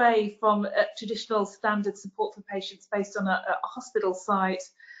moving away from traditional standard support for patients based on a hospital site,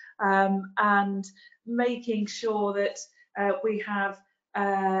 and making sure that we have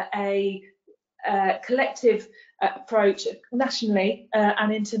a collective approach nationally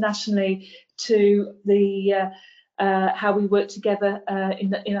and internationally to the how we work together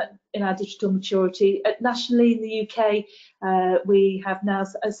in our digital maturity. Nationally in the UK, we have now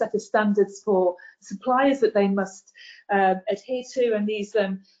a set of standards for suppliers that they must adhere to, and these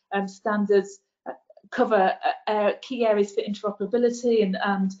standards cover key areas for interoperability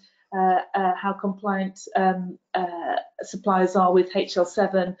and how compliant suppliers are with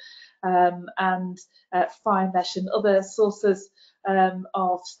HL7 and FireMesh and other sources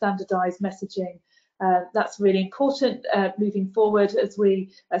of standardised messaging. That's really important moving forward as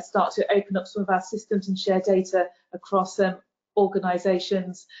we start to open up some of our systems and share data across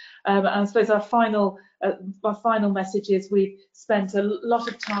organisations. And I suppose our final message is we've spent a lot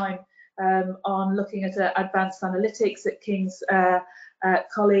of time on looking at advanced analytics at King's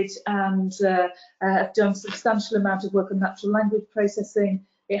College, and have done a substantial amount of work on natural language processing.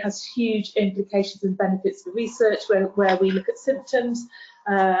 It has huge implications and benefits for research where we look at symptoms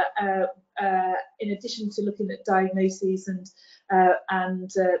in addition to looking at diagnoses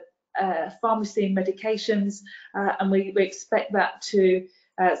and pharmacy and medications, and we expect that to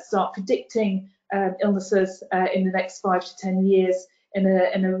start predicting illnesses in the next 5 to 10 years in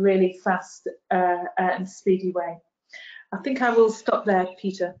a really fast and speedy way. I think I will stop there,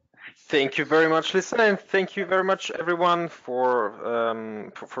 Peter. Thank you very much, Lisa, and thank you very much, everyone,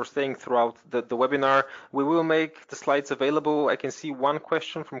 for staying throughout the webinar. We will make the slides available. I can see one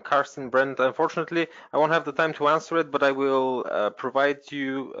question from Karsten Brent. Unfortunately, I won't have the time to answer it, but I will provide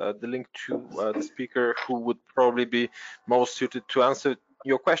you the link to the speaker who would probably be most suited to answer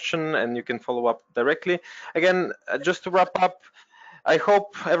your question, and you can follow up directly. Again, just to wrap up, I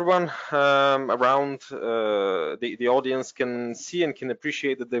hope everyone around the audience can see and can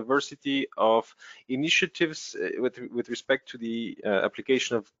appreciate the diversity of initiatives with respect to the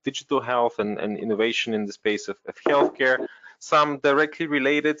application of digital health and innovation in the space of healthcare. Some directly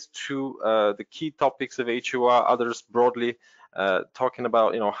related to the key topics of HOR, others broadly talking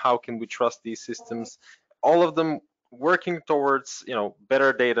about, how can we trust these systems? All of them working towards,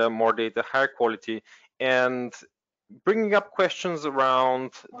 better data, more data, higher quality, and bringing up questions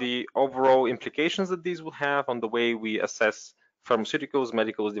around the overall implications that these will have on the way we assess pharmaceuticals,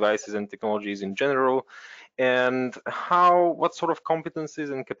 medical devices, and technologies in general, and what sort of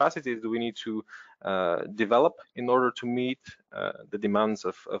competencies and capacities do we need to develop in order to meet the demands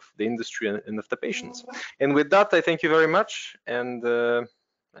of the industry and of the patients. And with that, I thank you very much, and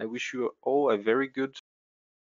I wish you all a very good